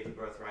actually gave the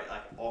birthright,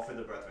 like offered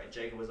the birthright.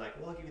 Jacob was like,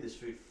 "Well, I'll give you this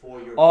food for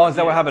your." Oh, is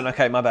that what happened?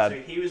 Okay, my bad. So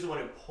he was the one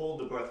who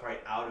pulled the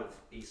birthright out of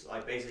Esau.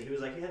 Like basically, he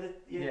was like,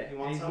 "You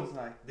want Esau's some?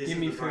 like, This "Give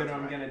is me the food or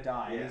I'm birthright." gonna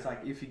die." Yeah. And he's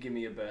like, "If you give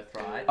me a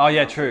birthright." Oh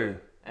yeah, true.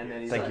 And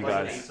then he's Thank like, you,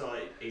 Like, guys.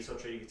 Esau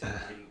treated it,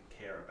 he didn't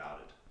care about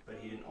it, but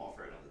he didn't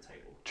offer it on the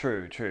table.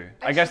 True.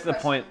 I guess the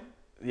point,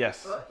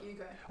 yes. Oh, you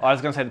go. I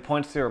was going to say the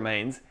point still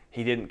remains.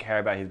 He didn't care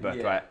about his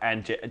birthright,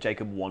 and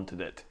Jacob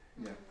wanted it.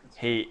 Yeah.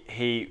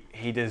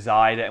 He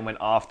desired it and went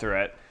after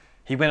it.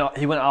 He went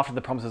after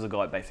the promises of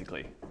God,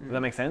 basically. Does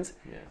that make sense?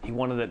 Yeah. He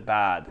wanted it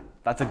bad.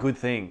 That's a good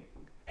thing.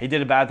 He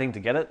did a bad thing to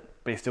get it,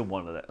 but he still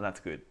wanted it, and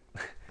that's good.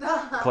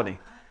 Courtney.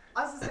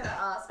 I was just going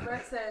to ask, where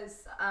it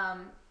says,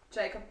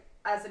 Jacob,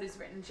 as it is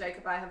written,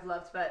 Jacob I have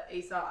loved, but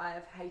Esau I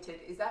have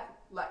hated. Is that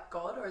like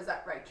God or is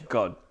that Rachel?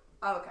 God.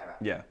 Oh, okay, right.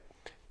 Yeah.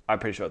 I'm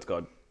pretty sure it's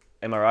God.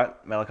 Am I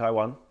right? Malachi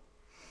 1?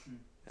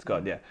 It's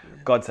God, yeah.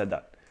 God said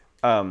that.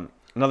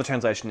 Another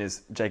translation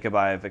is, Jacob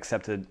I have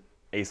accepted,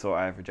 Esau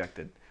I have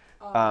rejected.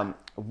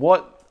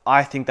 What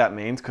I think that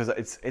means, because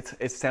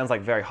it sounds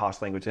like very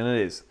harsh language, and it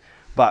is,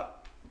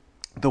 but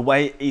the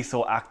way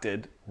Esau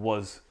acted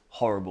was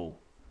horrible.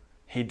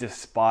 He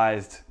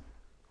despised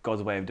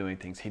God's way of doing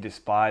things. He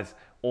despised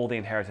all the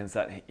inheritance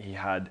that he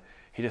had.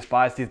 He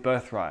despised his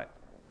birthright.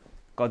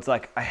 God's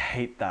like, I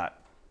hate that.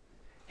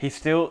 He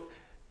still,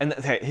 and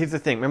okay, here's the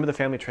thing. Remember the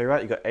family tree,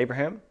 right? You got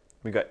Abraham,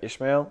 we got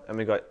Ishmael, and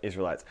we got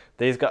Israelites.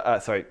 These got,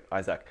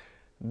 Isaac.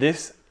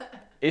 This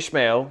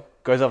Ishmael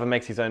goes off and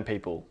makes his own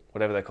people,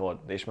 whatever they're called.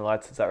 The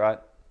Ishmaelites, is that right?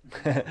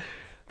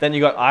 Then you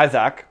got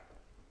Isaac.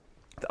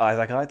 The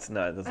Isaacites?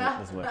 No, it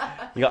doesn't work.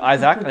 You got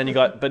Isaac, and then you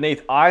got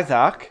beneath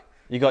Isaac,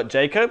 you got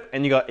Jacob,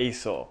 and you got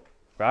Esau,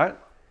 right?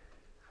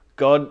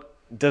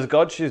 Does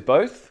God choose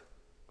both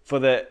for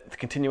the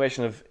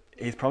continuation of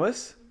his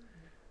promise?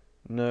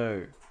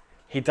 No.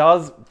 He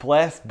does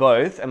bless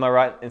both. Am I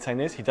right in saying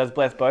this? He does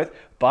bless both,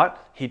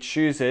 but he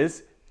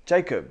chooses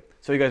Jacob.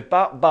 So he goes,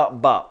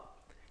 but.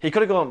 He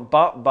could have gone,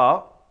 but.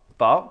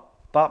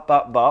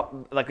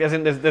 Like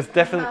there's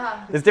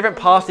different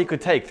paths he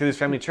could take through this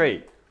family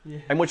tree. Yeah.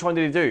 And which one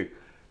did he do?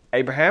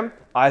 Abraham,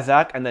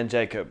 Isaac, and then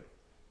Jacob.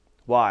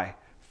 Why?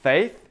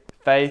 Faith.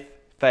 Right.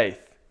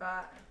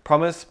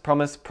 Promise.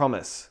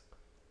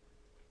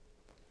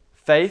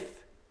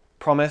 Faith,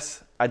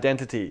 promise,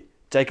 identity.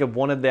 Jacob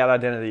wanted that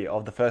identity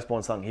of the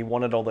firstborn son. He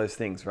wanted all those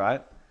things,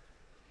 right?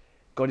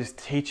 God is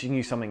teaching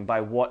you something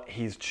by what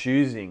he's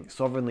choosing,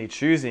 sovereignly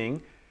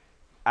choosing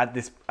at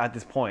this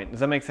point. Does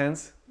that make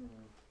sense?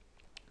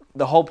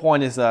 The whole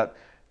point is that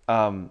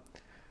it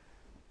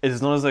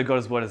is not as though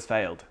God's word has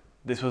failed.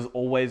 This was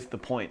always the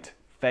point.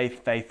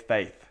 Faith.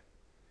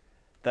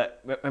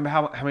 That, remember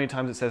how many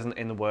times it says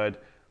in the word,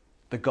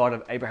 the God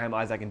of Abraham,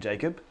 Isaac, and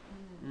Jacob?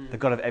 The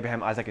God of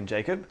Abraham, Isaac, and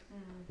Jacob?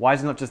 Why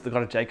is it not just the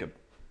God of Jacob?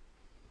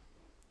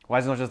 Why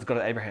is it not just the God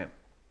of Abraham?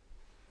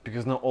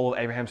 Because not all of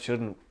Abraham's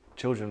children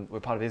were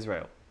part of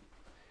Israel.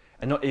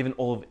 And not even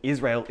all of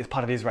Israel is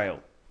part of Israel.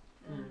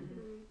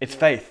 It's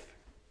faith.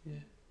 Yeah.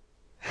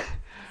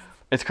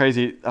 It's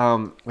crazy.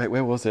 Wait,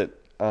 where was it?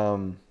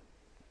 Oh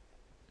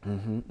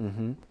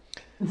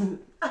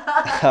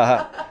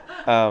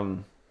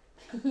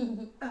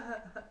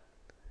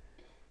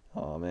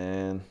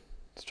man,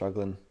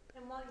 struggling.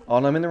 Oh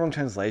no, I'm in the wrong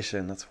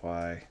translation. That's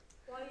why.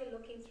 While you're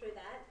looking through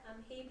that,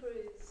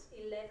 Hebrews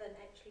 11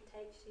 actually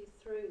takes you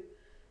through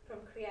from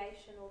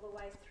creation all the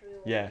way through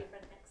all the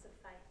different acts of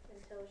faith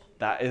and tells you.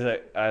 That is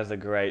a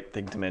great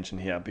thing to mention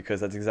here,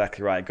 because that's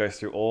exactly right. It goes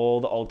through all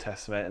the Old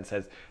Testament and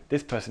says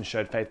this person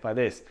showed faith by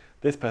this.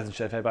 This person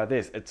showed faith by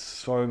this. It's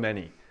so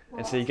many,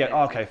 and so you get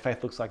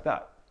faith looks like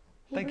that.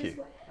 Thank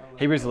you.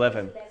 Hebrews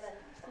 11.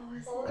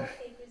 All of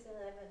Hebrews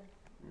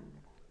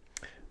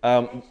 11.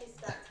 Um,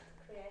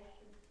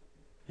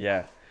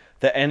 Yeah.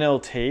 The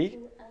NLT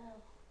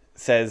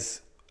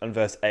says on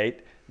verse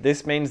 8,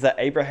 this means that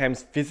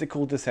Abraham's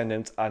physical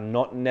descendants are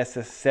not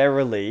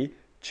necessarily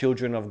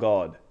children of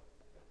God.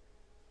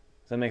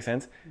 Does that make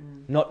sense?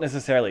 Not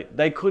necessarily.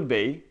 They could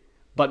be,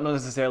 but not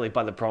necessarily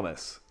by the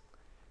promise.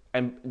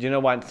 And do you know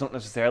why it's not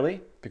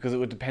necessarily? Because it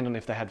would depend on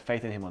if they had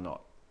faith in him or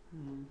not.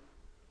 You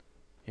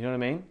know what I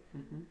mean?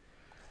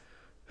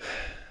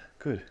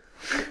 Good.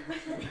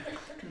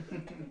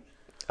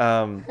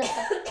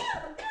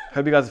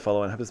 Hope you guys are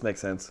following. Hope this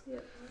makes sense.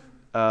 Yep.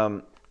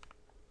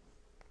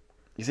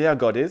 You see how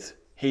God is?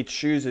 He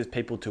chooses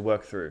people to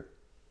work through.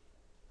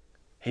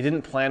 He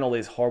didn't plan all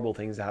these horrible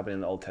things to happen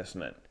in the Old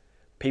Testament.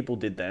 People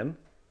did them,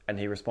 and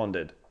he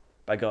responded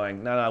by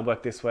going, no, I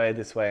work this way, and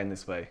this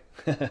way.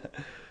 I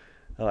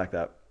like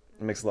that.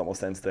 It makes a lot more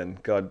sense than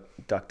God,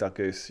 duck,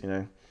 goose, you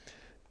know.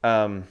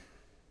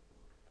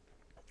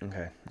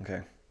 Okay.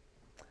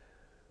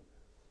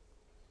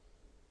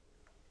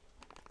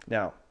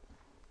 Now,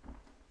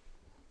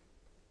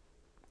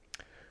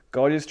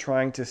 God is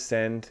trying to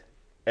send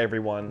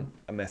everyone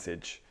a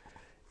message.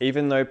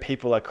 Even though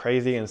people are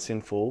crazy and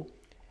sinful,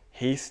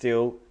 he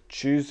still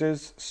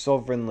chooses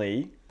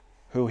sovereignly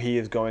who he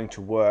is going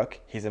to work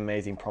his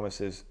amazing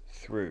promises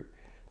through.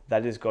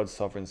 That is God's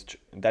sovereign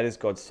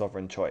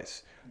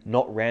choice.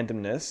 Not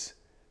randomness,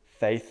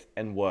 faith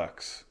and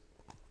works.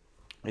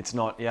 It's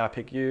not, I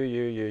pick you,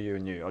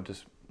 and you. Or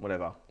just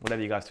whatever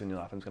you guys do in your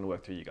life, I'm just going to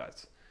work through you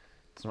guys.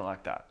 It's not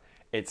like that.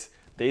 It's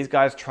these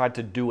guys tried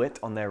to do it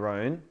on their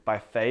own by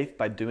faith,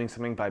 by doing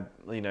something, by,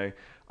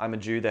 I'm a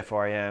Jew,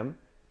 therefore I am.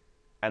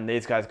 And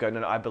these guys go,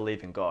 no, I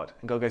believe in God.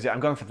 And God goes,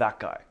 I'm going for that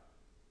guy.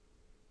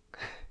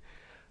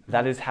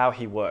 That is how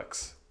he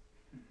works.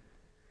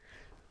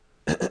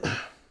 Okay,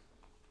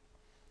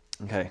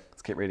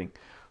 let's keep reading.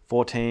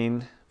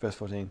 Verse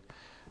 14.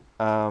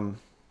 Are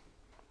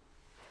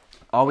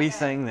we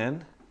saying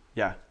then?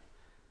 Yeah.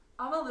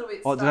 I'm a little bit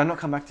stuck. stuck. Did I not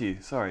come back to you?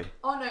 Sorry.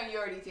 Oh, no, you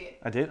already did.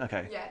 I did?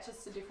 Okay. Yeah,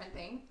 just a different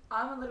thing.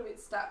 I'm a little bit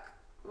stuck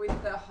with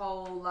the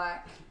whole,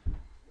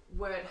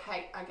 word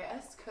hate, I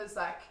guess, because,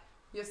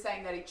 you're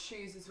saying that he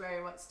chooses where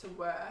he wants to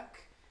work,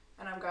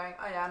 and I'm going,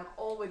 oh, yeah, I'm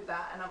all with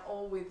that, and I'm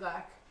all with,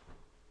 the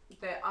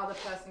other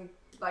person,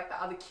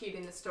 the other kid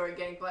in the story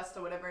getting blessed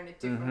or whatever in a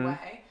different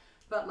way.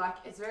 But,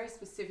 it's very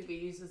specific. It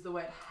uses the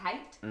word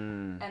hate,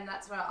 and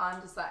that's where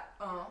I'm just a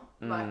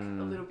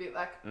little bit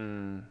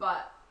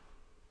but...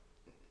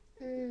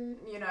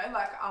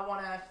 I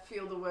want to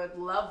feel the word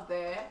love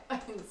there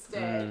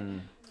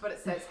instead, but it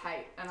says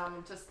hate, and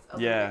I'm just a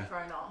little bit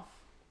thrown off.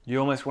 You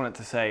almost want it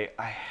to say,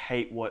 I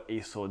hate what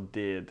Esau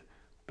did,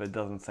 but it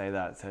doesn't say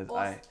that. It says,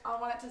 I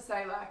want it to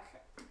say,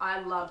 I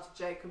loved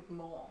Jacob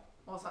more,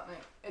 or something.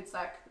 It's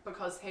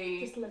because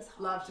he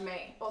loved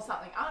me, or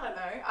something. I don't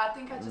know. I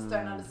think I just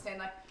don't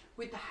understand,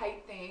 with the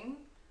hate thing,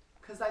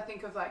 because I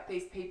think of like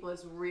these people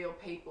as real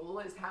people,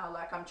 is how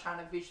like I'm trying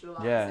to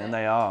visualize Yeah, it. and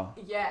they are.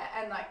 Yeah,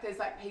 and like there's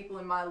like people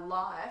in my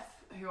life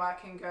who I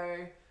can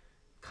go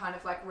kind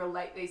of like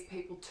relate these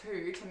people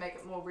to make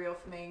it more real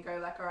for me, and go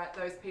like, all right,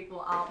 those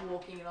people aren't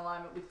walking in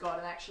alignment with God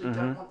and actually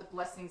don't want the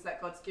blessings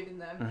that God's given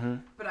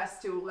them, but I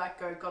still like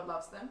go, God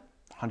loves them.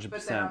 100%.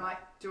 But then I'm like,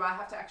 do I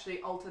have to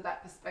actually alter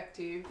that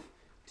perspective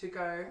to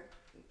go,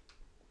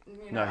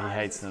 you know, no, he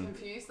hates them.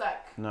 Confused,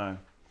 like, no.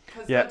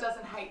 Because God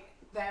doesn't hate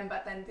them,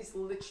 but then this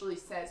literally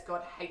says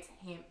God hates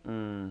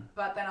him.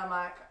 But then I'm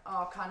like,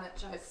 oh, can't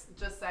it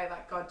just say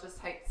like God just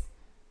hates,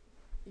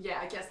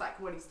 I guess like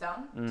what he's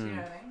done. Do you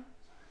know what I mean?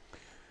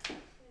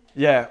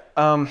 Yeah.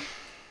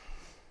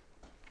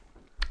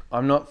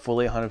 I'm not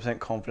fully 100%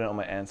 confident on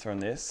my answer on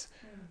this,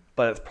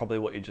 but it's probably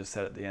what you just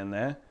said at the end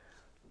there.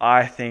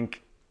 I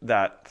think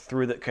that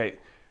through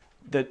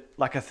that,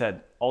 like I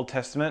said, Old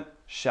Testament,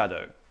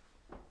 shadow.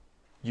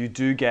 You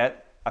do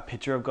get a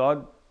picture of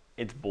God,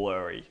 it's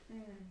blurry.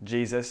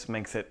 Jesus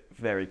makes it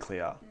very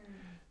clear.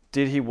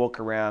 Did he walk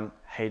around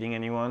hating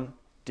anyone?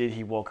 Did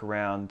he walk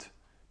around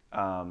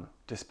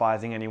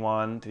despising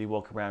anyone? Did he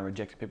walk around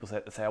rejecting people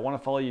say, I want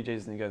to follow you,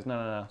 Jesus? And he goes,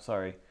 no,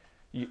 sorry.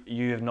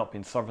 You have not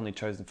been sovereignly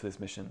chosen for this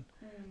mission.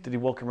 Did he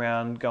walk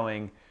around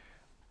going,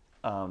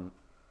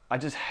 I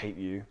just hate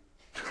you?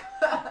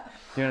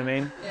 You know what I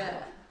mean?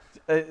 Yeah.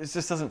 It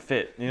just doesn't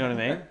fit. You know what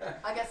I mean?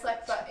 I guess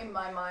like, but in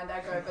my mind I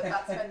go, but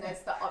that's when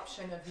there's the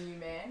option of new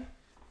man.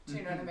 Do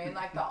you know what I mean?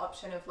 Like the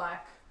option of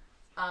like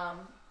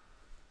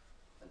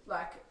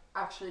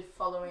actually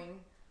following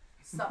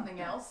something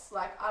else.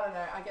 Like, I don't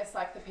know, I guess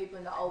like the people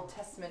in the Old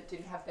Testament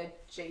didn't have their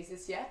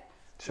Jesus yet.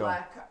 Sure.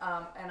 Like,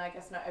 and I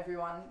guess not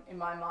everyone in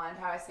my mind,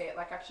 how I see it,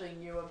 like actually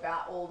knew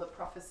about all the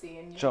prophecy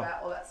and knew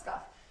about all that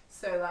stuff.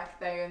 So like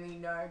they only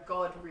know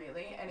God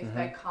really, and if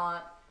they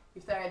can't,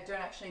 if they don't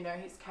actually know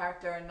his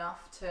character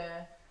enough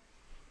to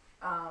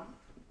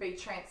be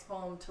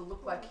transformed to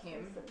look like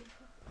him.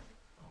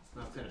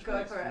 No, finish.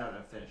 Go for it. No,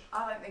 finish.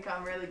 I don't think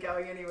I'm really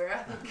going anywhere.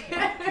 I think.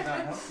 Can I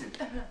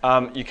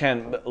help you? You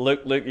can.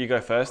 Luke, you go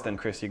first, then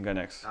Chris, you can go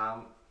next.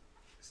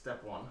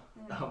 Step one,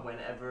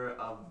 whenever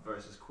a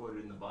verse is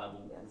quoted in the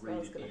Bible,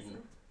 read it in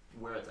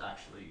where it's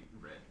actually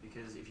read.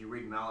 Because if you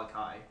read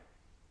Malachi,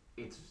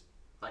 it's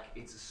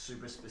a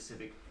super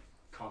specific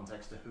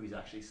context to who he's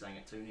actually saying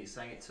it to. And he's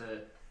saying it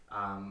to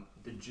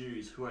the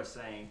Jews who are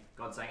saying,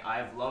 God's saying, I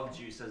have loved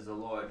you, says the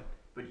Lord.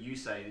 But you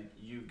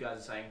guys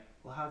are saying,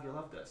 well, how have you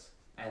loved us?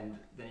 And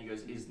then he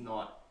goes, is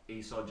not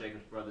Esau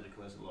Jacob's brother,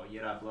 declares the Lord.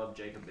 Yet I've loved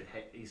Jacob, but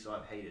Esau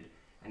I've hated.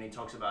 And he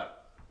talks about,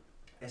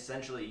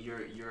 essentially,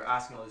 you're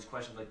asking all these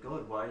questions like,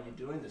 God, why are you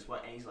doing this? Why?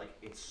 And he's like,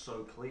 it's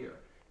so clear.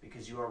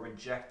 Because you are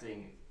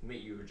rejecting me,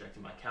 you're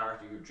rejecting my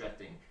character, you're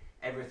rejecting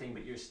everything,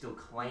 but you're still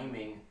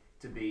claiming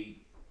to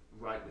be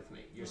right with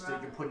me. You're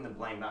putting the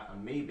blame back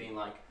on me, being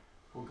like,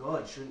 well,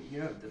 God, shouldn't,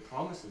 the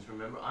promises,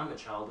 remember, I'm a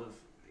child of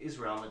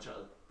Israel,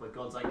 but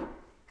God's like,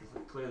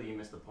 clearly you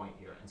missed the point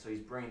here. And so he's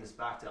bringing this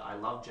back to, I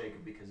love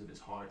Jacob because of his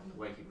heart and the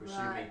way he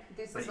pursued me.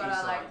 This but is what Esau,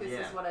 I like,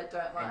 this is what I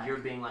don't like. And you're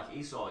being like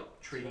Esau,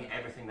 treating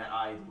everything that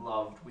I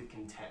loved with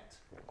contempt.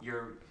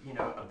 You're,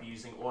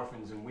 abusing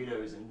orphans and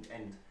widows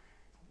and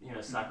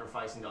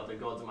sacrificing to other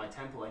gods in my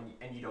temple,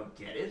 and you don't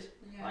get it.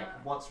 Yeah.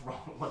 Like, what's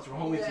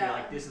wrong with you?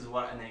 Like, this is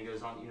what, and then he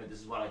goes on,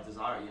 this is what I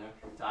desire,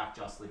 to act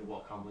justly, to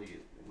walk humbly,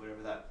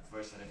 whatever that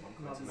verse that everyone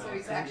quotes. So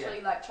he's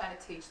actually like trying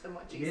to teach them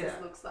what Jesus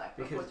looks like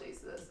before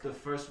Jesus is. The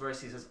first verse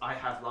he says, I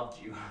have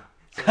loved you.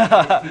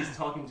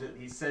 So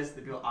he says to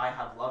the people, I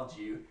have loved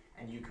you,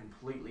 and you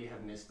completely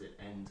have missed it.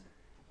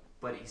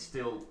 But he's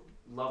still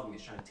loving me.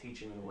 He's trying to teach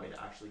him in a way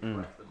to actually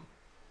correct them.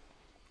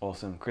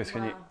 Awesome. Chris,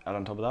 can you add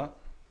on top of that?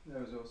 That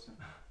was awesome.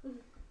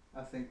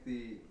 I think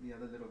the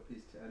other little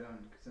piece to add on,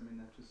 because that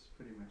was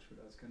pretty much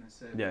what I was going to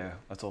say. Yeah,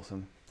 that's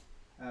awesome.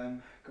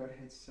 God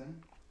hates sin.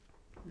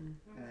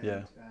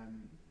 And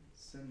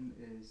sin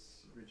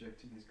is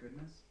rejecting his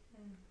goodness.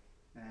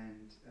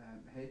 And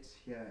hate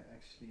here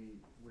actually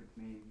would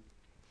mean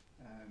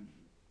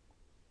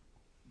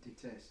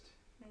detest.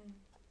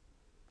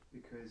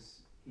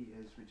 Because he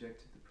has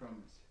rejected the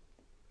promise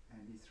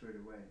and he threw it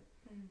away.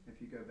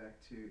 If you go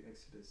back to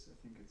Exodus, I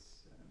think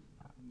it's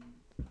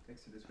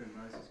Exodus where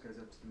Moses goes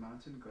up to the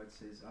mountain, God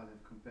says, I'll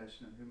have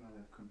compassion on whom I'll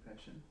have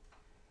compassion.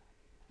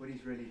 What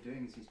he's really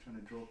doing is he's trying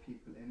to draw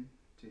people in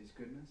to his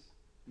goodness.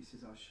 He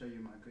says, I'll show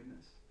you my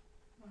goodness.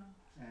 Wow.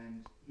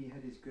 And he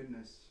had his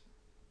goodness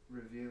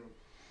revealed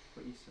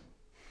for Esau.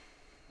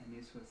 And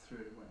Esau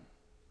threw it away.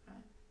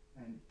 Right.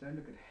 And don't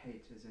look at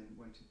hate as in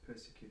want to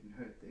persecute and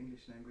hurt. The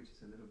English language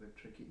is a little bit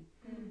tricky.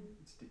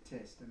 It's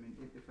detest. I mean,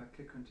 if I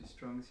click onto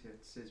Strong's here,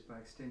 it says by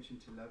extension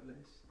to love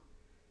less.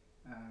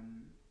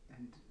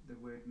 And the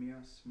word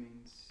mios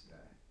means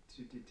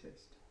to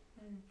detest,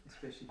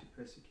 especially to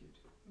persecute.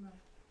 Right.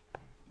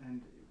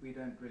 And we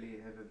don't really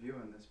have a view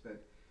on this,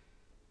 but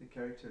the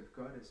character of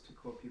God is to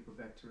call people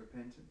back to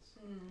repentance.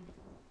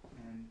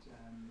 And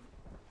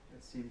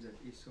it seems that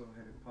Esau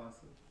had a path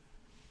of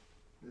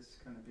this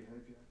kind of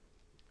behavior.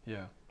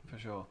 Yeah, for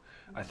sure.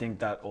 I think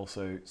that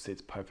also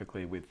sits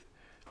perfectly with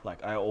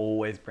Like, I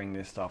always bring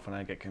this stuff when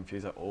I get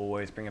confused. I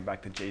always bring it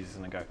back to Jesus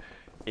and I go,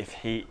 if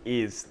he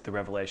is the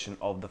revelation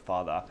of the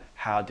Father,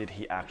 how did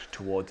he act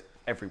towards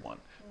everyone?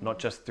 Not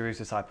just through his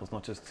disciples,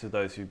 not just to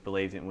those who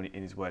believed in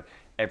his word,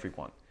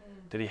 everyone.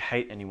 Did he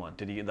hate anyone?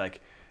 Did he,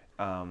 like,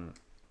 do you know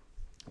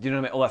what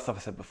I mean? All that stuff I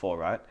said before,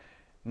 right?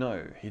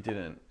 No, he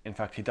didn't. In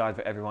fact, he died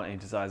for everyone and he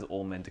desires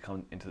all men to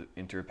come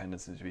into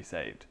repentance and to be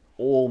saved.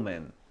 All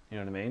men. You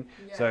know what I mean?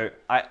 Yeah. So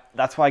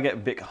that's why I get a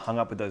bit hung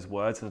up with those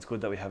words, and it's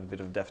good that we have a bit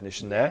of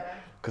definition there,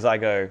 because I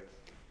go,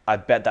 I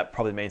bet that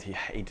probably means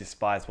he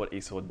despised what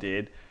Esau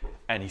did,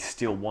 and he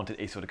still wanted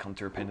Esau to come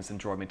to repentance and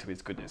draw him into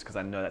his goodness, because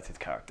I know that's his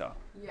character.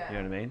 Yeah. You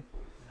know what I mean?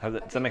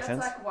 Does that make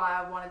sense? That's like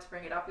why I wanted to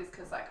bring it up, is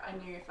because like I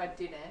knew if I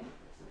didn't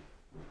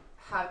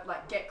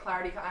get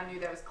clarity, I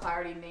knew there was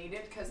clarity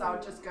needed, because I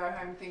would just go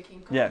home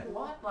thinking, God,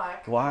 what?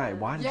 Like,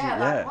 why did you? Yeah,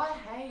 like, why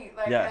hate?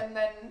 Like, and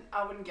then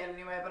I wouldn't get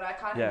anywhere. But I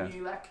kind of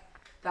knew like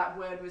that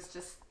word was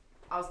just,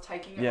 I was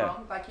taking it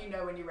wrong. Like, you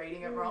know when you're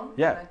reading it wrong.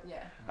 Yeah.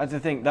 That's the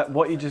thing. That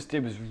what you just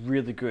did was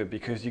really good,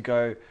 because you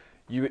go,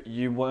 you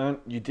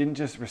didn't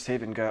just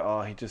receive it and go,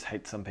 oh, he just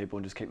hates some people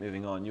and just keep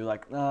moving on. You're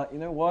like, nah, you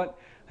know what?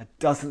 It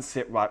doesn't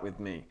sit right with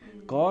me.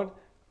 God,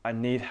 I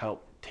need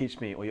help. Teach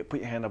me. Or you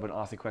put your hand up and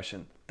ask a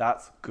question.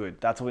 That's good.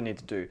 That's what we need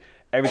to do.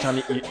 Every time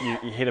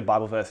you hit a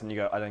Bible verse and you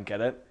go, I don't get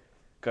it,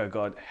 go,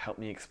 God, help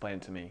me explain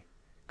it to me.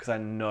 Because I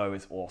know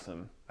it's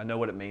awesome. I know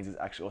what it means. It's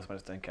actually awesome. I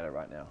just don't get it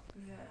right now.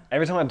 Yeah.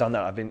 Every time I've done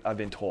that, I've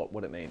been taught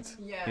what it means.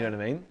 Yeah. You know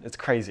what I mean? It's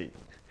crazy.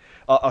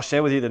 I'll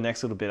share with you the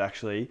next little bit,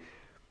 actually.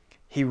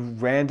 He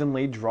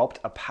randomly dropped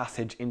a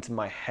passage into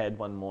my head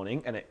one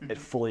morning, and it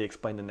fully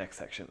explained the next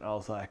section. I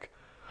was like,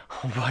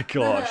 oh my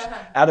gosh,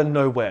 out of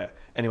nowhere.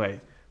 Anyway,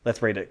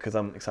 let's read it, because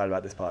I'm excited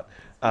about this part.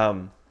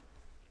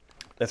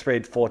 Let's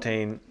read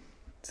 14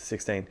 to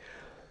 16.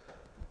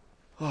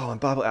 Oh, my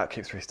Bible app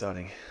keeps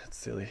restarting. It's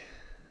silly.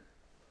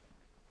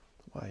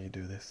 Why you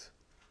do this?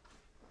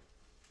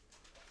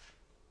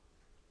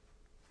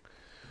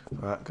 All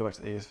right, go back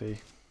to the ESV.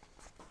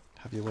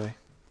 Have your way.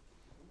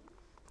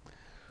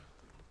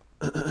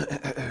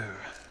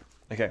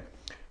 Okay,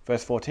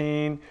 verse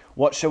 14.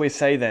 What shall we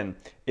say then?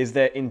 Is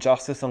there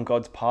injustice on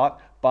God's part?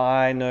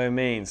 By no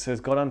means. So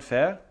is God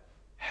unfair?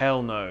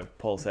 Hell no,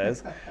 Paul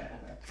says.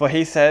 For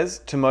he says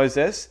to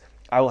Moses,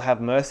 I will have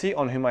mercy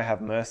on whom I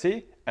have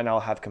mercy, and I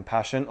will have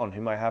compassion on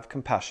whom I have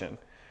compassion.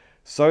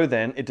 So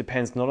then, it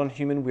depends not on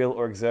human will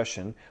or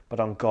exertion, but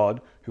on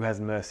God who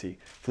has mercy.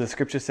 For the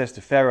scripture says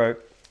to Pharaoh,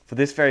 for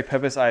this very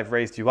purpose I have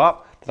raised you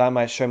up, that I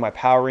might show my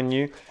power in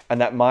you,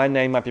 and that my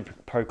name might be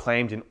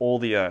proclaimed in all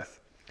the earth.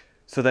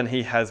 So then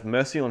he has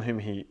mercy on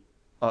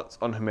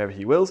whomever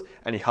he wills,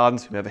 and he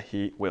hardens whomever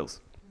he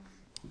wills.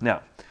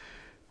 Now,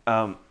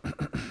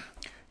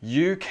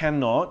 you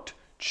cannot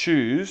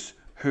choose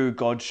who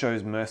God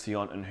shows mercy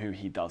on and who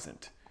he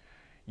doesn't.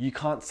 You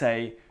can't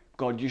say,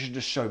 God, you should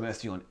just show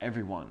mercy on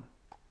everyone.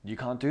 You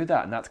can't do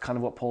that. And that's kind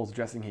of what Paul's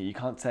addressing here. You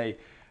can't say,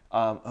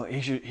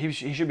 he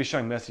should be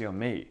showing mercy on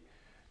me.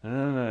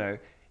 No.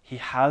 He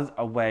has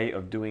a way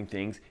of doing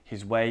things.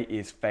 His way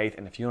is faith.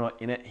 And if you're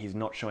not in it, he's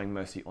not showing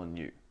mercy on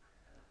you.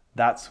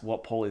 That's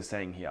what Paul is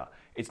saying here.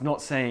 It's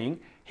not saying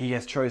he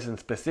has chosen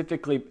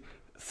specifically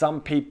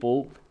some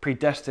people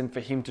predestined for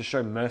him to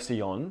show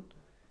mercy on,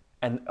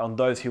 and on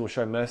those he will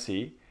show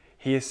mercy.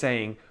 He is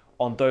saying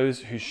on those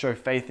who show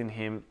faith in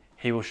him,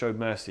 he will show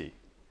mercy.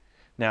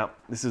 Now,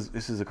 this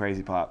is the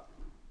crazy part.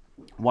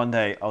 One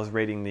day I was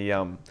reading the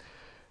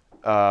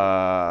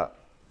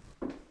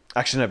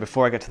actually no,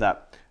 before I get to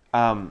that.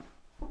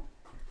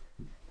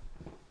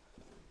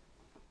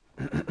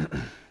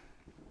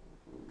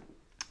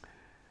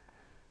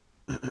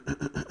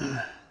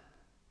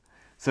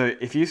 So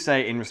if you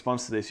say in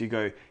response to this, you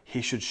go,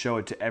 he should show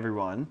it to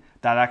everyone,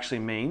 that actually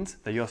means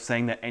that you're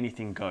saying that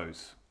anything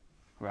goes,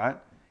 right?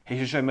 He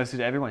should show mercy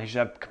to everyone. He should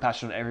have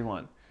compassion on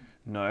everyone.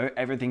 No,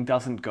 everything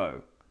doesn't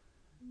go.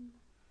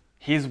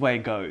 His way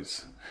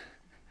goes.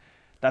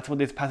 That's what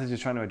this passage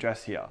is trying to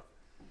address here.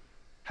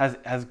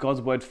 Has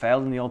God's word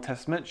failed in the Old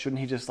Testament?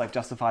 Shouldn't he just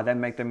justify them,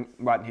 make them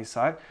right in his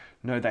sight?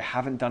 No, they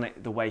haven't done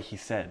it the way he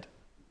said.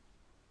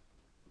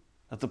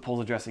 That's what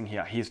Paul's addressing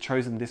here. He has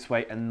chosen this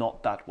way and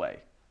not that way.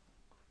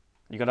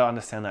 You got to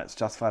understand that. It's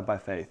justified by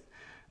faith.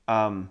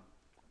 No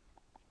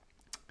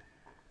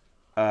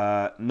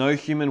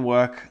human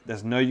work.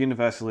 There's no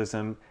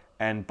universalism.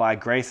 And by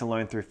grace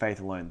alone, through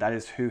faith alone. That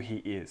is who he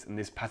is. And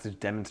this passage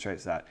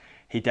demonstrates that.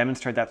 He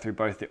demonstrates that through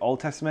both the Old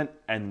Testament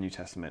and the New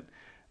Testament.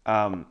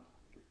 And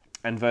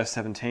verse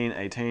 17,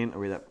 18, I'll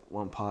read that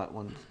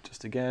one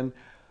just again.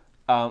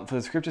 For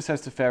the scripture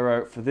says to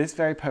Pharaoh, for this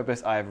very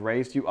purpose I have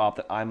raised you up,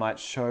 that I might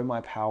show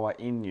my power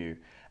in you,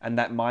 and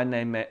that my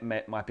name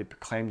might be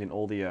proclaimed in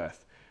all the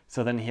earth.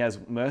 So then he has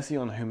mercy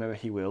on whomever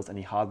he wills, and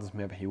he hardens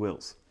whomever he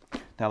wills.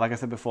 Now, like I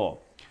said before,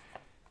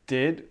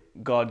 did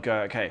God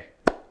go, okay,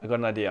 I got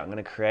an idea. I'm going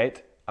to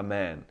create a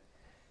man.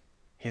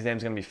 His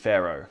name's going to be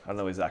Pharaoh. I don't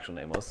know what his actual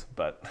name was,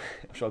 but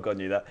I'm sure God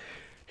knew that.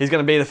 He's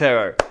going to be the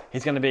Pharaoh.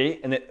 He's going to be,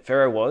 and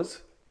Pharaoh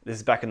was, this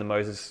is back in the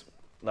Moses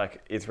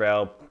like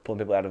Israel pulling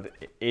people out of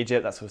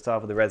Egypt, that sort of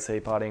stuff, with the Red Sea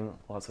parting,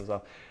 all that sort of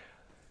stuff.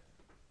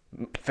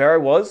 Pharaoh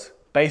was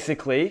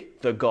basically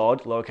the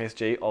god, lowercase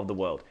g, of the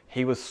world.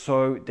 He was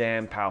so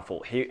damn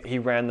powerful. He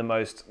ran the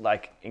most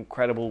like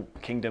incredible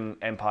kingdom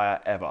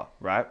empire ever,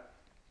 right?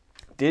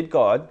 Did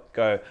God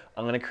go,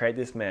 I'm going to create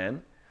this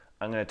man,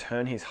 I'm going to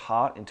turn his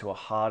heart into a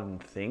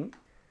hardened thing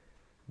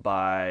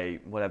by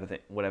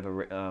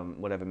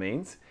whatever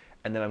means,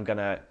 and then I'm going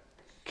to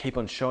keep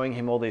on showing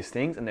him all these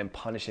things and then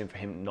punish him for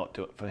him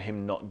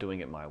not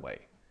doing it my way?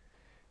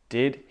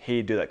 Did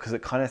he do that? Because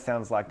it kind of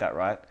sounds like that,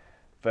 right?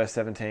 Verse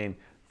 17,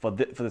 for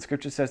the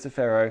scripture says to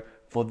Pharaoh,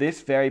 for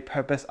this very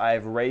purpose I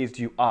have raised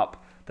you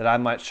up, that I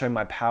might show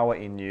my power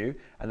in you,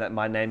 and that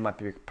my name might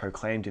be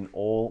proclaimed in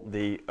all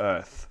the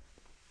earth.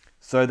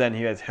 So then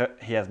he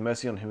has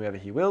mercy on whomever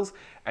he wills,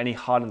 and he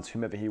hardens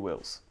whomever he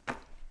wills.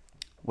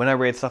 When I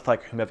read stuff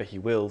like whomever he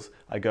wills,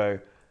 I go,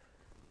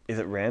 is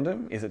it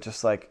random? Is it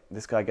just like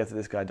this guy gets it,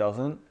 this guy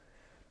doesn't?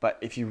 But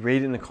if you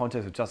read it in the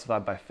context of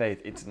justified by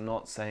faith, it's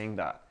not saying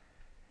that.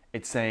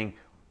 It's saying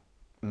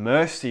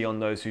mercy on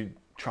those who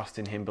trust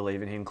in him,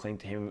 believe in him, cling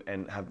to him,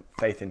 and have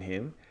faith in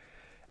him,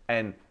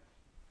 and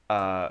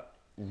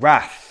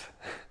wrath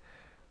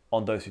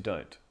on those who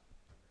don't.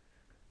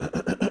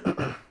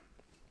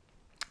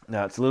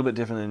 Now, it's a little bit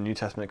different in the New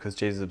Testament because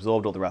Jesus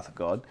absorbed all the wrath of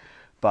God.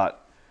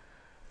 But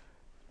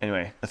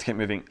anyway, let's keep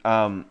moving.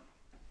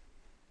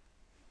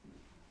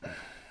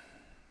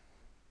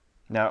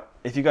 Now,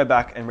 if you go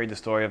back and read the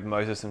story of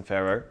Moses and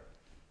Pharaoh,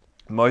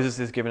 Moses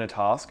is given a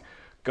task.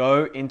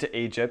 Go into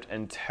Egypt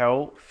and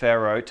tell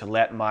Pharaoh to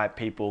let my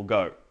people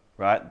go,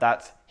 right?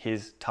 That's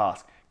his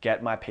task.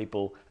 Get my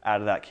people out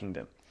of that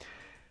kingdom.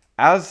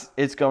 As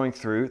it's going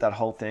through that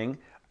whole thing,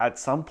 at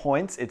some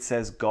points it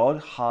says God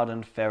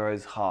hardened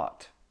Pharaoh's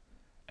heart.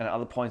 And at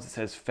other points it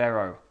says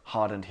Pharaoh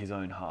hardened his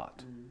own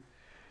heart.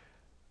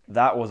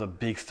 That was a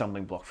big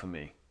stumbling block for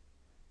me.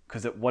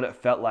 Because what it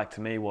felt like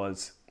to me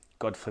was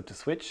God flipped a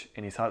switch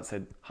in his heart,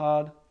 said,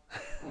 hard.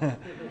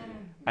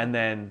 And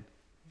then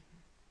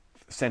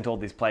sent all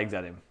these plagues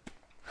at him.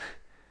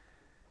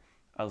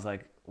 I was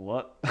like,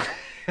 what?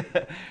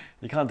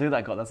 You can't do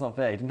that, God. That's not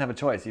fair. He didn't have a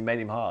choice. You made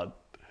him hard.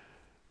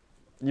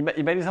 You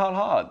made his heart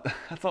hard.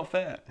 That's not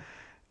fair.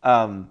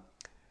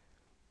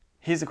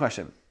 Here's the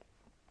question.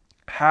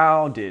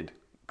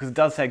 Because it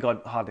does say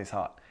God hardened his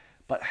heart,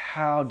 but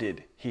how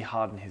did he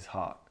harden his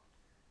heart?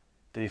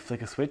 Did he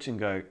flick a switch and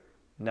go,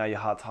 now your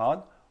heart's hard?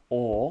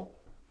 Or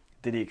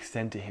did he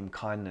extend to him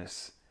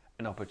kindness,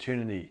 an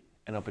opportunity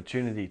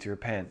to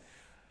repent?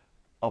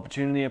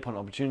 Opportunity upon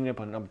opportunity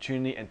upon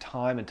opportunity, and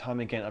time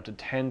again, up to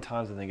 10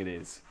 times I think it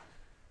is.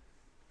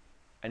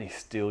 And he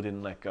still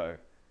didn't let go.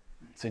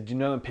 So do you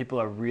know when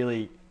people are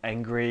really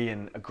angry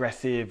and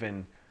aggressive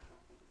and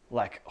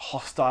like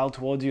hostile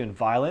towards you and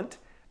violent,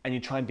 and you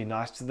try and be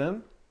nice to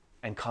them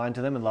and kind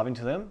to them and loving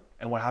to them,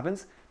 and what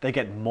happens? They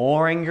get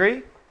more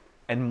angry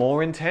and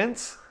more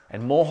intense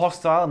and more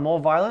hostile and more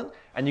violent,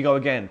 and you go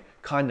again,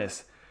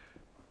 kindness,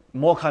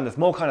 more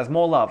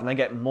love, and they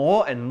get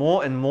more and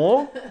more and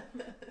more.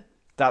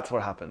 That's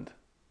what happened.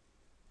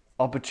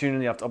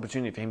 Opportunity after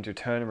opportunity for him to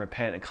turn and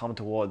repent and come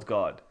towards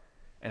God.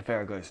 And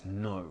Pharaoh goes,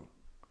 no,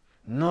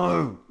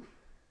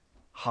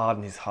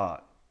 harden his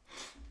heart.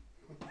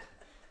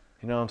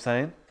 You know what I'm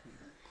saying?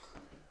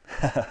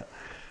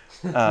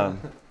 What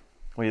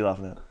are you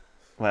laughing at?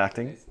 Am I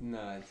acting?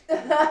 No.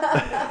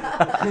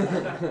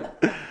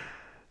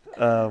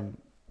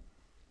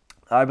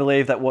 I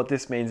believe that what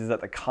this means is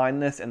that the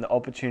kindness and the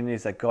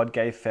opportunities that God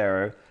gave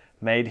Pharaoh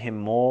made him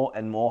more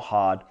and more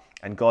hard,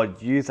 and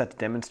God used that to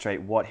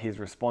demonstrate what his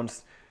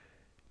response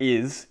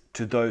is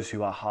to those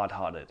who are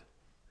hard-hearted.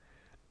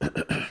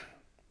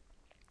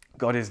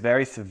 God is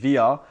very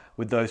severe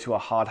with those who are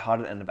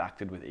hard-hearted and have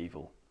acted with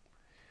evil.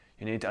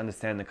 You need to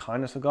understand the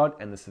kindness of God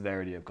and the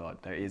severity of God.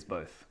 There is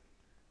both.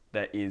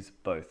 There is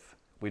both.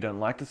 We don't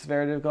like the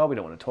severity of God. We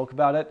don't want to talk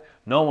about it.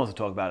 No one wants to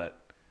talk about it.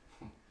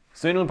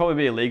 Soon it'll probably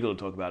be illegal to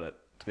talk about it,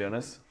 to be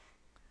honest.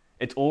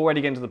 It's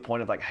already getting to the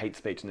point of like hate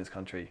speech in this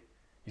country.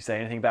 You say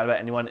anything bad about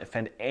anyone,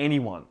 offend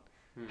anyone,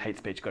 hate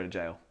speech, go to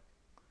jail.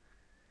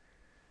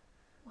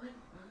 What?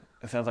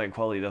 It sounds like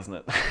equality, doesn't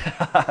it? Sorry,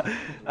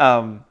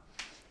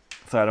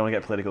 I don't want to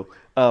get political.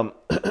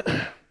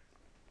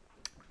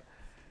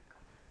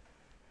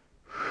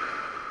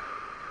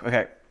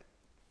 Okay.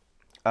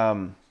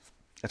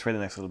 Let's read the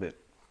next little bit,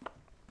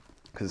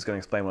 because it's going to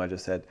explain what I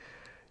just said.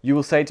 You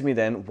will say to me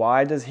then,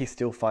 why does he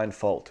still find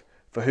fault?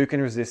 For who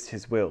can resist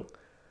his will?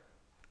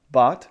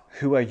 But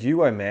who are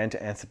you, O man,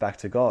 to answer back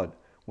to God?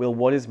 Will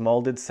what is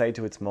molded say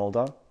to its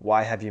molder,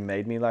 why have you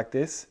made me like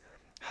this?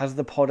 Has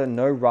the potter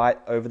no right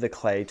over the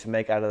clay to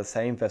make out of the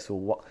same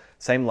vessel,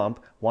 same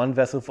lump, one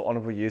vessel for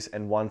honorable use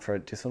and one for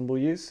dishonorable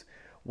use?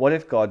 What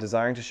if God,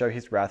 desiring to show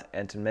his wrath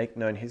and to make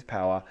known his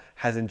power,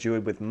 has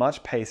endured with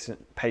much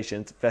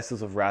patience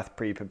vessels of wrath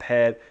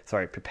prepared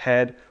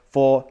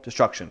for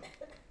destruction,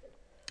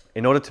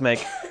 in order to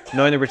make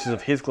known the riches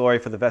of his glory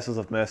for the vessels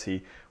of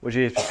mercy, which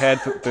he has prepared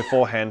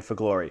beforehand for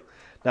glory?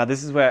 Now,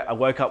 this is where I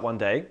woke up one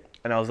day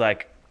and I was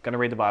like, going to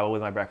read the Bible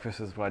with my breakfast,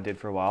 is what I did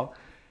for a while.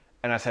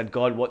 And I said,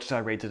 God, what should I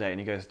read today? And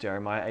he goes,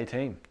 Jeremiah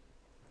 18.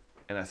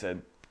 And I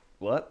said,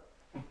 what?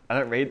 I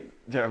don't read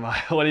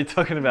Jeremiah. What are you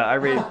talking about? I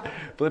read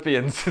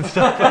Philippians and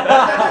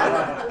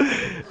stuff.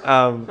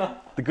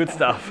 The good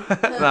stuff.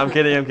 No, I'm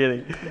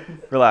kidding.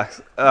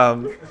 Relax.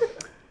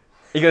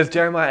 He goes,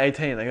 Jeremiah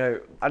 18. I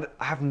go, I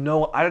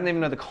don't even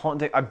know the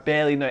context. I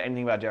barely know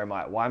anything about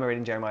Jeremiah. Why am I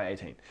reading Jeremiah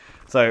 18?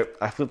 So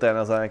I flipped that and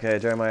I was like, okay,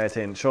 Jeremiah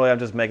 18. Surely I'm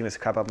just making this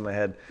crap up in my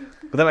head.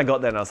 But then I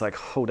got there and I was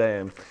like, oh,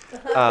 damn.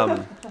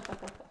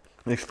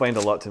 It explained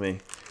a lot to me.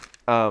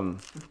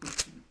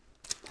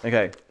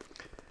 Okay.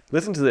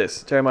 Listen to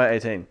this, Jeremiah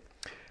 18.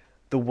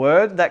 The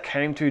word that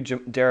came to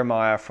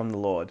Jeremiah from the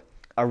Lord.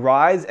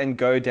 Arise and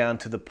go down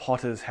to the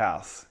potter's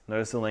house.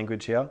 Notice the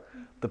language here.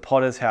 The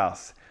potter's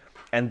house.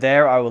 And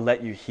there I will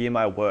let you hear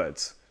my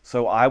words.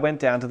 So I went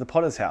down to the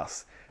potter's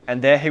house.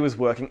 And there he was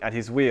working at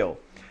his wheel.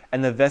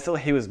 And the vessel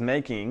he was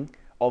making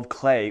of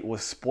clay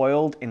was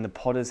spoiled in the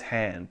potter's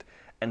hand.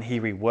 And he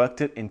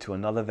reworked it into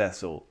another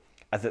vessel,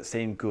 as it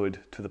seemed good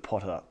to the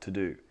potter to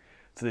do.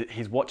 So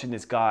he's watching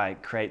this guy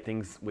create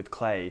things with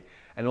clay.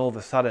 And all of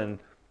a sudden,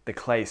 the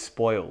clay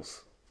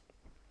spoils.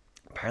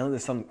 Apparently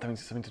there's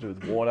something to do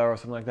with water or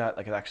something like that.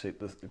 Like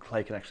the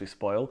clay can actually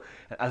spoil.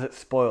 And as it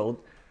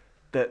spoiled,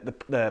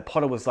 the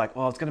potter was like,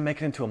 oh, I was going to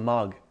make it into a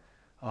mug.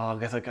 Oh, I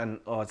guess I can.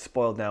 Oh, it's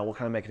spoiled now. What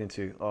can I make it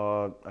into?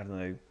 Oh, I don't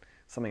know,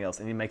 something else.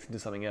 And he makes it into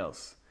something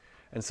else.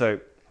 And so,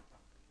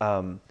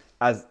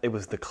 as it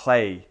was the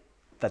clay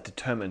that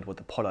determined what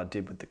the potter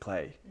did with the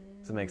clay.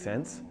 Does that make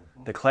sense?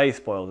 The clay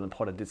spoiled and the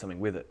potter did something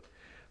with it.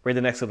 Read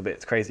the next little bit.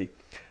 It's crazy.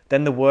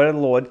 Then the word of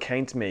the Lord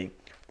came to me.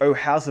 O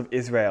house of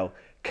Israel,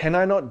 can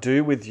I not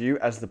do with you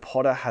as the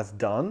potter has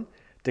done?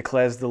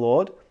 Declares the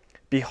Lord.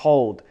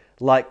 Behold,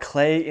 like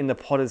clay in the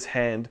potter's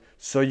hand,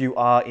 so you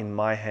are in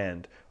my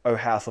hand, O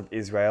house of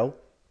Israel.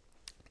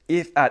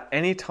 If at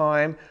any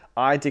time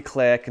I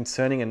declare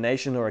concerning a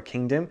nation or a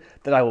kingdom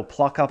that I will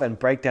pluck up and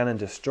break down and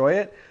destroy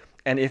it,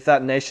 and if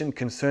that nation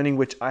concerning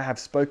which I have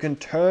spoken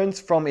turns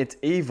from its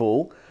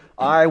evil,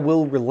 I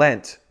will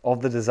relent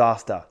of the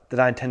disaster that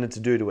I intended to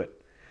do to it.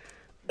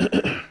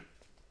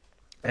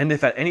 And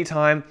if at any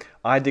time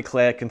I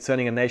declare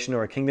concerning a nation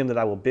or a kingdom that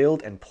I will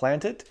build and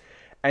plant it,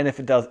 and if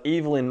it does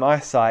evil in my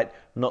sight,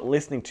 not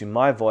listening to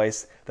my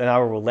voice, then I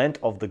will relent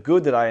of the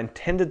good that I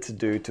intended to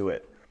do to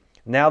it.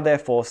 Now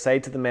therefore say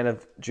to the men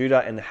of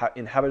Judah and the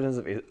inhabitants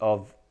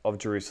of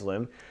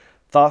Jerusalem,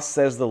 thus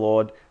says the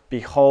Lord,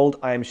 behold,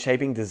 I am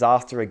shaping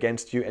disaster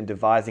against you and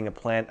devising a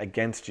plan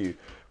against you.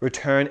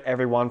 Return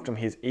everyone from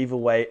his evil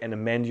way and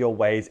amend your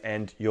ways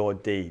and your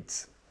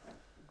deeds.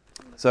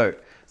 So, does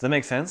that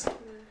make sense?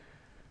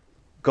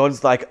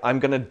 God's like, I'm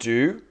going to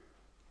do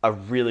a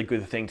really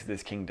good thing to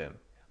this kingdom.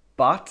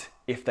 But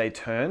if they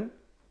turn,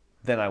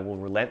 then I will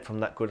relent from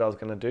that good I was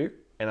going to do.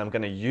 And I'm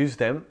going to use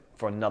them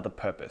for another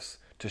purpose,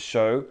 to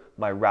show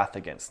my wrath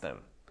against them.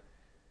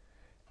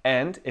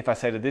 And if I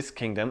say to this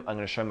kingdom, I'm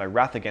going to show my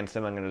wrath against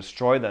them, I'm going to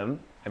destroy them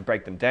and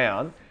break them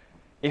down.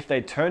 If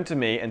they turn to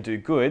me and do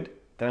good,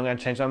 then I'm going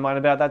to change my mind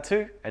about that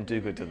too and do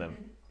good to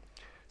them.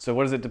 So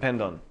what does it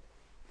depend on?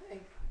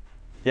 Faith.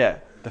 Yeah,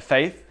 the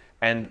faith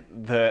and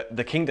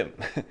the kingdom.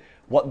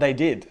 What they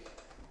did.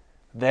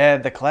 They're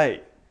the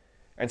clay.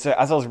 And so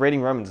as I was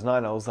reading Romans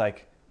 9, I was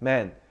like,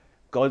 man,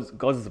 God's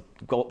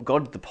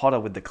the potter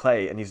with the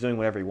clay, and he's doing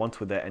whatever he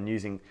wants with it, and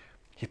he's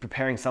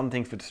preparing some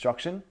things for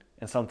destruction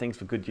and some things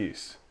for good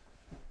use.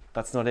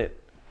 That's not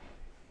it.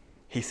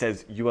 He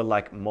says, you are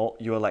like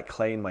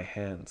clay in my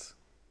hands.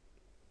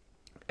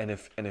 And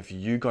if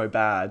you go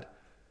bad,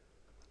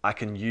 I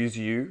can use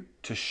you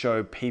to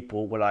show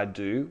people what I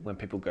do when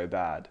people go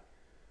bad.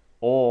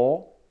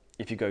 Or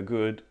if you go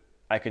good,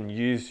 I can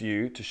use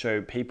you to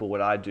show people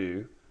what I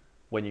do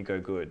when you go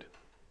good.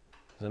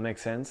 Does that make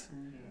sense?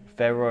 Mm-hmm.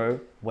 Pharaoh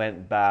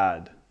went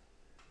bad.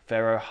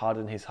 Pharaoh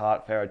hardened his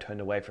heart. Pharaoh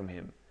turned away from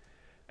him.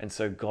 And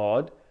so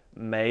God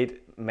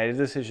made a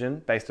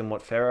decision based on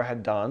what Pharaoh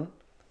had done,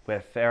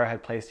 where Pharaoh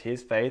had placed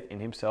his faith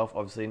in himself,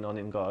 obviously not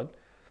in God.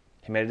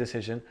 He made a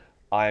decision,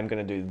 I am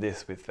going to do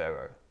this with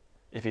Pharaoh.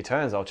 If he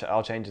turns,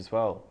 I'll change as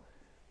well.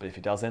 But if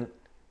he doesn't,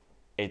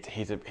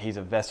 he's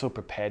a vessel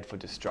prepared for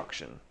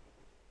destruction.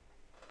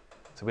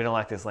 So we don't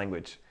like this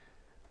language.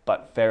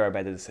 But Pharaoh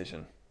made the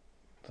decision.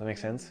 Does that make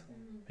sense?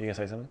 Are you going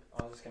to say something?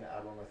 I was just going to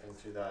add one more thing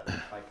to that,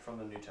 like from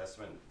the New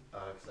Testament,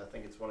 because I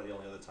think it's one of the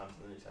only other times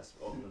in the New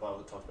Testament, or in the Bible,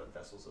 that talks about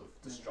vessels of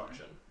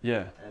destruction.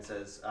 Yeah. And it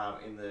says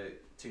in the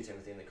 2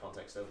 Timothy, in the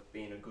context of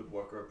being a good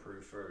worker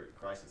approved for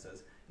Christ, it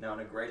says, now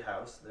in a great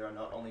house there are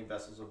not only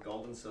vessels of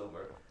gold and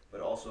silver, but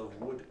also of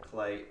wood,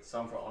 clay,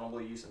 some for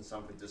honorable use and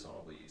some for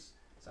dishonorable use.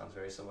 Sounds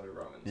very similar to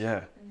Romans.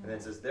 Yeah. And then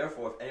it says,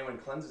 therefore, if anyone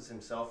cleanses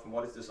himself from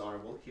what is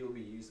dishonorable, he will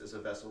be used as a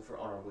vessel for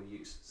honorable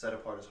use, set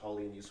apart as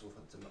holy and useful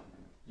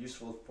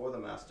for the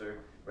master,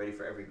 ready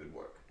for every good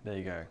work. There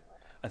you go.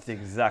 That's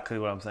exactly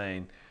what I'm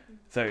saying.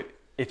 So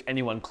if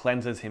anyone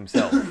cleanses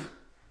himself,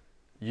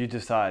 you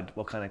decide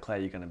what kind of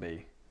clay you're going to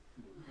be.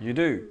 You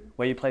do,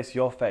 where you place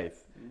your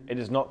faith. It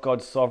is not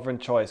God's sovereign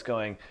choice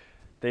going,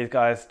 these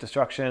guys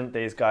destruction,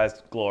 these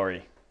guys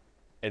glory.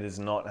 It is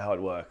not how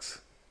it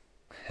works.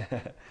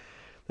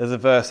 There's a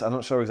verse, I'm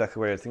not sure exactly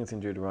where, I think it's in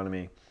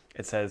Deuteronomy.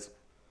 It says,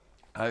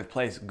 I have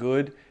placed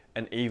good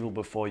and evil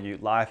before you,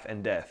 life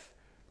and death.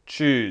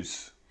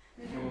 Choose.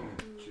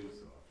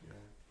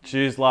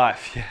 Choose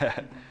life, yeah.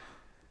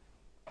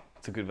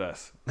 It's a good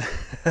verse.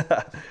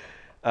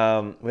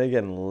 We're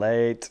getting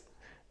late,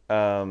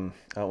 aren't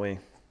we?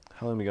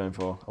 How long are we going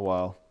for? A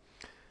while.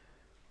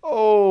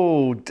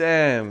 Oh,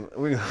 damn.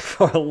 We're going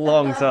for a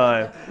long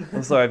time.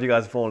 I'm sorry if you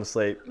guys have fallen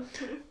asleep.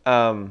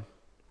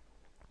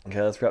 Okay,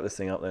 let's wrap this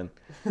thing up then.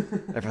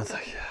 Everyone's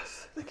like,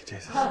 yes, thank you,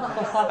 Jesus.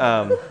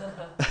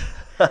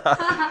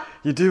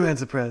 You do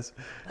answer prayers.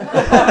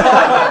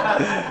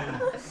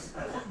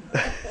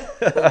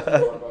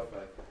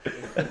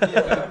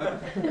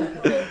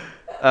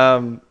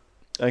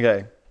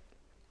 Okay.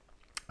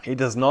 He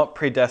does not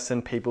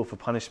predestine people for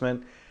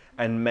punishment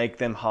and make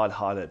them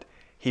hard-hearted.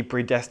 He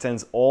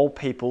predestines all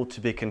people to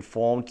be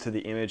conformed to the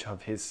image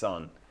of his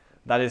Son.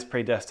 That is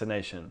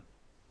predestination.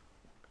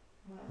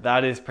 Wow.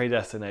 That is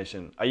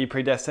predestination. Are you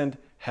predestined?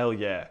 Hell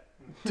yeah.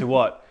 To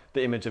what?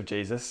 The image of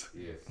Jesus?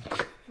 Yes.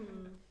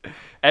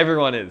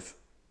 Everyone is.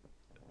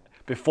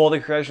 Before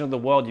the creation of the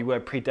world, you were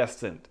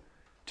predestined.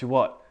 To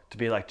what? To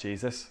be like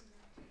Jesus?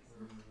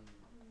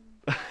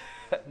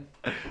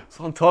 That's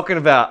what I'm talking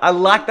about. I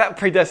like that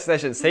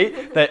predestination. See,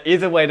 there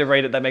is a way to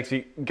read it that makes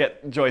me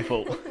get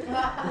joyful.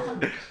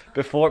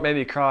 Before it made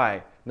me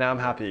cry. Now I'm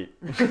happy.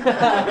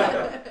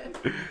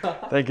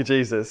 Thank you,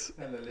 Jesus.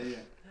 Hallelujah.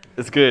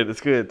 It's good.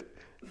 It's good.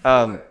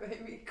 It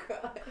made me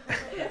cry.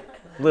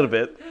 A little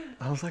bit.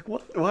 I was like,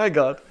 what? Why,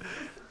 God?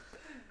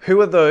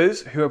 Who are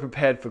those who are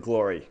prepared for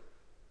glory?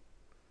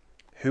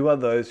 Who are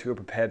those who are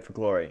prepared for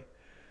glory?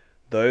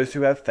 Those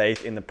who have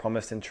faith in the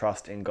promise and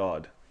trust in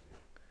God.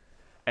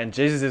 And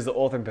Jesus is the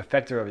author and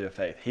perfecter of your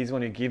faith. He's the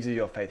one who gives you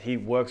your faith. He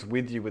works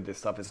with you with this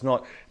stuff. It's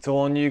all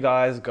on you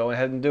guys. Go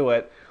ahead and do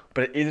it.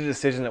 But it is a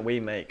decision that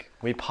we make.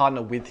 We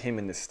partner with him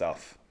in this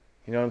stuff.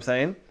 You know what I'm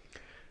saying?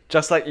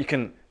 Just like you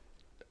can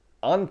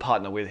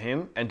unpartner with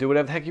him and do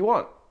whatever the heck you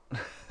want.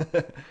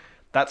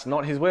 That's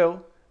not his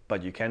will,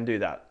 but you can do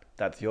that.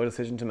 That's your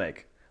decision to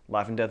make.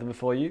 Life and death are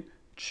before you.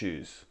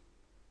 Choose.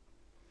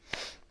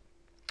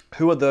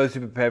 Who are those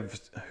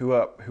who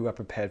are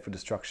prepared for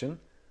destruction?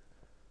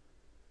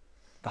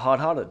 The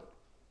hard-hearted.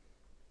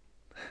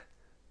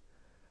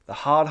 The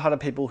hard-hearted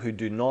people who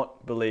do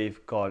not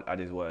believe God at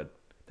his word.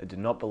 They do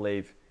not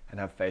believe and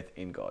have faith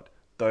in God.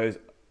 Those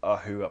are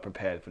who are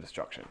prepared for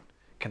destruction.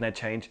 Can they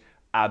change?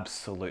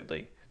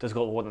 Absolutely. Does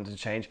God want them to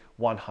change?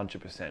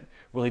 100%.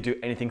 Will he do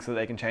anything so that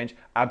they can change?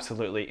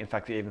 Absolutely. In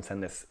fact, he even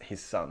sent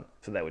his Son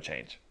so they would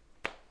change.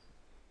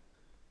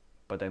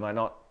 But they might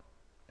not,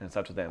 and it's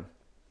up to them.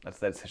 That's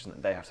their decision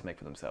that they have to make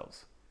for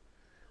themselves.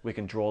 We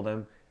can draw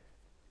them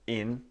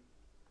in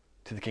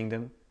to the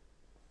kingdom,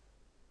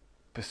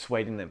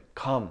 persuading them,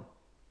 come,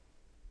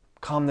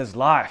 there's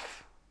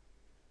life.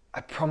 I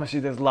promise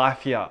you there's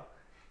life here.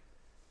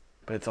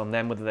 But it's on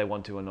them whether they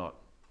want to or not.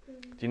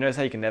 Do you notice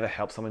how you can never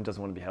help someone who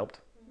doesn't want to be helped?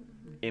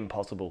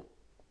 Impossible.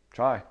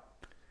 Try.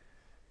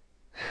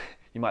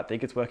 You might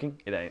think it's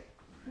working, it ain't.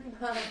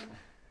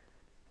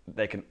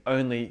 They can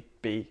only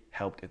be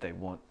helped if they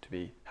want to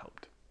be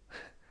helped.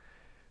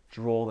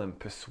 Draw them,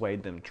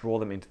 persuade them, draw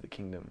them into the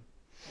kingdom.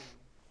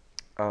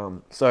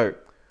 So,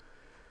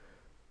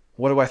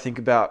 what do I think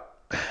about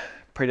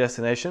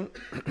predestination?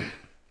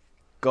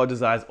 God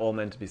desires all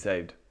men to be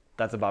saved.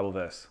 That's a Bible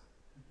verse.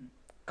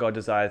 God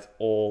desires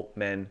all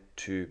men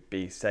to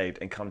be saved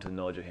and come to the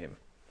knowledge of him.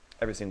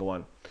 Every single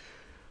one.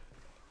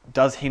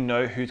 Does he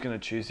know who's going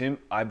to choose him?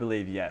 I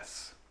believe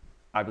yes.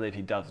 I believe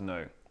he does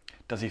know.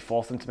 Does he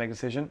force them to make a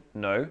decision?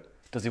 No.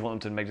 Does he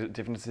want them to make a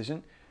different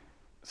decision?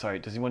 Sorry,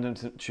 does he want them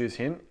to choose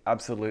him?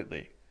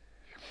 Absolutely.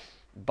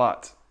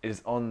 But it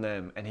is on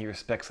them, and he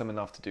respects them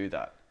enough to do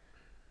that.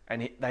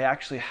 And they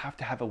actually have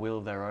to have a will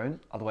of their own,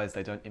 otherwise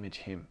they don't image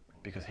him,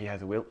 because he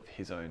has a will of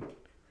his own.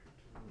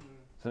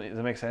 Does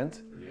that make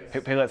sense? Yes.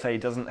 People that say you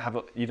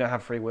don't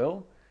have free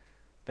will,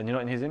 then you're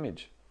not in his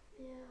image.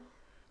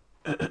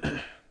 Yeah.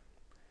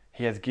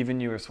 He has given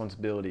you a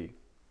responsibility.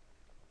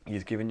 He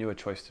has given you a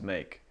choice to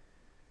make.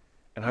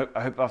 And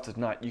I hope after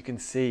tonight you can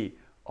see,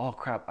 oh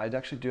crap, I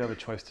actually do have a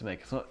choice to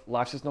make.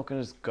 Life's just not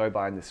going to just go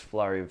by in this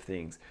flurry of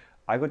things.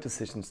 I got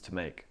decisions to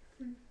make.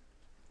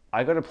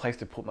 I got a place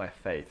to put my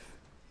faith.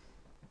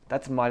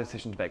 That's my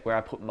decision to make. Where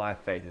I put my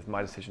faith is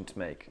my decision to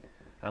make.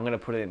 And I'm going to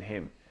put it in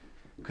him.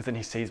 Because then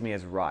he sees me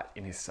as right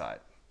in his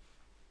sight.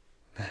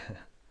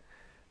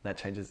 That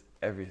changes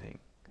everything.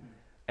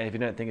 And if you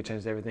don't think it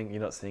changes everything,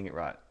 you're not seeing it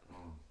right.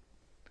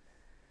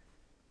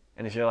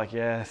 And if you're like,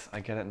 yes, I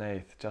get it,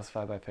 Nath.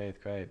 Justified by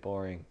faith, great,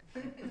 boring.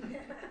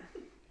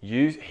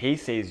 He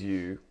sees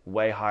you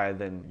way higher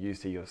than you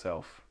see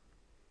yourself.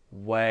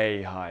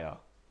 Way higher.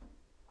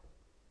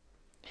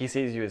 He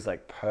sees you as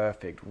like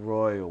perfect,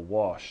 royal,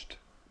 washed,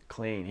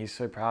 clean. He's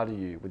so proud of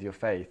you with your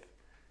faith.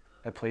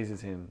 That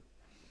pleases him.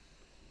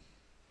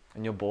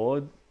 And you're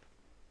bored,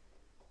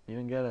 you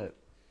don't get it.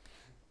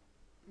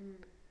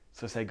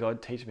 So say,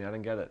 God, teach me, I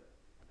don't get it.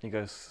 He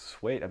goes,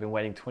 sweet, I've been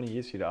waiting 20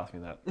 years for you to ask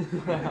me that.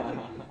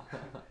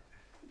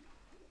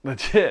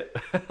 Legit.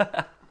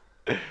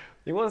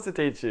 He wants to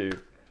teach you.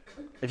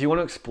 If you want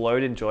to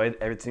explode in joy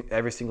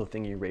every single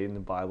thing you read in the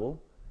Bible,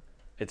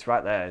 it's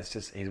right there. It's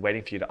just, he's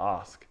waiting for you to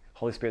ask.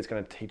 Holy Spirit's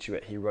going to teach you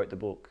it. He wrote the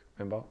book,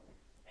 remember?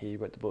 He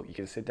wrote the book. You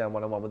can sit down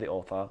one-on-one with the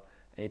author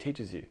and he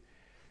teaches you.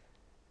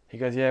 He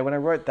goes, yeah, when I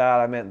wrote that,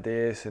 I meant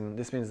this and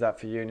this means that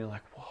for you. And you're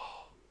like,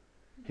 whoa,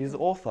 he's the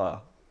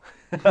author.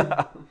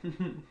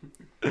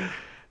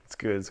 It's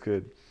good, it's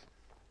good.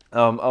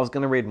 I was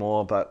going to read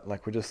more, but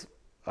like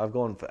I've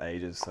gone for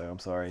ages, so I'm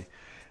sorry.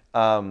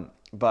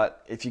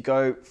 But if you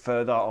go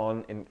further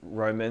on in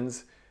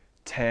Romans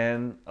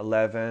 10,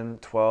 11,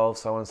 12,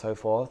 so on and so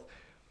forth,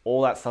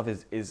 all that stuff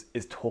is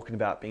talking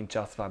about being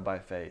justified by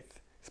faith,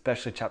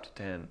 especially chapter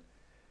 10.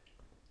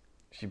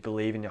 If you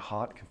believe in your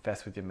heart,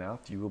 confess with your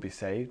mouth, you will be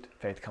saved.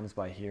 Faith comes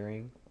by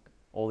hearing.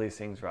 All these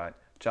things, right?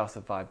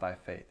 Justified by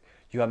faith.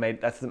 You are made,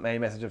 that's the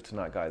main message of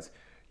tonight, guys.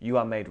 You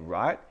are made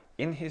right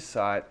in his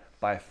sight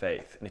by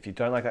faith. And if you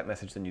don't like that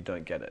message, then you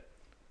don't get it.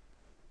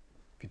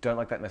 If you don't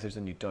like that message,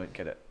 then you don't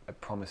get it. I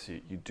promise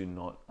you, you do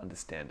not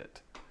understand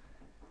it.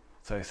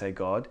 So say,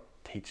 God,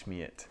 teach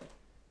me it.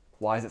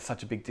 Why is it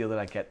such a big deal that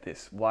I get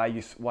this? Why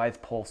is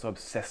Paul so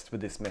obsessed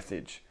with this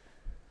message?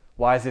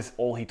 Why is this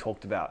all he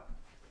talked about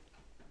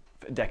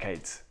for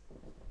decades?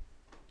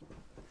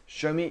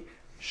 Show me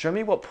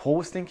what Paul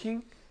was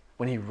thinking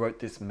when he wrote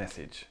this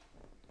message,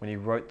 when he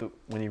wrote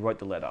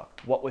the letter.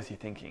 What was he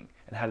thinking,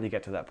 and how did he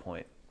get to that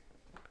point?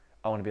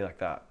 I want to be like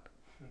that.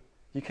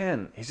 You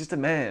can. He's just a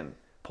man.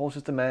 Paul's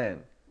just a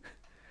man.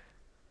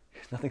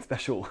 He's nothing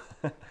special.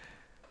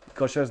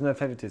 God shows no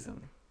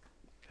favoritism.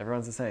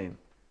 Everyone's the same.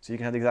 So you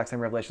can have the exact same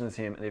revelation as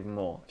him and even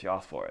more if you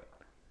ask for it.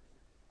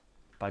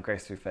 By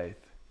grace through faith.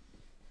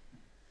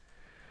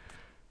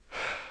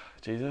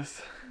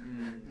 Jesus?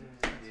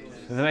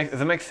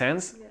 Does it make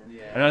sense?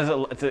 Yeah. I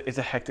know it's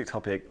a hectic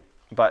topic,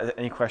 but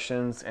any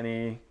questions?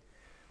 Everyone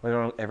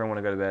want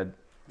to go to bed?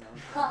 No.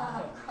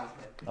 I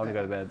want to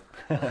go to bed.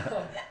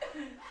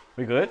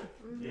 We good?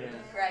 Yeah.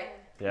 Great.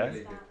 Yeah?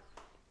 Really good.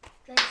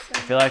 I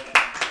feel like...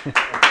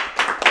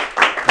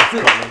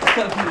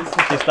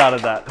 She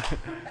started that.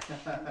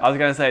 I was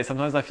going to say,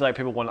 sometimes I feel like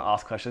people want to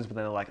ask questions, but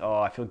then they're like,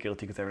 oh, I feel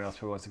guilty because everyone else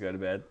probably wants to go to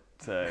bed.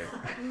 So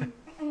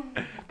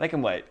they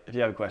can wait if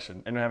you have a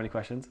question. Anyone have any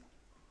questions?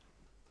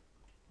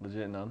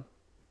 Legit none?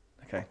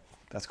 Okay,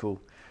 that's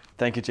cool.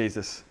 Thank you,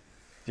 Jesus.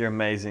 You're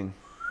amazing.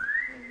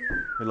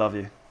 We love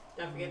you.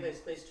 Don't forget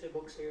these 2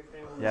 books here. If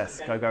anyone Yes,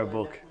 wants to go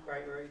book.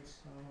 Great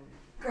reads.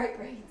 Great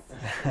reads.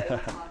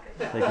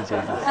 Thank you, Jesus.